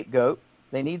a scapegoat.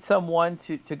 They need someone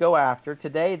to go after.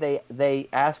 Today they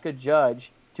ask a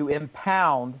judge to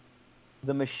impound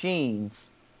the machines,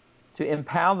 to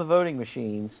impound the voting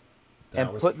machines,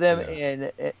 put them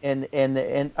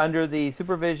in under the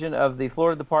supervision of the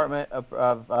Florida Department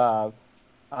of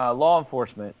Law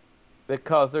Enforcement,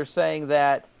 because they're saying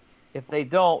that if they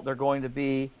don't, they're going to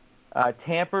be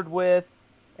tampered with.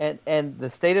 And the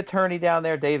state attorney down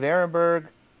there, Dave Ehrenberg,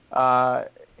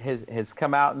 has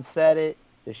come out and said it.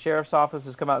 The sheriff's office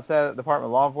has come out and said it. The Department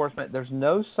of Law Enforcement. There's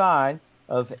no sign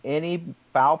of any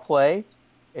foul play.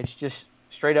 It's just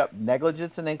straight up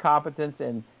negligence and incompetence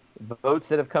and votes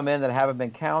that have come in that haven't been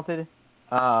counted.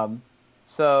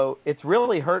 So it's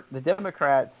really hurt the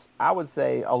Democrats, I would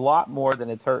say, a lot more than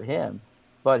it's hurt him.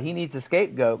 But he needs a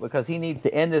scapegoat because he needs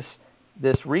to end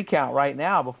this recount right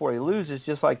now before he loses,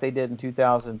 just like they did in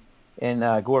 2000 in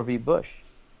Gore v. Bush.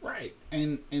 Right.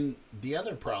 And the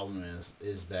other problem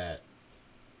is that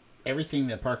everything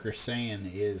that Parker's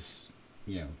saying is,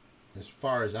 as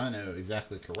far as I know,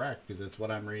 exactly correct, because that's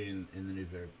what I'm reading in the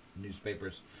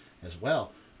newspapers as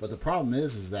well. But the problem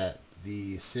is that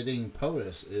the sitting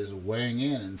POTUS is weighing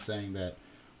in and saying that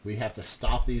we have to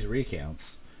stop these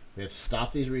recounts. We have to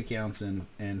stop these recounts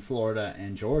in Florida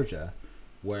and Georgia,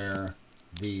 where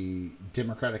the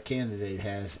Democratic candidate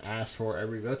has asked for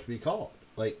every vote to be called.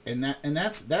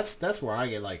 That's where I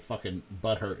get like fucking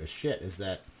butthurt as shit. Is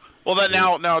that? Well, then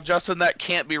now, Justin, that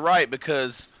can't be right,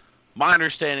 because my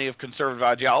understanding of conservative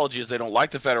ideology is they don't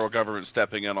like the federal government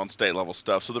stepping in on state level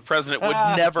stuff. So the president would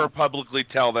never publicly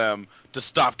tell them to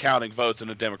stop counting votes in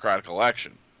a Democratic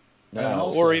election.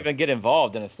 No, or even get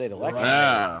involved in a state election.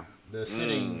 Right. The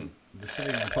sitting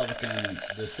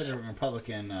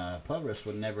Republican POTUS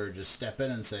would never just step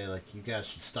in and say, like, you guys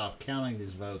should stop counting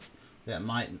these votes that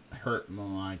might hurt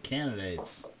my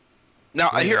candidates. Now,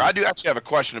 I do actually have a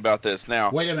question about this.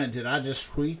 Now, wait a minute, did I just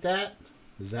tweet that?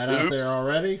 Is that out there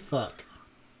already? Fuck.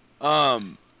 Now,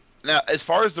 as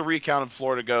far as the recount in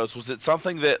Florida goes, was it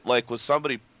something that, like, was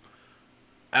somebody,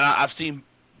 and I've seen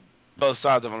both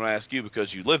sides of it, I'm going to ask you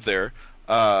because you live there,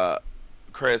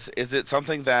 Kris, is it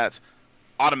something that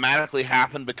automatically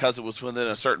happened because it was within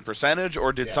a certain percentage,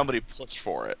 or did somebody push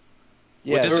for it?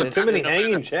 Yeah, there were too many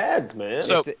hanging chads, man.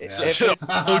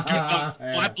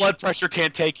 My blood pressure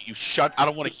can't take it. You shut. I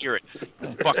don't want to hear it.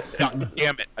 Fuck, God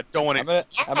damn it. I don't want to.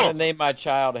 I'm gonna name my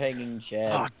child Hanging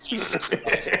Chad. Oh, Jesus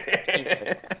Christ.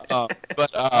 I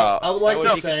would like to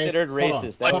say. Considered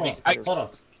racist.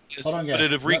 Hold on, guys.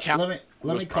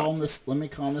 Let me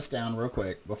calm this down real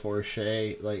quick before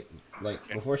Shay,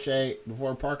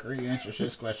 before Parker answers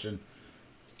his question.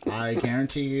 I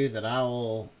guarantee you that I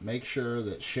will make sure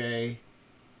that Shay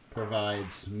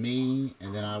provides me,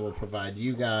 and then I will provide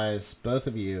you guys, both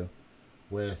of you,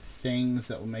 with things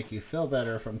that will make you feel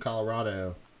better from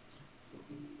Colorado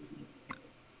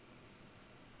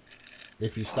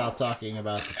if you stop talking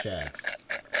about the Chads.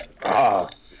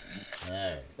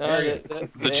 Hey.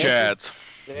 The Chads.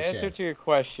 The answer to your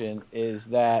question is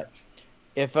that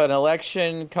if an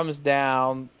election comes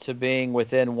down to being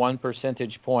within 1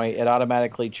 percentage point, it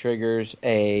automatically triggers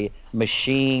a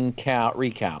machine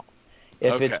recount.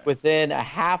 If it's within a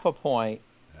half a point,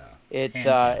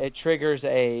 it triggers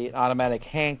an automatic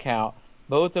hand count,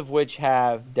 both of which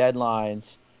have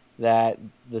deadlines that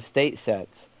the state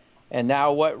sets. And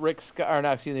now what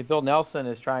Bill Nelson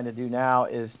is trying to do now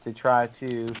is to try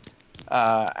to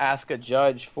ask a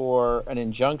judge for an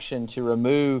injunction to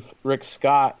remove Rick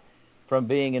Scott from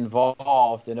being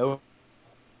involved in we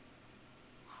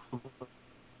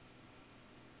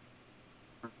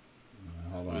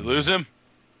lose him?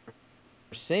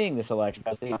 Seeing this election.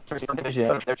 They're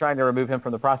trying to remove him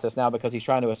from the process now because he's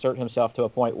trying to assert himself to a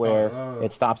point where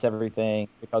it stops everything,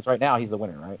 because right now he's the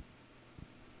winner, right?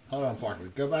 Hold on, Parker.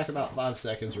 Go back about 5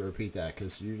 seconds and repeat that,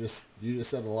 because you just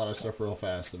said a lot of stuff real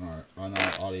fast on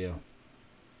our audio.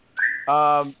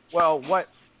 Well, what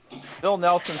Bill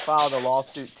Nelson filed a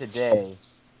lawsuit today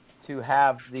to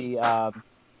have the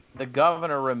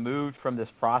governor removed from this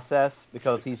process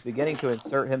because he's beginning to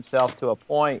insert himself to a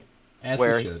point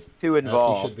where he's too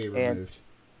involved. As he should be removed.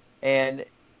 And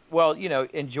well,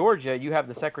 in Georgia, you have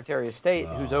the Secretary of State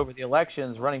who's over the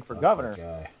elections running for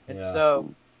governor. And so,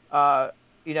 I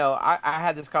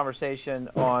had this conversation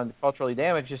on Culturally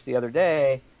Damaged just the other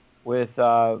day with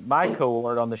my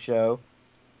cohort on the show.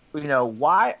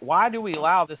 Why do we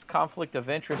allow this conflict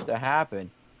of interest to happen?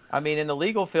 I mean, in the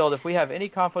legal field, if we have any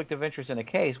conflict of interest in a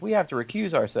case, we have to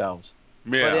recuse ourselves.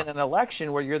 Yeah. But in an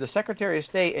election where you're the Secretary of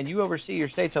State and you oversee your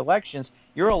state's elections,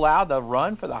 you're allowed to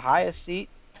run for the highest seat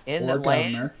in the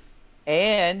land governor.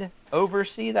 And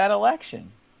oversee that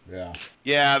election. Yeah.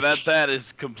 Yeah, that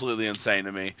is completely insane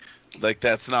to me. Like,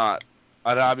 that's not...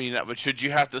 I mean, but should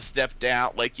you have to step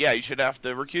down? Like, yeah, you should have to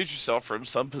recuse yourself from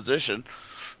some position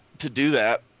to do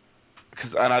that.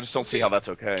 And I just don't see how that's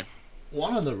okay.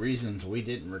 One of the reasons we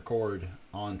didn't record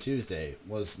on Tuesday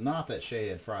was not that Shay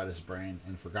had fried his brain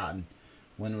and forgotten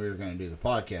when we were going to do the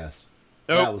podcast.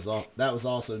 Nope. That was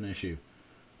also an issue.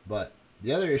 But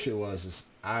the other issue was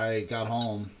I got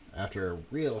home after a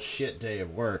real shit day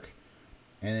of work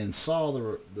and then saw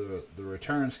the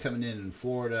returns coming in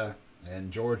Florida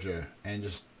and Georgia, and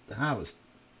just I will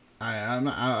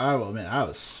admit I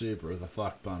was super the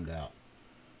fuck bummed out.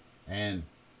 And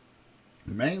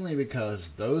mainly because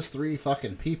those three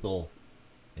fucking people,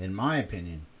 in my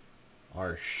opinion,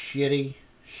 are shitty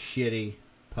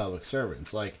public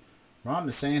servants. Like, Ron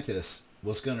DeSantis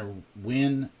was going to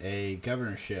win a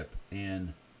governorship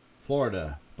in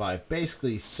Florida by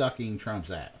basically sucking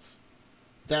Trump's ass.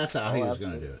 That's how he was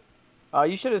going to do it.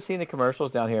 You should have seen the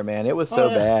commercials down here, man. It was so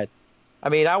bad. I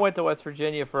mean, I went to West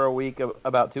Virginia for a week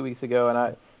about 2 weeks ago,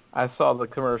 and I saw the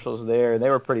commercials there, and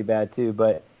they were pretty bad too.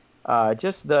 But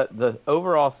just the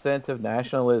overall sense of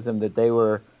nationalism that they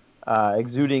were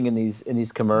exuding in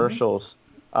these commercials,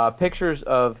 pictures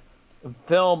of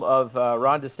film of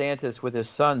Ron DeSantis with his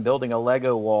son building a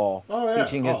Lego wall,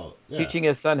 teaching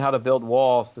his son how to build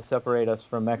walls to separate us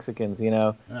from Mexicans. You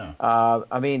know,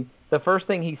 I mean, the first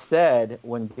thing he said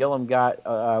when Gillum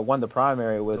won the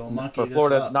primary was for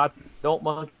Florida, don't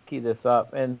monkey this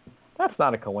up, and that's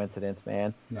not a coincidence,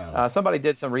 man. No. Somebody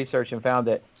did some research and found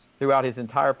that throughout his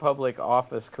entire public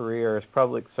office career, his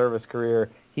public service career,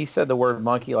 he said the word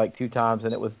monkey like 2 times,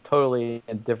 and it was totally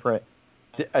a different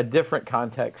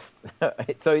context.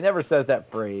 So he never says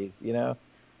that phrase, you know.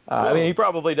 I mean, he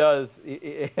probably does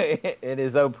in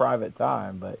his own private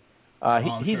time, but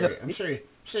I'm sure he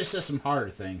says some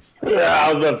harder things. Yeah,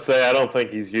 I was about to say, I don't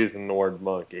think he's using the word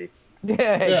monkey.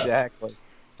 Yeah, exactly.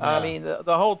 I mean,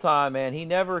 the whole time, man, he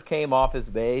never came off his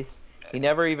base. He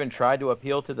never even tried to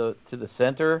appeal to the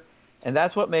center, and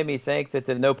that's what made me think that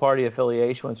the no party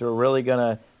affiliations were really going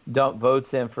to dump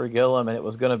votes in for Gillum, and it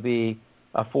was going to be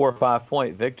a 4 or 5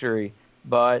 point victory.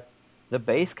 But the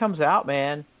base comes out,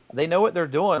 man. They know what they're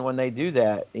doing when they do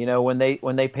that. You know, when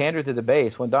they pander to the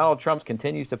base, when Donald Trump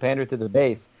continues to pander to the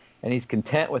base, and he's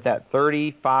content with that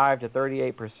 35 to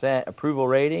 38% approval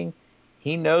rating,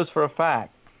 he knows for a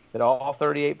fact that all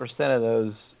 38% of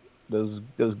those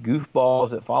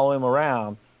goofballs that follow him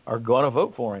around are going to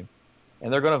vote for him,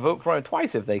 and they're going to vote for him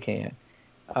twice if they can,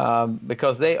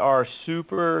 because they are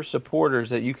super supporters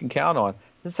that you can count on.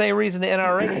 The same reason the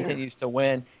NRA continues to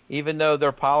win, even though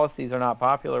their policies are not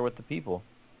popular with the people.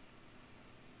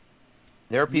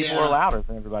 Their people are louder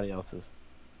than everybody else's.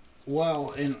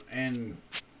 Well, you're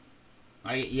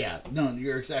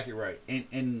exactly right.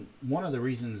 And one of the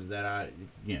reasons that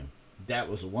that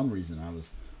was one reason I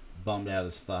was bummed out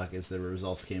as fuck as the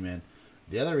results came in.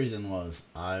 The other reason was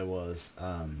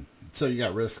so you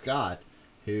got Rick Scott,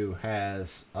 who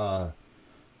has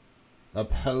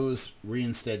opposed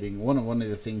reinstating one of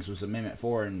the things was Amendment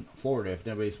 4 in Florida. If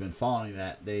nobody's been following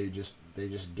that, they just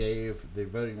gave the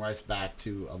voting rights back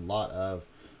to a lot of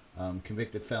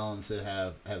convicted felons that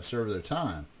have served their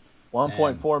time.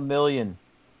 1.4 million.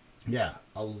 Yeah,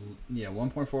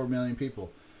 1.4 million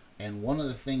people. And one of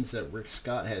the things that Rick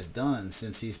Scott has done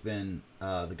since he's been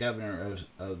the governor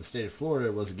of the state of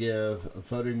Florida was give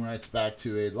voting rights back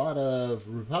to a lot of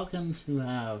Republicans who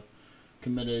have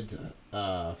committed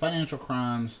financial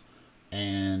crimes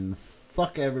and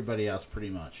fuck everybody else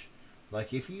pretty much.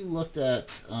 Like, if you looked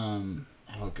at, I'm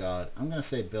going to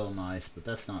say Bill Nice, but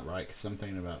that's not right because I'm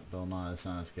thinking about Bill Nye, the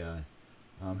science guy.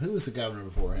 Who was the governor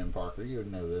before him, Parker? You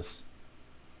would know this.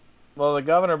 Well, the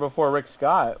governor before Rick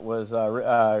Scott was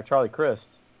Charlie Crist.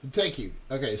 Thank you.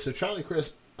 Okay, so Charlie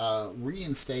Crist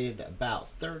reinstated about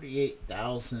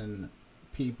 38,000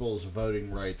 people's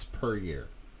voting rights per year.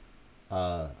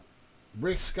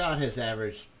 Rick Scott has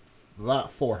averaged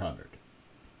about 400.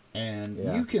 And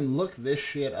you can look this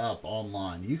shit up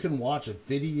online. You can watch a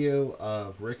video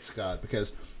of Rick Scott,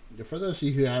 because for those of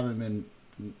you who haven't been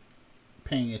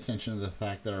paying attention to the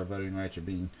fact that our voting rights are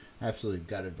being absolutely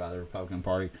gutted by the Republican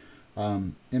Party,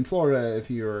 in Florida, if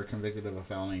you are convicted of a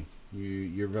felony,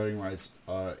 your voting rights,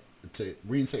 to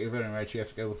reinstate your voting rights, you have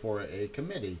to go before a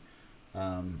committee,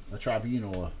 a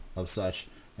tribunal of such,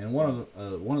 And one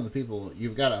of the people,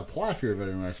 you've got to apply for your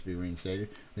veteran rights to be reinstated.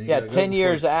 Then you Yeah, gotta 10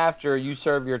 years after you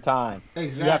serve your time.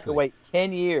 Exactly. You have to wait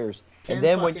 10 years. 10 and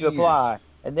then when you fucking apply, years.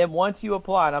 and then once you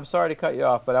apply, and I'm sorry to cut you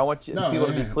off, but I want people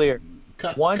to be clear.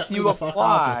 Once you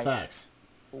apply, facts.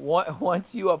 Once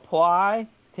you apply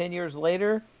 10 years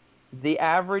later, the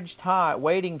average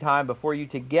waiting time before you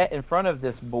to get in front of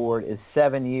this board is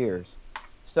 7 years.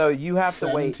 So you have to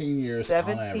wait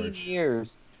 17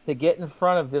 years to get in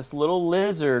front of this little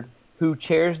lizard who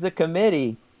chairs the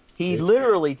committee. He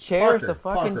literally chairs the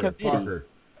fucking committee. Parker,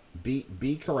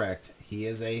 be correct. He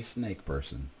is a snake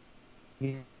person.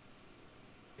 He's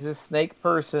a snake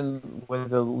person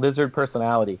with a lizard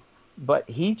personality. But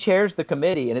he chairs the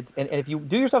committee, and if you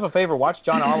do yourself a favor, watch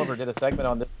John Oliver did a segment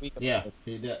on this week. Yeah,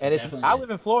 he did. And I live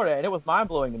in Florida, and it was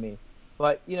mind-blowing to me.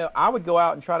 But, I would go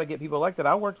out and try to get people elected.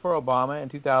 I worked for Obama in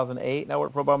 2008, and I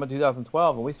worked for Obama in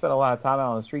 2012, and we spent a lot of time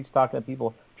out on the streets talking to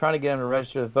people, trying to get them to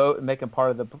register to vote and make them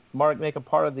part of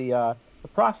the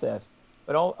process.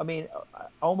 But,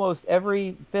 almost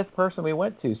every fifth person we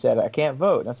went to said, I can't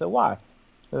vote. And I said, why?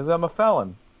 Because I'm a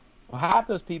felon. Well, half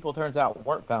those people, turns out,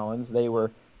 weren't felons. They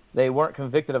weren't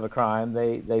convicted of a crime.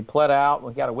 They pled out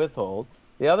and got a withhold.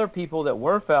 The other people that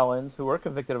were felons who were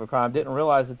convicted of a crime didn't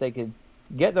realize that they could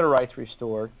get their rights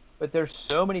restored. But there's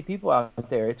so many people out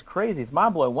there. It's crazy. It's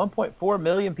mind-blowing. 1.4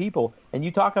 million people. And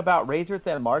you talk about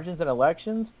razor-thin margins in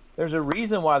elections, there's a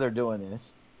reason why they're doing this.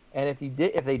 And if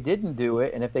they didn't do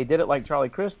it, and if they did it like Charlie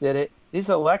Crist did it, this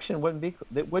election we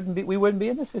wouldn't be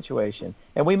in this situation.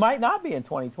 And we might not be in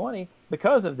 2020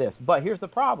 because of this. But here's the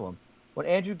problem. When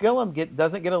Andrew Gillum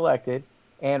doesn't get elected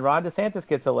and Ron DeSantis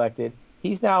gets elected,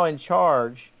 he's now in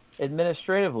charge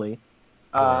administratively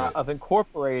of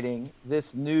incorporating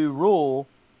this new rule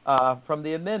from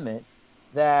the amendment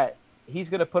that he's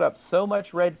going to put up so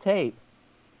much red tape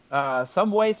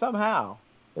some way, somehow,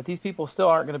 that these people still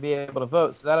aren't going to be able to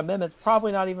vote. So that amendment's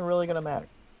probably not even really going to matter.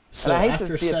 So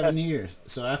after 7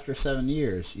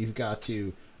 years, you've got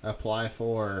to apply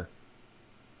for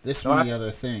this many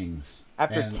other things.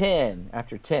 After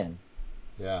 10.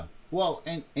 Yeah. Well,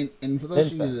 and for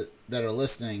those of you that are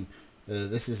listening,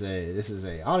 this is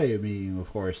a audio meeting, of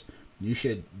course. You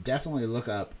should definitely look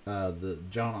up the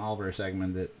John Oliver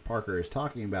segment that Parker is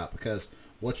talking about, because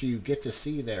what you get to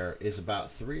see there is about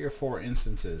 3 or 4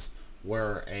 instances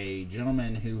where a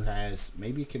gentleman who has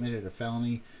maybe committed a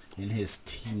felony in his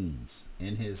teens,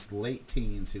 in his late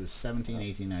teens, he was 17,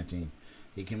 18, 19,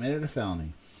 he committed a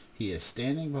felony. He is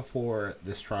standing before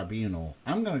this tribunal.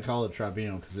 I'm going to call it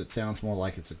tribunal because it sounds more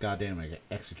like it's a goddamn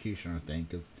executioner thing,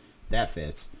 because that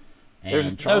fits.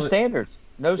 And there's no standards.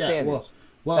 No standards.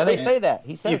 Well, and they say that.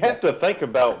 He said you have to think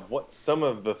about what some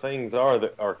of the things are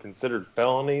that are considered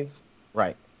felonies.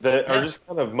 Right. That are just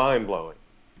kind of mind-blowing.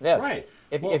 Yes. Right.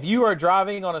 If you are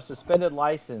driving on a suspended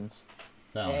license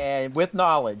and with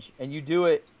knowledge, and you do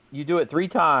it 3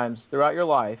 times throughout your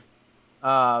life,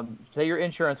 say your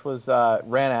insurance was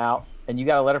ran out, and you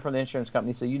got a letter from the insurance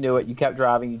company, so you knew it, you kept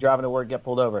driving, you're driving to work, get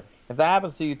pulled over. If that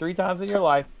happens to you 3 times in your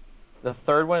life, the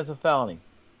third one is a felony.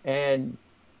 And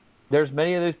there's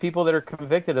many of those people that are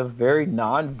convicted of very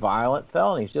non-violent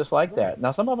felonies, just like that.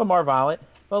 Now, some of them are violent,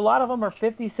 but a lot of them are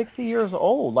 50, 60 years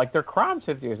old. Like, their crime's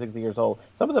 50 or 60 years old.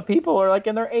 Some of the people are, like,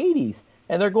 in their 80s,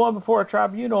 and they're going before a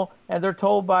tribunal, and they're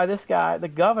told by this guy, the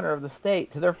governor of the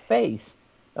state, to their face.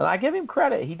 And I give him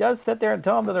credit. He does sit there and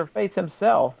tell them to their face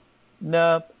himself,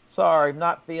 "Nope, sorry, I'm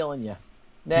not feeling you."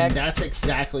 Next. And that's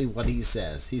exactly what he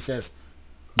says. He says,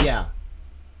 yeah,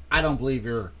 I don't believe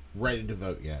you're ready to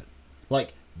vote yet.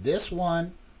 Like, this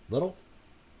one, little,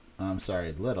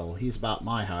 he's about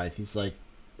my height. He's like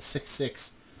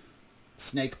 6'6",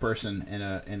 snake person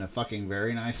in a fucking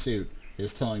very nice suit,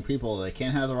 is telling people they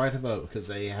can't have the right to vote because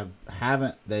they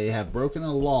have broken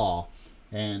the law.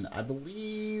 And I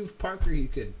believe, Parker, you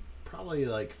could probably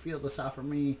like feel this out for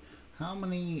me. How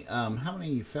many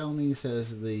felonies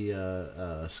has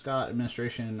the Scott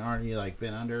administration already like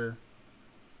been under?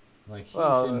 Like, he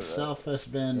himself has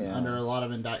been under a lot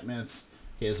of indictments.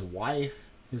 His wife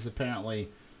has apparently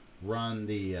run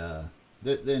the.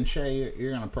 Then Shay,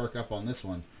 you're gonna perk up on this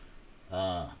one.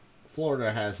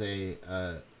 Florida has a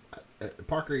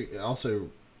Parker also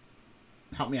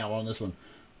help me out on this one.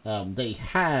 They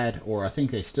had, or I think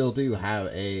they still do have,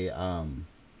 a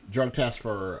drug test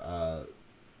for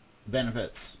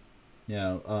benefits.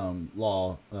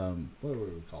 Law. What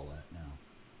do we call that now?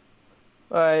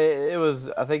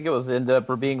 I think it was ended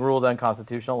up being ruled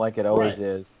unconstitutional, like it always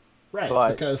is. Right,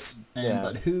 but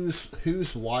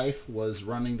whose wife was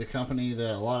running the company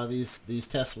that a lot of these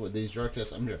tests with these drug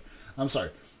tests? I'm sorry,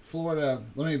 Florida.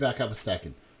 Let me back up a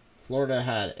second. Florida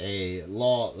had a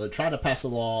law, tried to pass a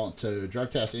law to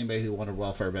drug test anybody who wanted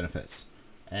welfare benefits.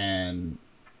 And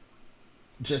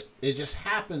it just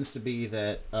happens to be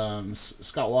that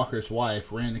Scott Walker's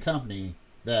wife ran the company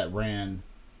that ran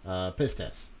piss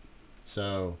tests.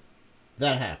 So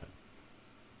that happened.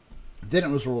 Then it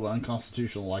was ruled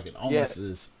unconstitutional, like it always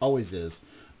is,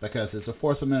 because it's a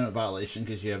Fourth Amendment violation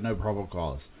because you have no probable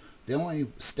cause. The only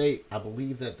state I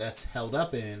believe that's held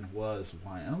up in was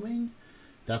Wyoming.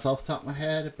 That's off the top of my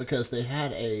head, because they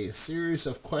had a series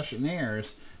of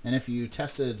questionnaires, and if you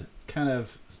tested kind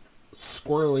of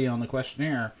squirrely on the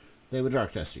questionnaire, they would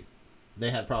drug test you. They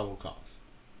had probable cause.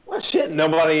 Well, shit,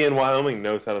 nobody in Wyoming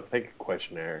knows how to take a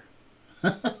questionnaire.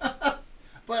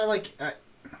 But like,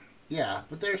 yeah,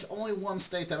 but there's only one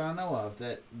state that I know of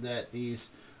that these,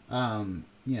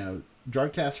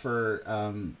 drug tests for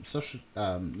social,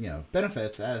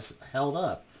 benefits as held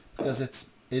up, because it's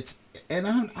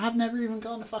and I've never even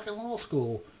gone to fucking law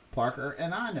school, Parker,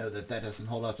 and I know that doesn't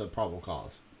hold up to probable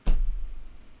cause.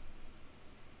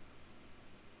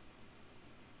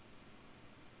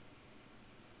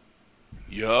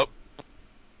 Yup.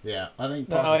 Yeah, I think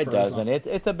No, it doesn't.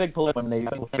 It's a big political.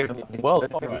 Well,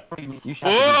 you should.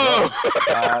 Whoa!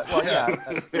 Well, yeah.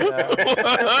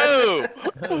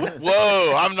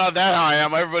 Whoa! I'm not that high.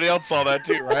 Everybody else saw that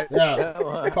too, right? Yeah.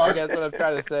 I guess what I'm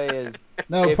trying to say is,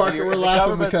 No, Parker, we're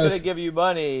laughing because the government's because going to give you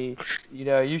money,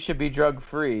 you should be drug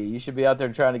free. You should be out there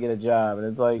trying to get a job, and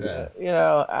it's like,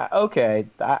 okay,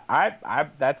 I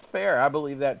that's fair. I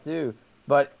believe that too,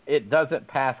 but it doesn't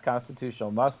pass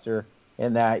constitutional muster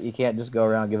in that you can't just go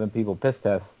around giving people piss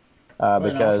tests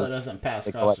because also doesn't pass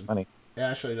they collect money. It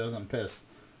actually doesn't piss.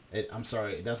 It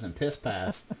doesn't piss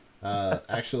pass.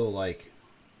 Actual like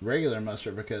regular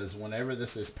muster, because whenever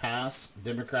this is passed,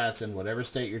 Democrats in whatever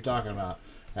state you're talking about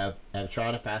have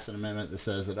tried to pass an amendment that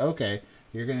says that, okay,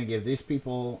 you're going to give these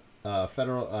people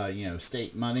federal,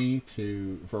 state money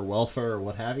for welfare or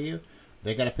what have you.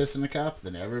 They got to piss in the cup.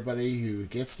 Then everybody who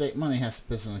gets state money has to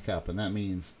piss in the cup, and that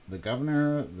means the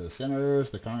governor, the senators,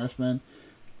 the congressmen.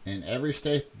 In every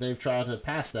state that they've tried to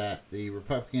pass that, the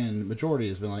Republican majority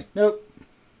has been like, nope.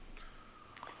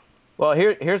 Well,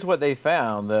 here's what they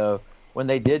found, though. When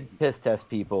they did piss test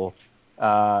people,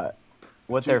 what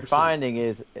 2%. They're finding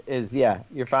is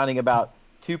you're finding about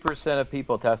 2% of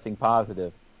people testing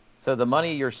positive. So the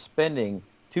money you're spending,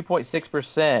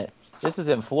 2.6%, this is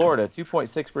in Florida,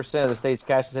 2.6% of the state's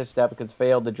cash assistance applicants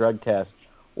failed the drug test,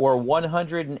 or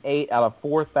 108 out of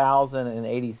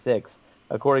 4,086,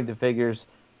 according to figures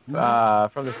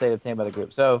from the state obtained by the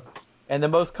group. So, and the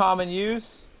most common use,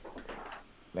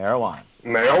 marijuana.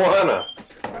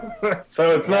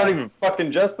 So it's not even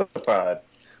fucking justified.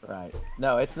 Right.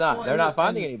 No, it's not. Well, they're not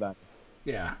finding anybody.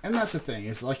 Yeah, and that's the thing.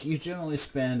 It's like you generally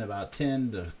spend about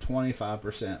 10 to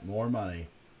 25% more money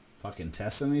fucking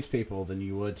testing these people than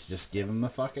you would to just give them the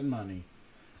fucking money.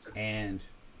 And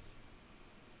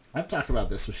I've talked about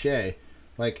this with Shay.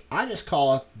 Like, I just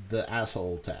call it the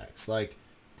asshole tax. Like,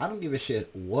 I don't give a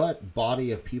shit what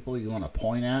body of people you want to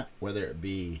point at, whether it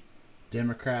be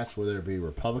Democrats, whether it be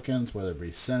Republicans, whether it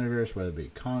be senators, whether it be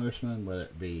congressmen, whether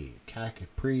it be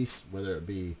Catholic priests, whether it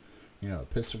be,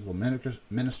 Episcopal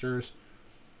ministers.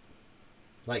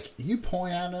 Like, you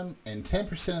point at them, and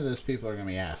 10% of those people are going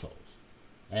to be assholes.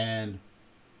 And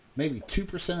maybe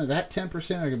 2% of that 10%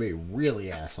 are going to be really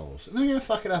assholes. And they're going to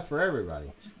fuck it up for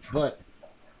everybody. But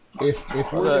if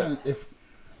we're going to...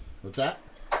 What's that?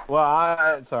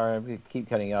 Well, sorry, I'm going to keep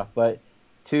cutting you off, but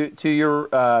to your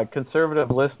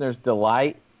conservative listeners'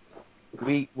 delight,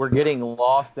 we're getting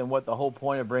lost in what the whole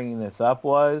point of bringing this up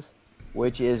was,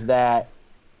 which is that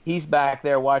he's back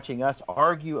there watching us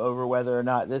argue over whether or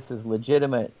not this is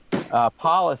legitimate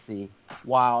policy,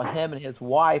 while him and his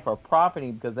wife are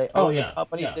profiting because they own the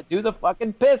company to do the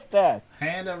fucking piss test.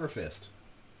 Hand over fist.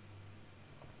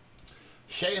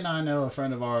 Shay and I know a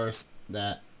friend of ours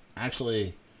that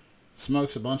actually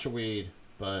smokes a bunch of weed,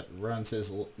 but runs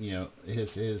his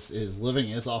his living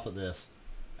is off of this,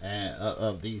 and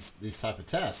of these type of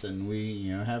tests, and we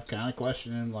have kind of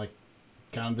questioned and like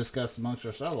kind of discussed amongst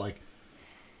ourselves like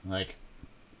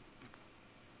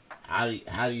how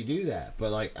do you do that?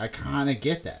 But like I kind of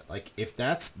get that. Like if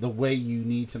that's the way you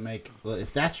need to make,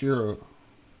 if that's your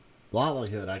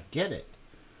livelihood, I get it.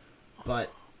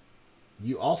 But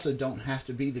you also don't have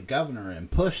to be the governor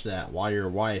and push that while your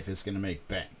wife is going to make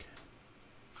bank.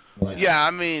 Like,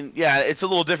 it's a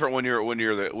little different when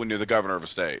you're the governor of a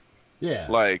state. Yeah.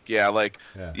 Like, like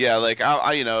that's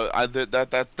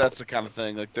the kind of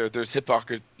thing. Like there's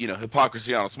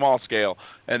hypocrisy on a small scale,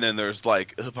 and then there's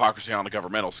like hypocrisy on a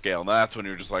governmental scale, and that's when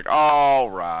you're just like, all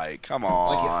right, come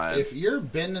on. Like if you're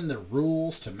bending the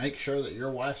rules to make sure that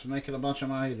your wife's making a bunch of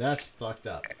money, that's fucked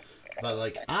up. But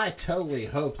like, I totally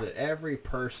hope that every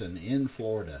person in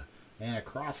Florida and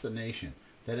across the nation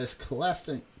that is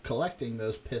collecting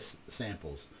those piss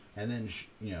samples and then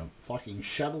fucking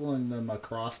shuttling them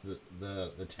across the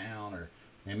town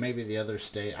and maybe the other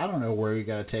state. I don't know where you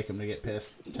got to take them to get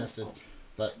piss tested,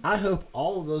 but I hope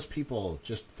all of those people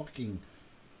just fucking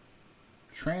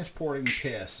transporting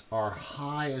piss are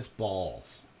high as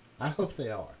balls. I hope they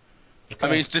are. I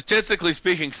mean, statistically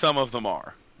speaking, some of them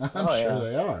are. I'm sure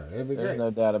they are. It'd be There's great. no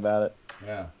doubt about it.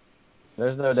 Yeah.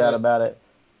 There's no doubt about it.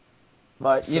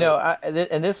 But,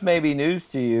 and this may be news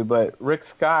to you, but Rick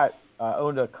Scott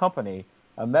owned a company,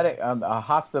 a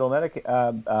hospital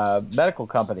medical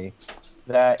company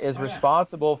that is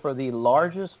responsible for the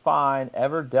largest fine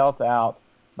ever dealt out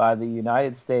by the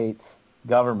United States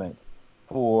government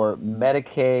for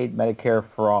Medicaid, Medicare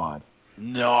fraud.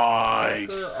 Nice.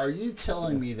 Parker, are you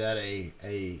telling me that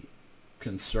a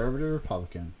conservative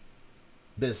Republican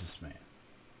businessman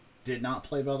did not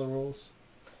play by the rules?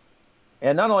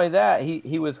 And not only that,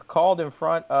 he was called in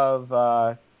front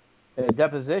of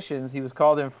depositions. He was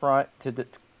called in front to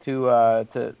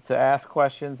ask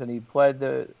questions, and he pled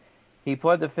the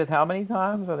fifth. How many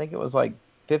times? I think it was like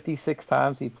 56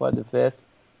 times he pled the fifth,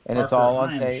 and Parker, it's all on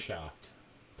I am tape. shocked.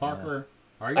 Parker,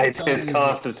 are you It's telling his me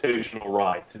constitutional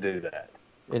right to do that.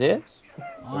 It is.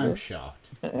 I'm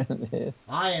shocked. It is.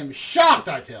 I am shocked,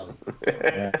 I tell you.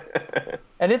 Yeah.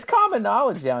 And it's common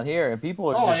knowledge down here, and people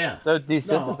are so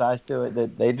desensitized to it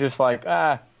that they just like,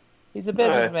 he's a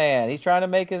businessman. He's trying to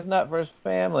make his nut for his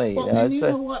family. Well, and you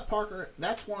know what, Parker?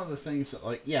 That's one of the things that,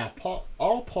 like,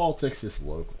 all politics is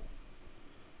local.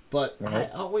 But I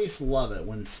always love it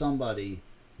when somebody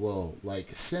will,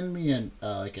 like, send me an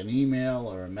email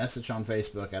or a message on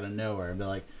Facebook out of nowhere and be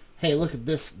like, hey, look at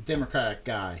this Democratic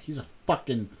guy. He's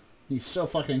so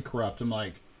fucking corrupt. I'm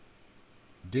like,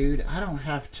 dude, I don't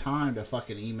have time to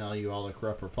fucking email you all the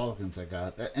corrupt Republicans I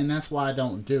got. And that's why I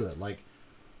don't do it. Like,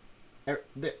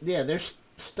 there's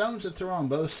stones to throw on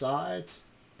both sides,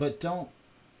 but don't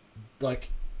throw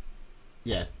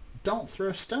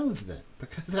stones then.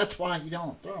 Because that's why you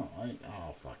don't throw them. Like,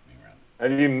 oh, fuck me around.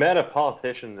 Have you met a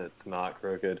politician that's not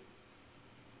crooked?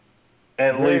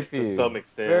 At least to some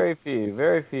extent. Very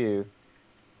few.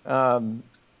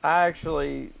 I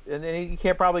actually, and then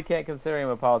probably can't consider him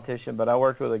a politician, but I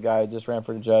worked with a guy who just ran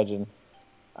for the judge, and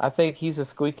I think he's the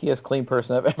squeakiest clean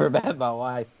person I've ever met in my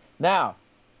life. Now,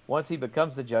 once he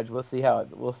becomes the judge, we'll see how it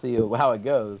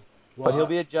goes. Well, but he'll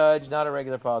be a judge, not a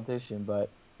regular politician. But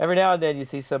every now and then you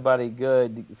see somebody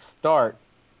good start,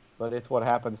 but it's what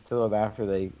happens to them after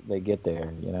they get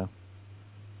there, you know.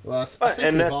 Well, I think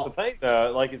and that's the thing,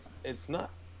 though. Like, it's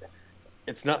not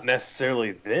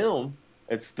necessarily them.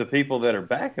 It's the people that are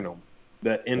backing them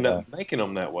that end up making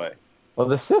them that way. Well,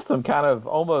 the system kind of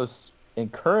almost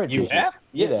encourages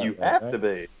you have to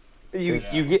be.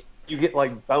 You get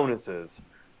like bonuses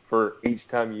for each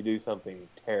time you do something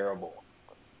terrible.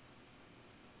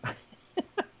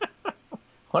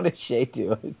 What is Shay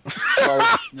doing?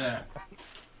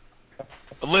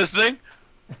 Listening.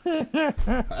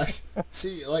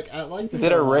 See, like, I like to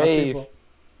tell a lot of people.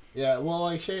 Yeah, well,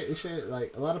 like Shay,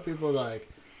 like a lot of people are like,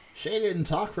 Shay didn't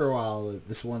talk for a while at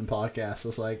this one podcast.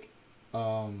 It's like,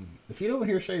 if you don't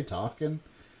hear Shay talking,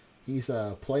 he's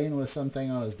playing with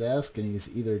something on his desk, and he's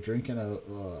either drinking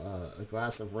a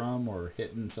glass of rum or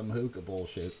hitting some hookah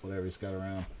bullshit, whatever he's got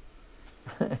around.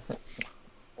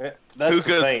 That's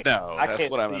hookah? The thing. No, I that's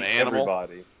can't what I'm see an animal.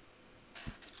 everybody.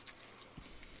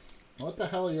 What the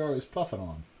hell are you always puffing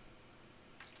on?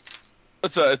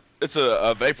 It's a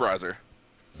vaporizer.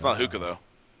 It's not hookah though.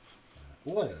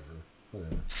 Whatever.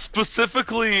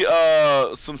 Specifically,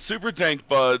 some Super Tank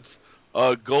Buds,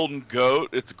 Golden Goat.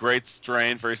 It's a great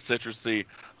strain, very citrusy,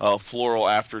 floral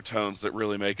aftertones that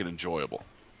really make it enjoyable.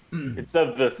 It's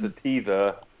of the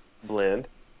sativa blend.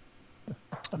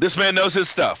 This man knows his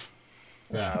stuff.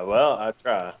 Yeah. Well, I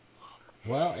try.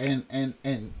 Well,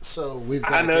 and so we've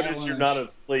got I noticed Gatlin you're not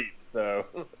asleep, so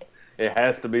it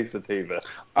has to be sativa.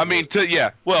 I mean,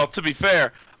 to be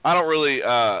fair, I don't really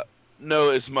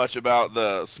know as much about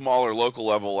the smaller local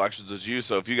level elections as you,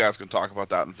 so if you guys can talk about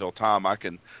that and fill time, I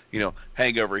can,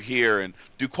 hang over here and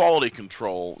do quality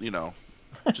control,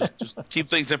 just keep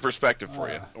things in perspective for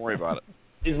you. Don't worry about it.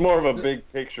 He's more of a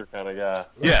big picture kind of guy.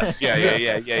 Yes,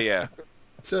 yeah.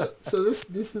 So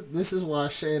this is why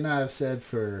Shay and I have said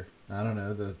for I don't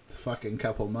know, the fucking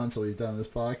couple months that we've done this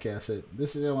podcast,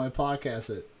 this is the only podcast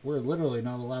that we're literally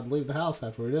not allowed to leave the house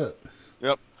after we do it.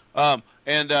 Yep.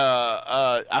 And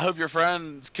I hope your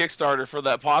friend's Kickstarter for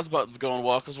that pause button's going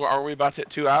well, because are we about to hit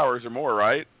 2 hours or more,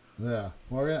 right? Yeah,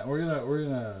 we're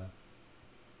gonna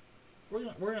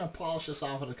polish this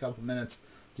off in a couple minutes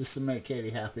just to make Katie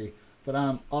happy, but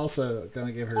I'm also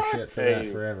gonna give her shit for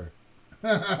that forever.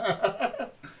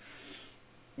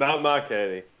 Not my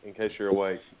Katie, in case you're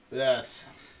awake. Yes.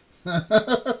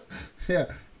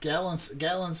 Yeah. Gatlin's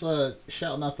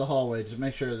shouting up the hallway to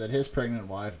make sure that his pregnant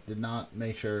wife did not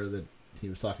make sure that he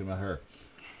was talking about her.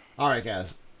 All right,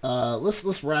 guys.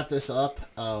 Let's wrap this up.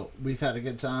 We've had a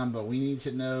good time, but we need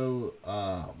to know.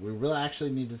 We really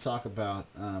actually need to talk about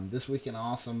this week in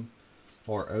awesome,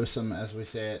 or awesome as we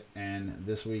say it, and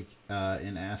this week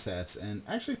in assets. And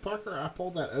actually, Parker, I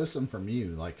pulled that awesome from you,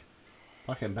 like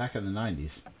fucking back in the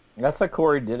 90s. That's a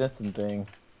Corey Dennison thing.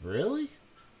 Really?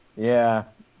 Yeah.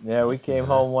 Yeah, we came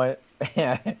home one...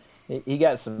 he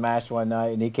got smashed one night,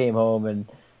 and he came home, and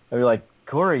we were like,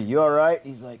 Corey, you all right?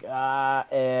 He's like, I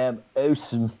am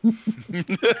awesome.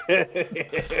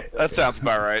 That sounds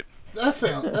about right. That's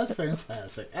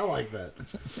fantastic. I like that.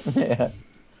 Yeah.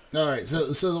 All right,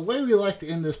 so the way we like to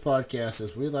end this podcast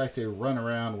is we like to run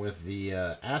around with the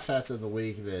asshats of the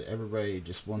week that everybody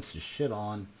just wants to shit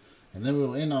on, and then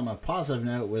we'll end on a positive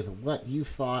note with what you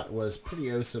thought was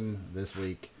pretty awesome this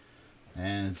week.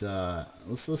 And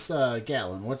let's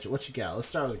Gatlin, what you got? Let's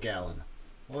start with Gatlin.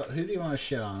 Who do you want to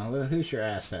shit on? Who's your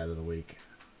asshat of the week?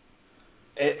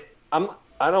 I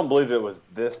don't believe it was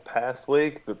this past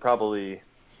week, but probably.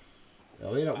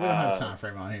 Oh, we don't have time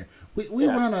frame on here. We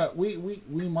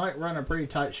might run a pretty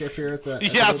tight ship here at the.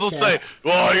 Yeah, I was gonna say,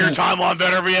 well, your timeline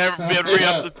better be up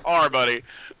the par, buddy.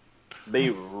 Be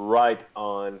right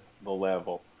on the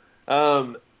level.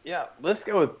 Yeah, let's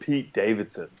go with Pete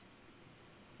Davidson.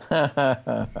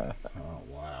 Oh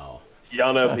wow!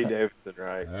 Y'all know Pete Davidson,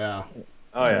 right? Yeah.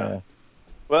 Oh yeah.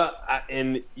 Well,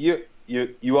 and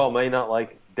you all may not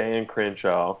like Dan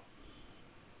Crenshaw.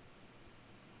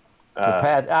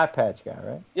 Eye patch guy,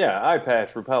 right? Yeah, eye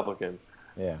patch Republican.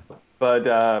 Yeah.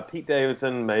 But Pete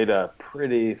Davidson made a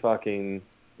pretty fucking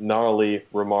gnarly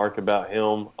remark about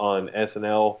him on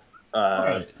SNL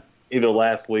either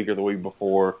last week or the week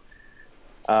before.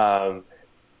 It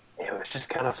was just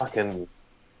kind of fucking,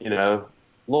 a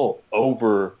little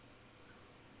over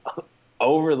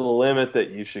the limit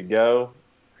that you should go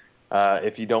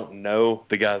if you don't know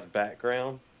the guy's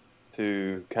background,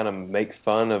 to kind of make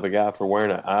fun of a guy for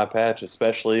wearing an eye patch,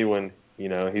 especially when,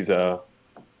 he's a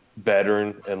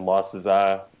veteran and lost his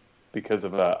eye because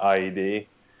of an IED.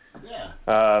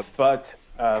 Yeah. But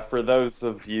for those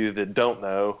of you that don't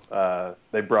know,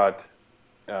 they brought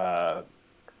Dan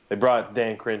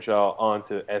Crenshaw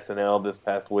onto SNL this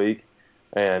past week,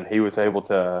 and he was able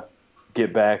to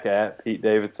get back at Pete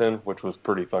Davidson, which was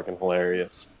pretty fucking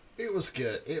hilarious. It was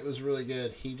good. It was really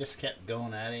good. He just kept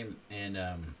going at him, and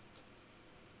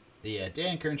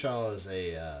Dan Crenshaw is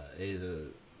a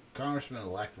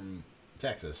congressman-elect from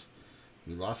Texas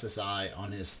who lost his eye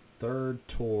on his third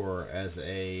tour as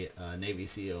a Navy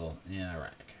SEAL in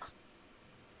Iraq.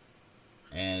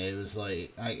 And it was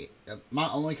like, my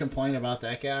only complaint about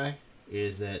that guy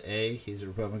is that A, he's a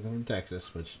Republican from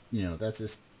Texas, which, that's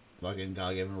his fucking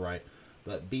God-given right.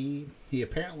 But B, he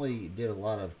apparently did a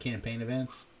lot of campaign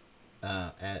events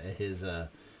at his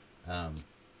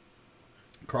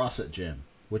CrossFit gym,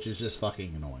 which is just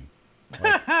fucking annoying.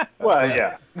 Like, well,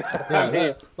 yeah. I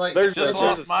mean, there's just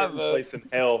just my a place in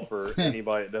hell for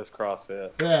anybody that does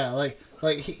CrossFit. Yeah,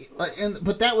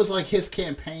 but that was like his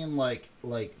campaign, like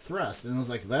thrust, and I was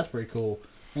like, that's pretty cool.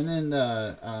 And then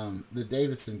the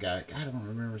Davidson guy, I don't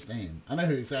remember his name. I know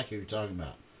who exactly you're talking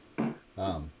about.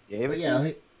 But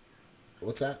yeah,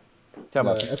 what's that?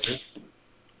 Talking about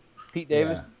Pete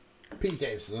Davis. Yeah. Pete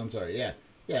Davidson. I'm sorry. Yeah.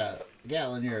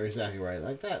 Gatlin, you're exactly right.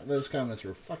 Like that, those comments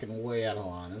were fucking way out of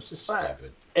line. It was just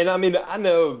stupid. And I mean, I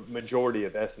know majority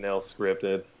of SNL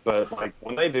scripted, but like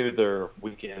when they do their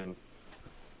weekend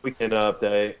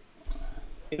update,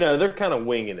 they're kind of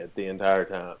winging it the entire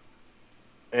time.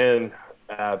 And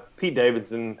Pete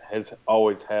Davidson has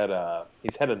always had a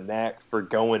knack for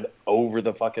going over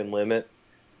the fucking limit.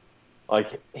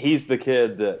 Like, he's the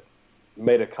kid that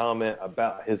made a comment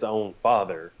about his own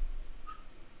father,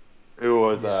 who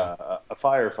was a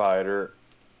firefighter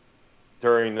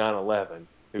during 9/11,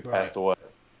 who passed away.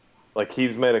 Like,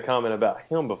 he's made a comment about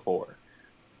him before.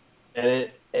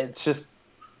 And it's just,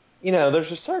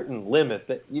 there's a certain limit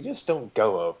that you just don't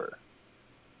go over.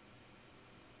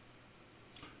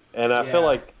 And I feel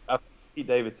like Pete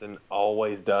Davidson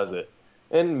always does it.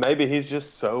 And maybe he's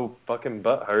just so fucking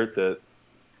butthurt that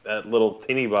that little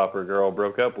teeny bopper girl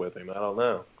broke up with him. I don't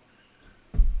know.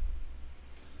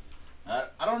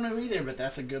 I don't know either, but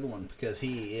that's a good one because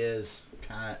he is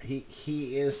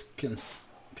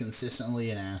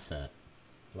consistently an asshat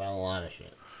about a lot of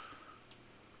shit.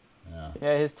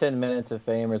 Yeah, his 10 minutes of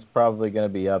fame is probably going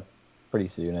to be up pretty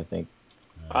soon, I think.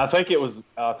 I think it was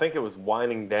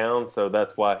winding down, so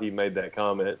that's why he made that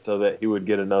comment, so that he would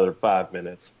get another 5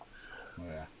 minutes.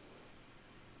 Yeah.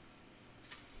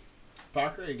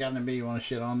 Parker, you got anybody you want to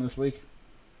shit on this week?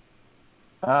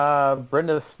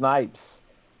 Brenda Snipes,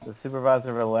 the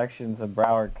supervisor of elections in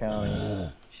Broward County.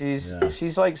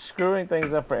 She's like screwing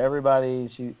things up for everybody.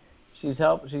 She's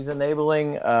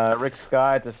enabling Rick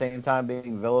Scott at the same time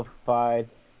being vilified.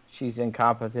 She's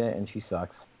incompetent and she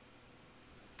sucks.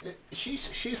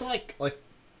 She's like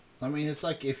I mean, it's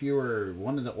like if you were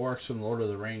one of the orcs from Lord of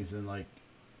the Rings and like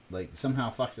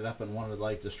somehow fucked it up and wanted to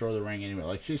like destroy the ring anyway.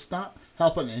 Like she's not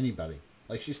helping anybody.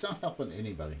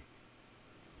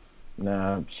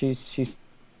 No, she's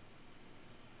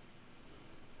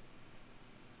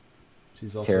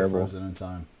also terrible. frozen in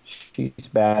time. She's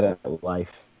bad at life.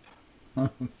 Bad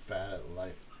at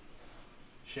life.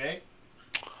 Shay?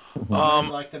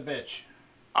 Like the bitch.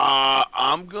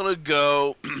 I'm gonna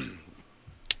go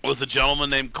with a gentleman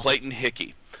named Clayton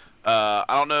Hickey. I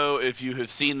don't know if you have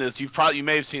seen this. You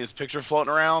may have seen his picture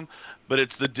floating around, but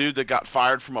it's the dude that got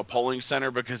fired from a polling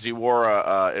center because he wore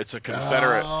it's a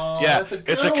Confederate. That's a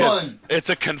good one. It's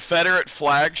a Confederate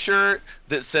flag shirt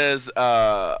that says,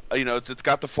 it's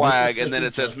got the flag and then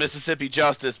it says Mississippi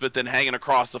Justice, but then hanging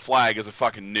across the flag is a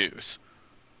fucking noose.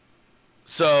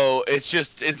 So it's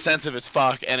just insensitive as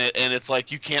fuck, and it's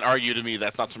like you can't argue to me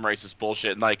that's not some racist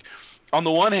bullshit. And like, on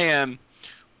the one hand,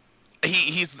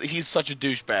 he's such a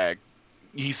douchebag,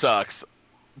 he sucks.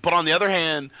 But on the other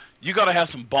hand, you got to have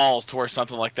some balls to wear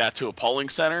something like that to a polling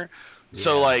center. Yeah.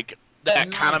 So like that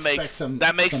kind of makes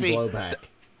me blowback.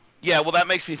 Yeah, well, that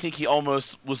makes me think he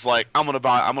almost was like, I'm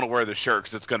gonna wear this shirt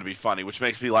because it's gonna be funny, which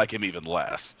makes me like him even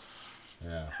less.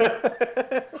 Yeah.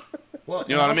 Well,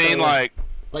 you know what I mean?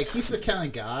 Like he's the kind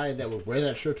of guy that would wear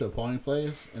that shirt to a polling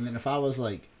place, and then if I was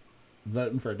like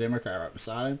voting for a Democrat right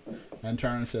beside him, and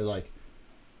turn and say like,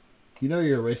 you know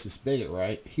you're a racist bigot,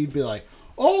 right? He'd be like,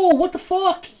 oh, what the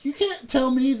fuck? You can't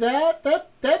tell me that.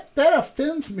 That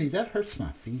offends me. That hurts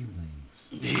my feelings.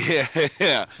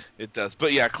 Yeah, it does.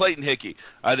 But yeah, Clayton Hickey.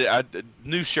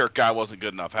 New shirt guy wasn't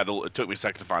good enough. It took me a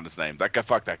second to find his name. That guy,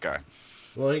 fuck that guy.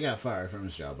 Well, he got fired from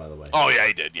his job, by the way. Oh yeah,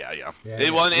 he did. Yeah.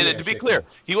 To be clear,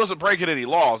 he wasn't breaking any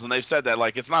laws, and they've said that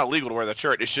like it's not illegal to wear that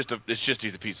shirt. It's just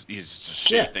he's a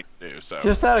shitty thing to do. So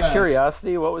just out of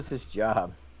curiosity, what was his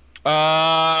job?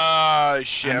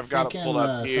 Shit, I've got it pulled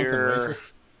up here.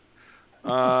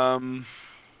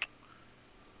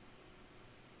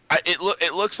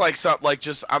 It looks like something like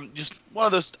I'm just one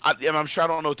of those. I'm sure I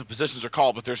don't know what the positions are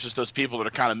called, but there's just those people that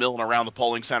are kind of milling around the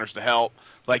polling centers to help.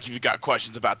 Like if you've got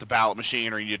questions about the ballot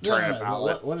machine or you need to turn in a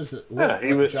ballot. What is it?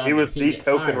 He was the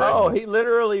token. Oh, he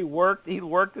literally worked. He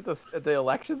worked at the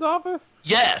elections office.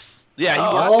 Yes. Yeah, he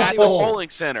worked at the polling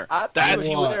center. That's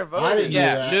he was there voting.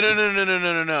 Yeah,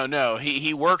 no.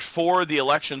 He worked for the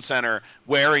election center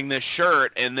wearing this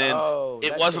shirt, and then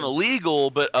it wasn't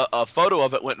illegal, but a photo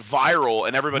of it went viral,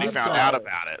 and everybody found out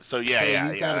about it. So you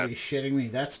gotta be shitting me.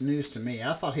 That's news to me.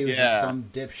 I thought he was just some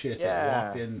dipshit that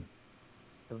walked in.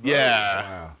 Yeah.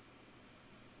 Wow.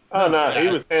 Oh, no, he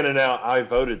was handing out I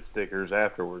voted stickers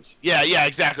afterwards. Yeah,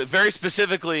 exactly. Very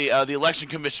specifically, the election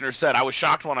commissioner said, I was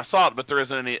shocked when I saw it, but there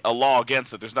isn't a law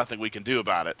against it. There's nothing we can do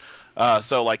about it.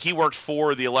 So, like, he worked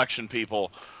for the election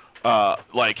people,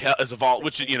 as a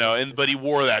but he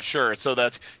wore that shirt. So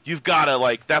you've got to,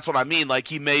 like, that's what I mean. Like,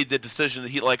 he made the decision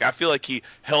that I feel like he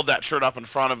held that shirt up in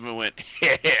front of him and went,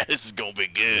 yeah, this is going to be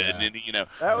good. Yeah. And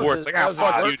then, wore it's like,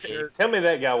 fuck you, dude. Tell me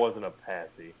that guy wasn't a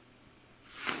patsy.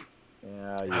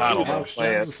 Yeah, I don't know.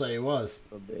 Jones will say he was.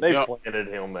 They planted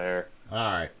him there.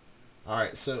 All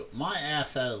right. So my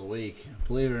ass out of the week,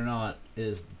 believe it or not,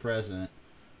 is the president.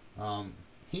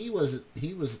 He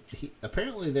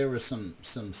apparently there was some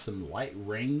light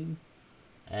rain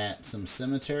at some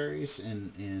cemeteries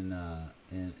in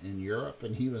Europe,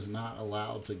 and he was not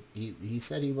allowed to. He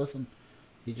said he wasn't.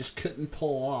 He just couldn't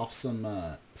pull off some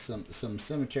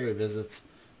cemetery visits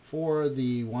for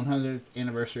the 100th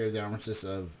anniversary of the armistice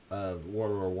of World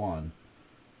War One,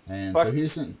 and so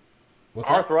he's in.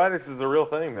 Arthritis is a real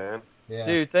thing, man. Yeah.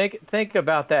 Dude, think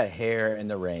about that hair in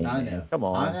the rain. I know. Come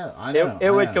on. I know.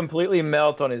 It would completely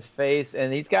melt on his face,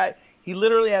 and he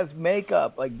literally has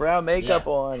makeup, like brown makeup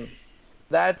on.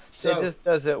 It just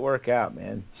doesn't work out,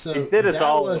 man. So he did us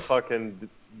all the fucking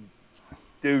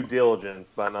due diligence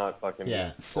by not fucking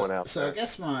Yeah. going out So there. I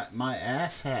guess my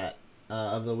ass hat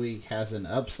of the week has an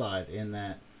upside in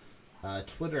that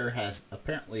Twitter has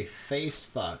apparently face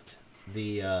fucked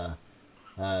the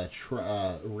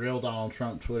real Donald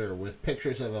Trump Twitter with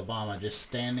pictures of Obama just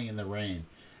standing in the rain,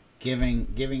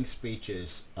 giving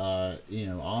speeches,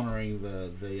 honoring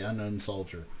the unknown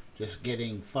soldier, just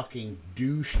getting fucking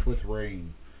douched with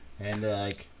rain, and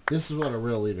like this is what a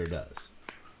real leader does.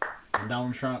 And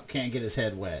Donald Trump can't get his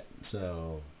head wet,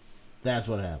 so that's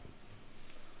what happens.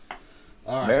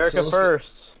 All right, America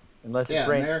first, unless it's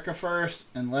raining. America first,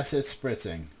 unless it's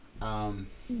spritzing.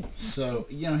 So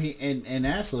he and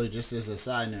actually, just as a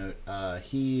side note,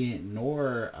 he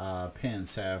nor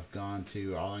Pence have gone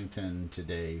to Arlington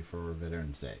today for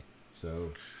Veterans Day.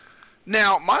 So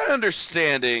Now, my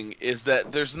understanding is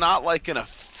that there's not like an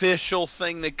official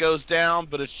thing that goes down,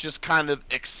 but it's just kind of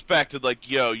expected, like,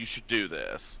 yo, you should do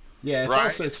this. yeah, it's right?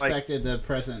 also expected the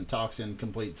president talks in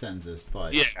complete sentences.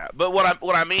 But Yeah, but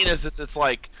what I mean is it's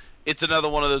like it's another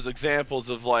one of those examples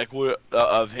of like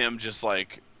of him just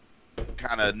like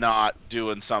kind of not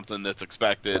doing something that's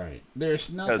expected. right,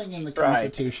 there's nothing in the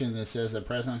Constitution that says the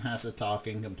president has to talk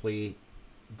in complete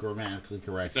grammatically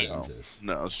correct sentences.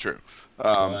 No, it's true.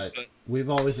 But we've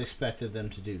always expected them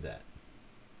to do that.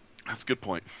 That's a good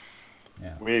point.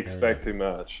 Yeah, We expect too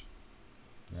much.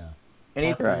 Yeah. And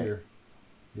he's Parker,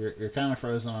 right. You're kind of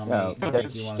frozen on No, me. I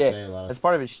think you want to say a lot of That's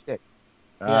part of his shtick.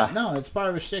 Yeah, no, it's part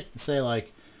of his shtick to say,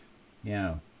 like,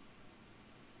 I'm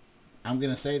going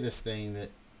to say this thing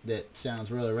that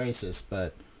sounds really racist,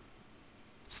 but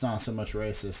it's not so much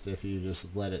racist if you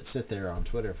just let it sit there on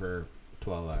Twitter for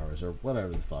 12 hours or whatever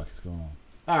the fuck is going on.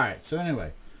 All right, so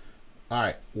anyway. All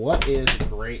right, what is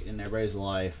great in everybody's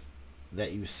life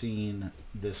that you've seen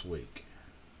this week?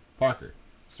 Parker,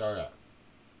 start out.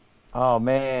 Oh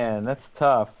man, that's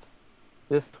tough.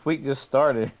 This week just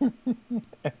started.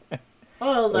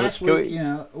 Oh, last Can week, we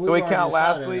already count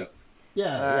last decided week? it. Yeah,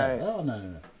 All yeah. right. Oh,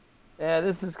 no. Yeah,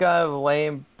 this is kind of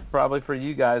lame probably for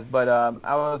you guys, but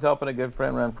I was helping a good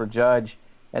friend run for judge,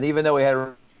 and even though we had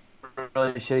a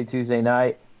really shitty Tuesday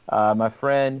night, my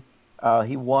friend,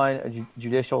 he won a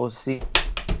judicial seat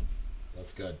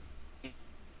That's good.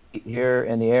 here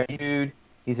in the area. Dude,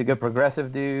 he's a good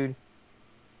progressive dude,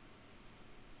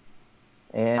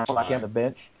 and I like him on the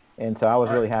bench, and so I was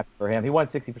really happy for him. He won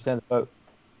 60% of the vote.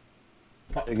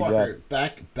 Parker,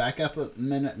 back up a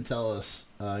minute and tell us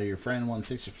your friend won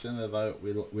 60% of the vote.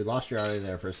 We lost your audio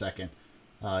there for a second.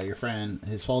 Your friend,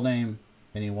 his full name,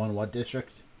 and he won what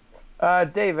district?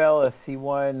 Dave Ellis, he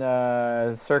won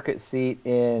a circuit seat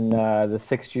in the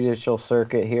 6th Judicial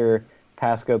Circuit here,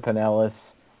 Pasco Pinellas.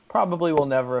 Probably will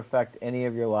never affect any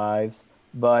of your lives,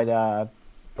 but yeah,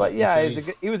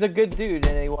 he was a good dude,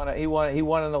 and he won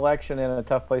an election in a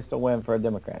tough place to win for a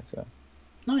Democrat. So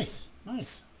Nice.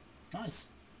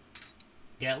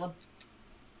 Gatlin?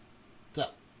 What's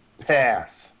up?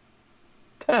 Pass.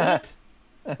 What?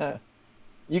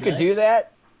 you could do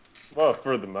that. Well,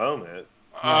 for the moment.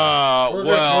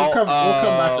 We'll come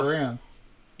back around.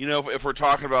 If we're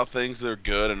talking about things that are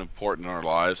good and important in our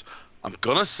lives, I'm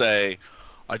gonna say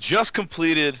I just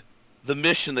completed the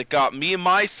mission that got me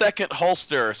my second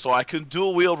holster, so I can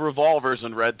dual wield revolvers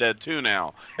in Red Dead 2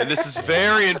 now, and this is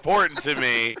very important to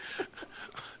me.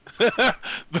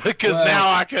 Because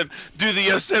now I can do the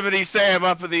Yosemite Sam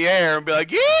up in the air and be like,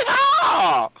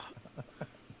 yeehaw!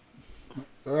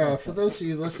 For those of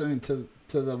you listening to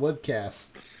the Woodcast,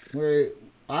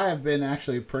 I have been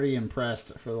actually pretty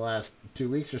impressed for the last 2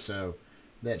 weeks or so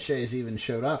that Shay's even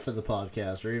showed up for the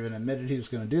podcast, or even admitted he was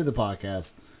going to do the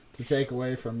podcast to take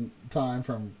away from time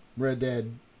from Red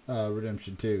Dead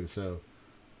Redemption 2. So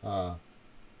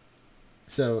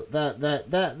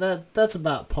that's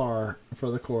about par for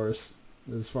the course,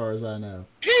 as far as I know.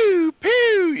 Pew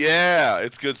pew, yeah,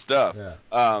 it's good stuff.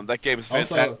 Yeah. That game is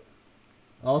fantastic.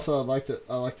 Also, I'd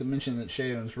like to mention that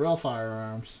Shay owns real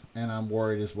firearms, and I'm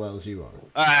worried as well as you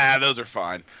are. Those are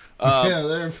fine. Yeah,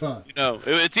 they're fun.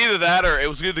 It's either that, or it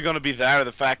was either going to be that, or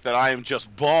the fact that I am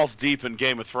just balls deep in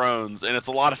Game of Thrones, and it's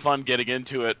a lot of fun getting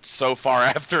into it so far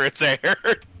after it's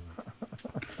aired.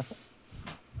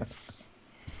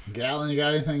 Gatlin, you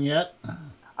got anything yet?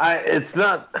 It's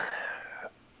not.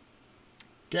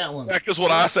 Gatlin. Because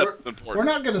what I said was important. We're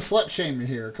not going to slut shame you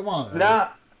here. Come on. Nah,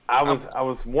 I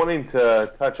was wanting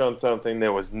to touch on something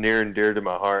that was near and dear to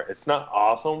my heart. It's not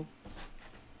awesome.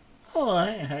 Oh,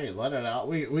 hey, let it out.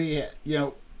 We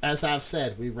as I've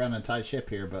said, we run a tight ship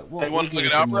here, but we'll want to give look you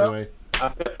it out, some bro? leeway.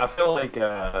 I feel like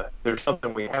there's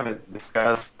something we haven't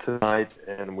discussed tonight,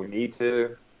 and we need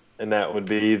to, and that would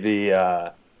be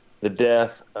the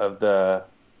death of the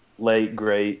late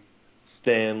great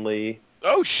Stan Lee,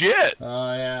 Oh shit!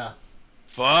 Oh yeah.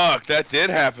 Fuck, that did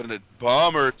happen.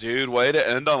 Bummer, dude. Way to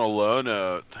end on a low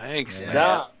note. Thanks, Yeah. man.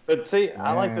 Nah, but see,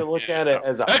 I like to look at it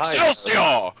as a high note.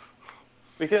 Excelsior!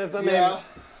 Because, I mean, Yeah.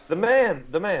 the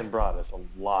man brought us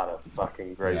a lot of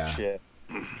fucking great Yeah. shit.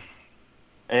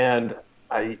 And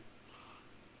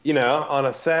on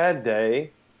a sad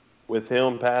day with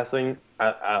him passing,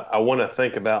 I want to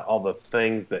think about all the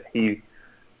things that he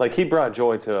brought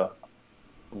joy to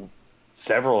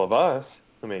several of us.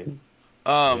 I mean,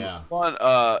 Yeah.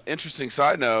 Fun, interesting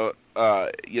side note,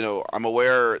 I'm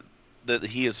aware that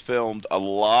he has filmed a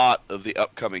lot of the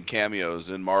upcoming cameos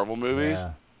in Marvel movies.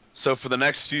 Yeah. So for the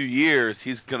next few years,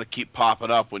 he's going to keep popping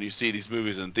up when you see these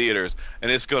movies in theaters, and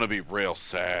it's going to be real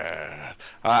sad.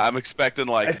 I'm expecting,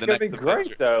 like, it's the going to next be great,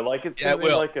 Avenger- though. Like, it's Yeah, going it to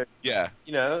be will. like Yeah.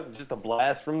 just a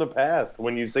blast from the past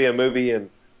when you see a movie in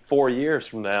 4 years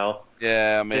from now.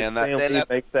 Yeah, man. And Stan Lee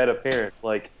makes that appearance.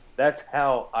 Like, that's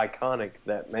how iconic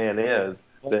that man is,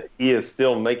 that he is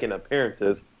still making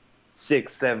appearances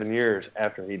 6-7 years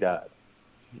after he died.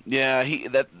 Yeah,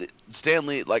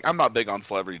 Stanley, like, I'm not big on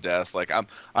celebrity deaths. Like, I'm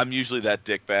usually that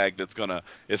dickbag that's gonna,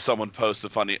 if someone posts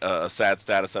a sad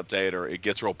status update or it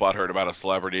gets real butthurt about a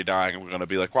celebrity dying, I'm gonna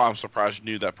be like, wow, I'm surprised you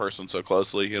knew that person so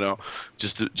closely,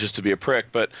 just to be a prick.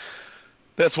 But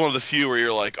that's one of the few where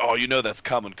you're like, oh, that's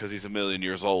coming because he's a million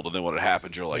years old, and then when it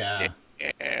happens, you're like, Yeah.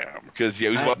 damn, because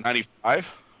he's what, 95?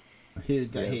 He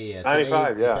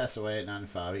 95, he yeah. passed away at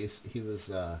 95.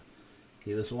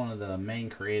 He was one of the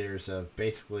main creators of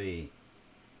basically,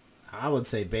 I would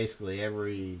say basically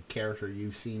every character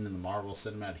you've seen in the Marvel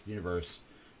Cinematic Universe.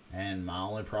 And my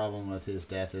only problem with his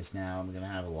death is now I'm going to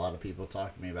have a lot of people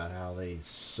talk to me about how they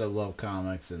so love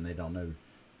comics and they don't know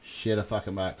shit a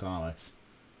fucking about comics.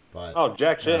 But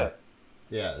Jack shit.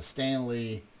 yeah, Stan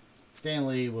Lee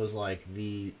was like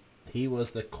he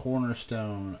was the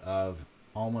cornerstone of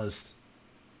almost,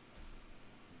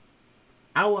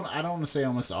 I don't want to say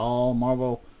almost all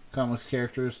Marvel Comics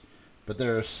characters, but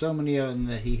there are so many of them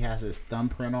that he has his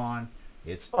thumbprint on.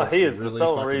 He is really the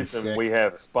sole fucking reason sick. we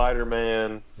have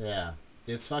Spider-Man. Yeah,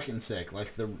 it's fucking sick.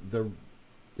 Like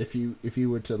if you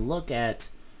were to look at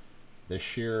the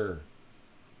sheer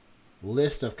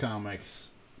list of comics,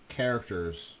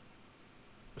 characters,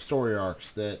 story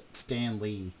arcs that Stan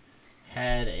Lee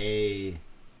had a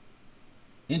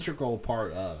integral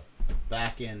part of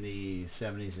back in the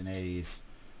 70s and 80s,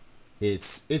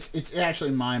 it's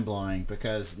actually mind-blowing,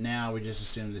 because now we just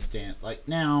assume that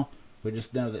now we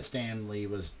just know that Stan Lee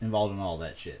was involved in all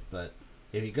that shit. But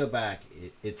if you go back,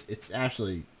 it's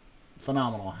actually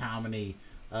phenomenal how many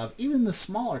of even the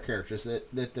smaller characters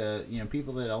that the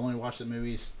people that only watch the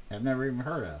movies have never even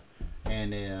heard of.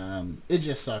 And it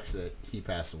just sucks that he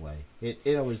passed away.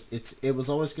 It was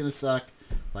always gonna suck.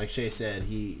 Like Shay said,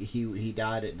 he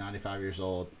died at 95 years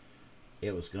old.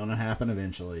 It was gonna happen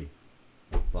eventually,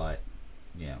 but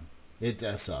it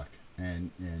does suck.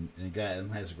 And Gatlin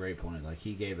has a great point. Like,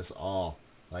 he gave us all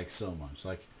like so much.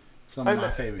 Like, some of my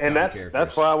favorite and comic characters.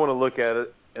 that's why I want to look at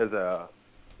it as an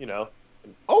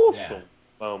awesome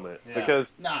moment, Yeah. because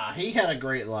he had a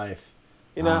great life.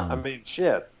 I mean,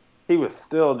 shit, he was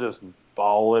still just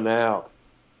balling out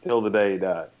till the day he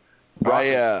died.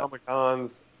 Comic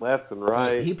Cons left and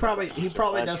right. He probably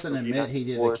doesn't admit he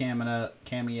did a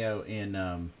cameo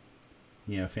in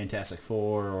Fantastic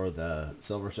Four or the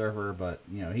Silver Surfer, but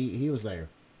he was there.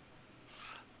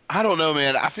 I don't know,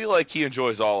 man. I feel like he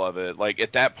enjoys all of it. Like,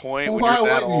 at that point, when Why you're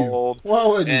that wouldn't you? old, Why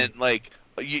wouldn't you? and like,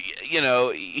 the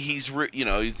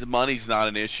money's not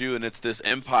an issue, and it's this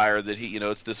empire that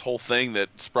it's this whole thing that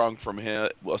sprung from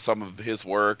some of his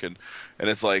work, and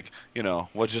it's like, sure,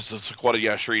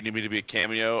 you need me to be a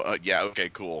cameo? Yeah, okay,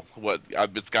 cool.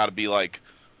 It's got to be like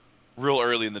real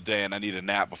early in the day, and I need a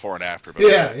nap before and after. But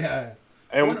Yeah.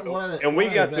 And we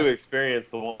got to experience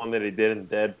the one that he did in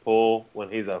Deadpool when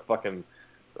he's a fucking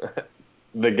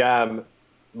the guy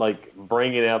like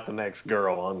bringing out the next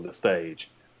girl on the stage.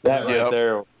 That right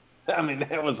there, I mean,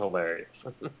 that was hilarious.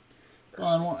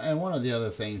 Well, and one of the other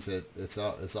things that it's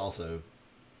also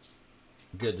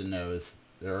good to know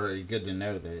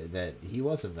that he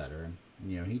was a veteran.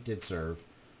 He did serve,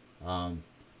 and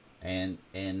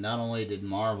not only did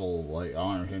Marvel like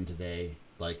honor him today,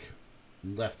 like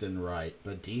left and right,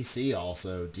 but DC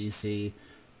also, DC,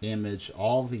 Image,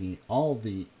 all the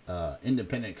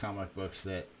independent comic books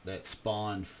that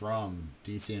spawned from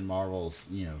DC and Marvel's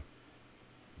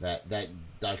that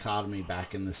dichotomy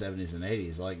back in the 70s and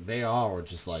 80s, like they all were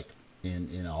just like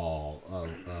in awe of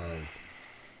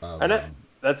and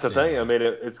that's the thing. I mean,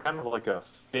 it's kind of like a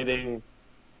fitting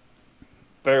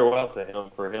farewell to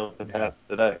him for him to pass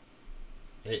today.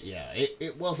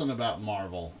 It wasn't about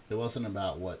Marvel. It wasn't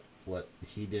about what what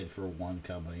he did for one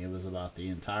company. It was about the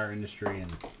entire industry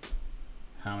and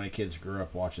how many kids grew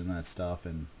up watching that stuff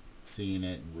and seeing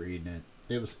it and reading it.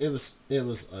 It was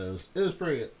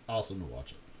pretty awesome to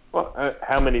watch it. Well,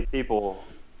 how many people,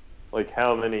 like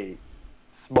how many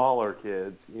smaller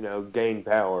kids, gain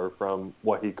power from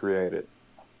what he created?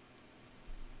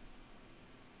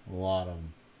 A lot of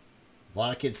them. A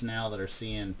lot of kids now that are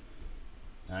seeing.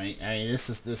 I mean,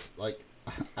 this like,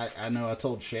 I know I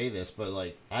told Shay this, but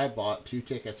like, I bought 2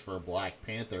 tickets for Black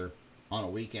Panther on a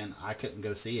weekend. I couldn't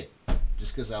go see it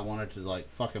just because I wanted to like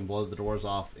fucking blow the doors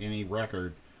off any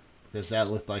record, because that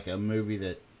looked like a movie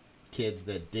that kids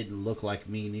that didn't look like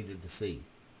me needed to see.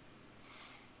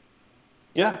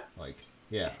 Yeah. Like,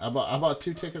 yeah, I bought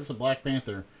 2 tickets to Black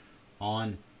Panther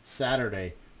on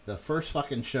Saturday. The first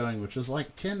fucking showing, which was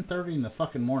like 10:30 in the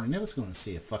fucking morning. I was going to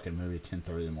see a fucking movie at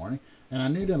 10:30 in the morning, and I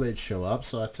knew nobody'd show up,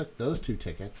 so I took those 2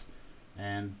 tickets,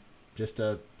 and just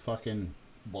to fucking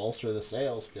bolster the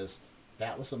sales, because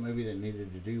that was a movie that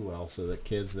needed to do well, so that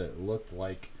kids that looked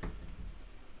like,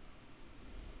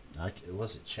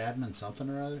 was it Chadman something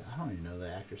or other? I don't even know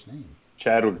the actor's name.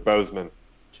 Chadwick Boseman.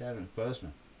 Chadwick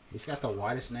Boseman. He's got the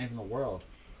widest name in the world,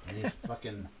 and he's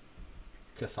fucking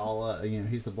Cathala.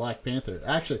 He's the Black Panther.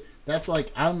 Actually, that's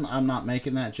like, I'm not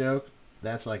making that joke.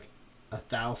 That's like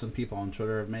 1,000 people on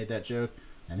Twitter have made that joke,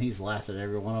 and he's laughed at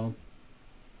every one of them.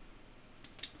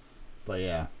 But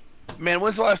yeah. Man,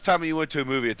 when's the last time you went to a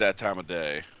movie at that time of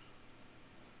day?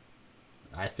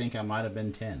 I think I might have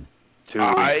been 10. 2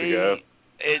 weeks ago.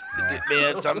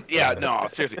 No,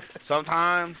 seriously.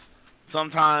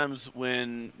 Sometimes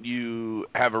when you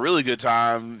have a really good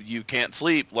time, you can't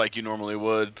sleep like you normally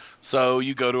would. So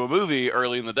you go to a movie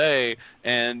early in the day,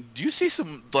 and you see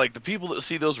some, like, the people that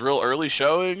see those real early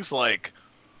showings, like,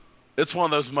 it's one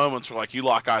of those moments where, like, you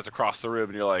lock eyes across the room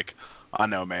and you're like, I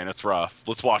know, man, it's rough.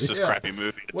 Let's watch this crappy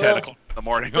movie at 10 o'clock in the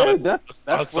morning. Dude,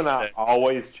 that's when I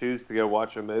always choose to go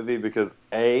watch a movie, because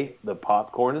A, the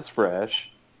popcorn is fresh.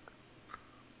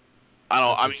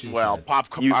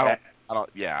 Popcorn.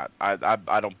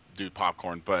 I don't do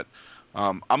popcorn, but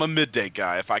I'm a midday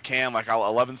guy. If I can, like,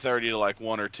 11:30 to like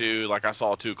 1 or 2. Like, I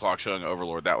saw a 2 o'clock showing of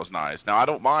Overlord. That was nice. Now, I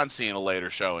don't mind seeing a later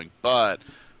showing, but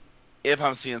if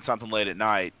I'm seeing something late at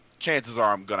night, chances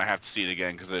are I'm gonna have to see it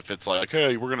again. Because if it's like,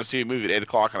 hey, we're gonna see a movie at 8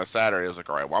 o'clock on a Saturday, I was like,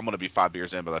 all right, well, I'm gonna be 5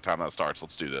 beers in by the time that starts.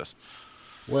 Let's do this.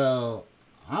 Well,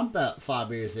 I'm about 5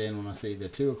 beers in when I see the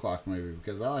 2 o'clock movie,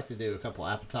 because I like to do a couple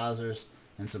appetizers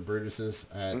and some Brutuses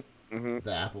at the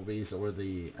Applebee's or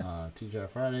the TGI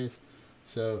Fridays.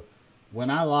 So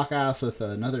when I lock eyes with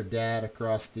another dad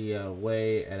across the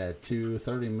way at a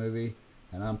 2:30 movie,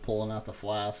 and I'm pulling out the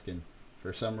flask, and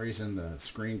for some reason the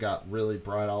screen got really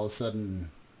bright all of a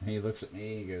sudden, and he looks at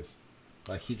me, he goes,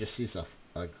 like, he just sees a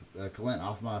glint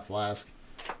off my flask,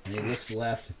 and he looks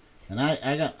left, and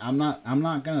I'm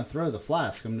not gonna throw the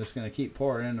flask. I'm just gonna keep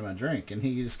pouring into my drink, and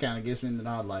he just kind of gives me the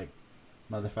nod, like,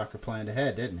 motherfucker planned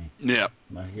ahead, didn't he? Yeah.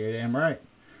 I'm like, you're damn right.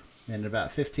 And in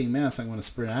about 15 minutes, I'm going to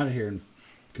sprint out of here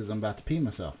because I'm about to pee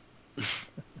myself.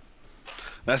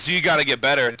 That's, you got to get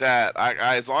better at that.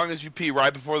 I as long as you pee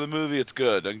right before the movie, it's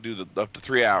good. I can do up to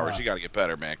 3 hours. Right. You got to get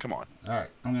better, man. Come on. All right,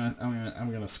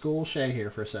 I'm gonna school Shay here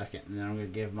for a second, and then I'm gonna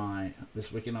give my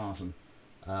This Week in Awesome.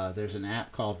 There's an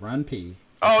app called Run Pee.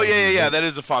 Oh yeah. That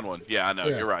is a fun one. Yeah, I know.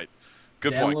 Yeah. You're right.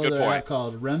 Good point. Download their app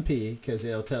called Run Pee, because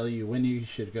it'll tell you when you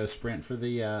should go sprint for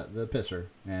the pisser,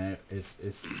 and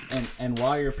and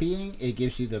while you're peeing, it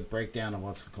gives you the breakdown of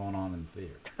what's going on in the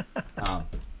theater.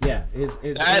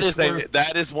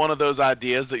 That is one of those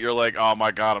ideas that you're like, oh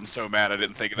my god, I'm so mad I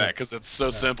didn't think of that, because it's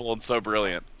so simple and so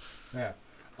brilliant. Yeah.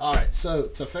 All right. So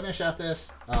to finish out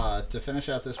this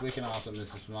Week in Awesome,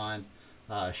 this is mine.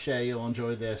 Shay, you'll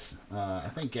enjoy this. I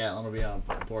think Gatlin will be on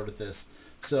board with this.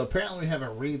 So apparently we have a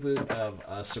reboot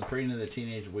of Sabrina the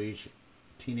Teenage Witch,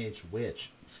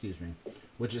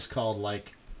 which is called,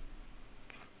 like,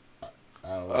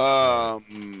 what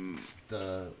is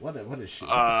she?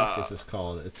 What the fuck is this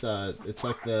called? It's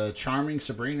like the Charming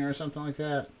Sabrina or something like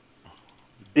that.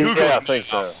 Yeah, I think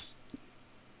so.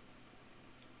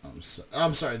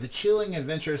 I'm sorry. The Chilling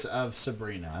Adventures of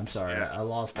Sabrina. I'm sorry, yeah. I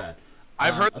lost that.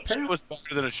 I've heard this was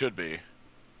better than it should be.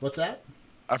 What's that?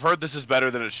 I've heard this is better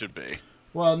than it should be.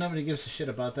 Well, nobody gives a shit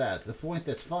about that. The point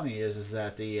that's funny is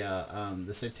that the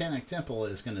Satanic Temple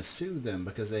is going to sue them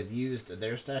because they've used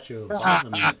their statue of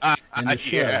Baphomet in the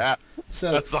show. Yeah,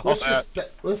 so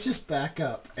let's just back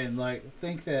up and, like,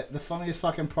 think that the funniest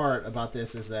fucking part about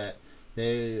this is that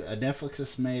Netflix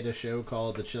has made a show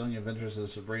called The Chilling Adventures of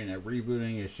Sabrina,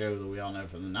 rebooting a show that we all know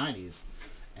from the 90s,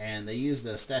 and they used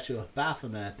a statue of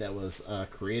Baphomet that was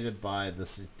created by the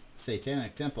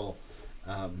Satanic Temple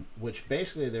which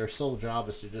basically their sole job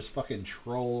is to just fucking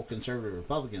troll conservative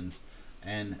Republicans.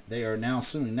 And they are now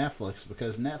suing Netflix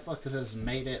because Netflix has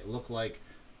made it look like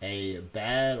a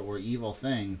bad or evil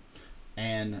thing.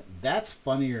 And that's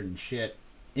funnier than shit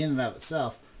in and of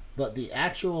itself. But the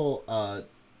actual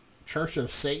Church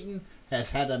of Satan has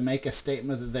had to make a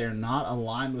statement that they are not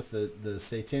aligned with the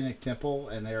Satanic Temple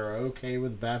and they are okay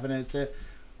with Baphomet.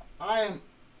 I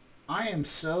am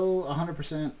so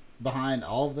 100% behind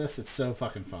all of this. It's so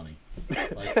fucking funny.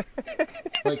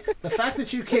 Like the fact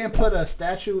that you can't put a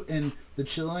statue in the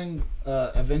Chilling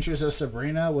Adventures of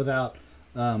Sabrina without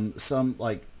some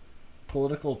like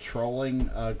political trolling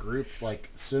group like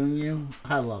suing you.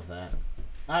 I love that.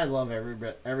 I love every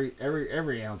bit,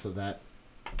 every ounce of that.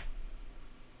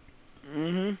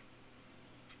 Mm-hmm.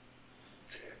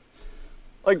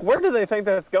 Like, where do they think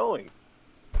that's going?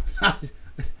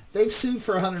 They've sued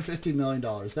for $150 million.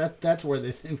 That's where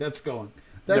they think that's going.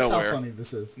 That's Nowhere. how funny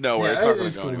this is. Nowhere. Yeah,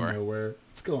 It's not going going nowhere.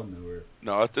 It's going nowhere.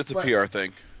 No, it's a PR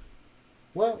thing.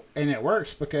 Well, and it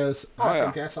works because I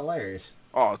think that's hilarious.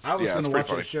 Oh, I was going to watch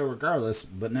funny. the show regardless,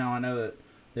 but now I know that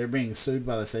they're being sued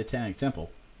by the Satanic Temple.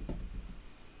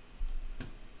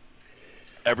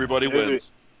 Everybody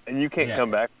wins. And you can't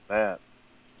come back from that.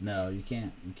 No, you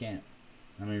can't. You can't.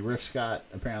 I mean, Rick Scott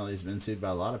apparently has been sued by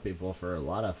a lot of people for a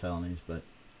lot of felonies, but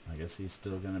I guess he's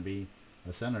still going to be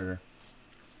a senator.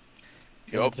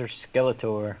 Yep. Mr.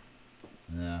 Skeletor.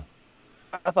 Yeah.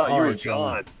 I thought All you were right,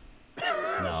 John.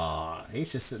 No,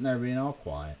 he's just sitting there being all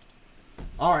quiet.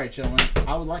 All right, gentlemen.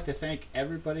 I would like to thank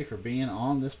everybody for being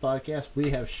on this podcast. We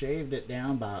have shaved it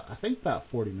down by, I think, about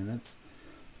 40 minutes.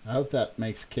 I hope that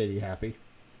makes Katie happy.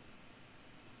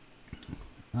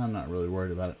 I'm not really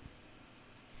worried about it.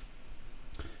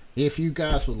 If you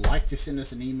guys would like to send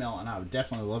us an email, and I would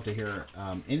definitely love to hear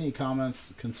any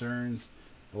comments, concerns,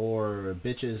 or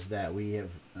bitches that we have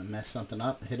messed something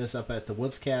up, hit us up at the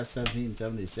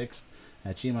Woodscast1776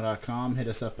 at gmail.com. Hit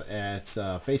us up at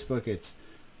Facebook. It's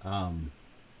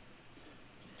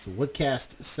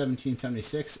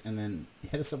Woodcast1776, and then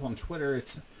hit us up on Twitter.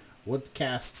 It's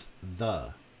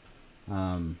WoodcastThe.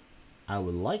 I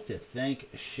would like to thank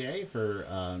Shay for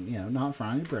not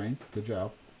frying your brain. Good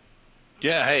job.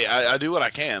 Yeah, hey, I do what I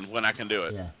can when I can do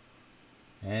it. Yeah.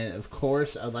 And, of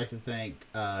course, I'd like to thank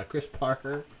Chris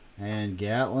Parker and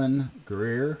Gatlin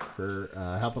Greer for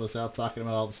helping us out talking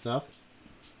about all the stuff.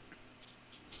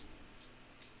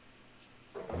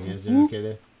 You guys doing okay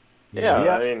there?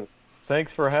 Yeah, I mean,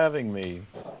 Thanks for having me.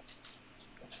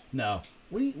 No.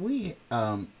 We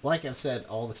like I've said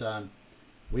all the time,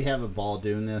 we have a ball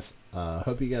doing this.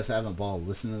 Hope you guys have a ball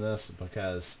listening to this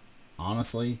because,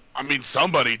 honestly... I mean,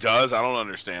 somebody does. I don't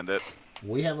understand it.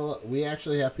 We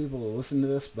actually have people that listen to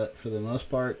this, but for the most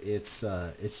part, it's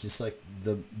just like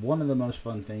one of the most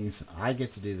fun things. I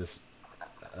get to do this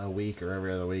a week or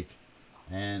every other week,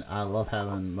 and I love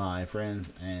having my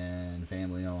friends and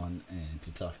family on and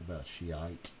to talk about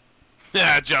shite.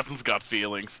 Yeah, Justin's got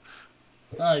feelings.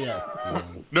 Oh yeah,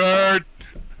 Nerd!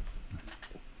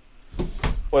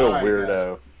 what a All right,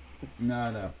 weirdo.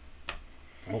 No.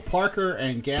 Well, Parker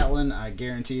and Gatlin, I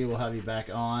guarantee you we'll have you back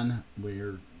on.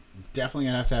 We're definitely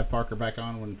going to have Parker back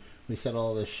on when we settle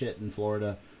all this shit in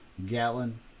Florida.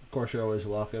 Gatlin, of course, you're always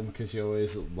welcome because you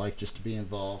always like just to be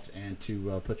involved and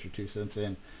to put your 2 cents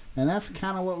in. And that's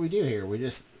kind of what we do here.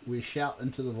 We shout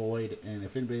into the void, and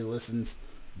if anybody listens,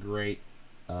 great.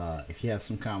 If you have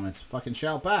some comments, fucking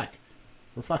shout back.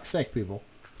 For fuck's sake, people.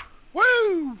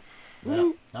 Woo!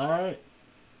 Yeah. All right.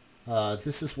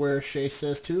 This is where Shay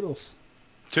says toodles.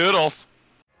 Toodles.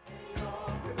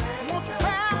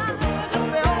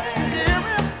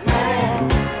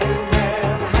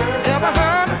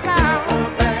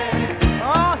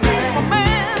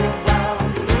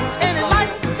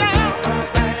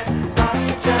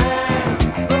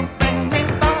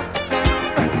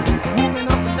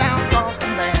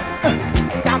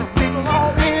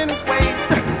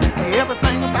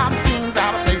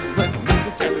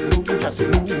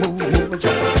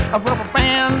 Just a rubber band.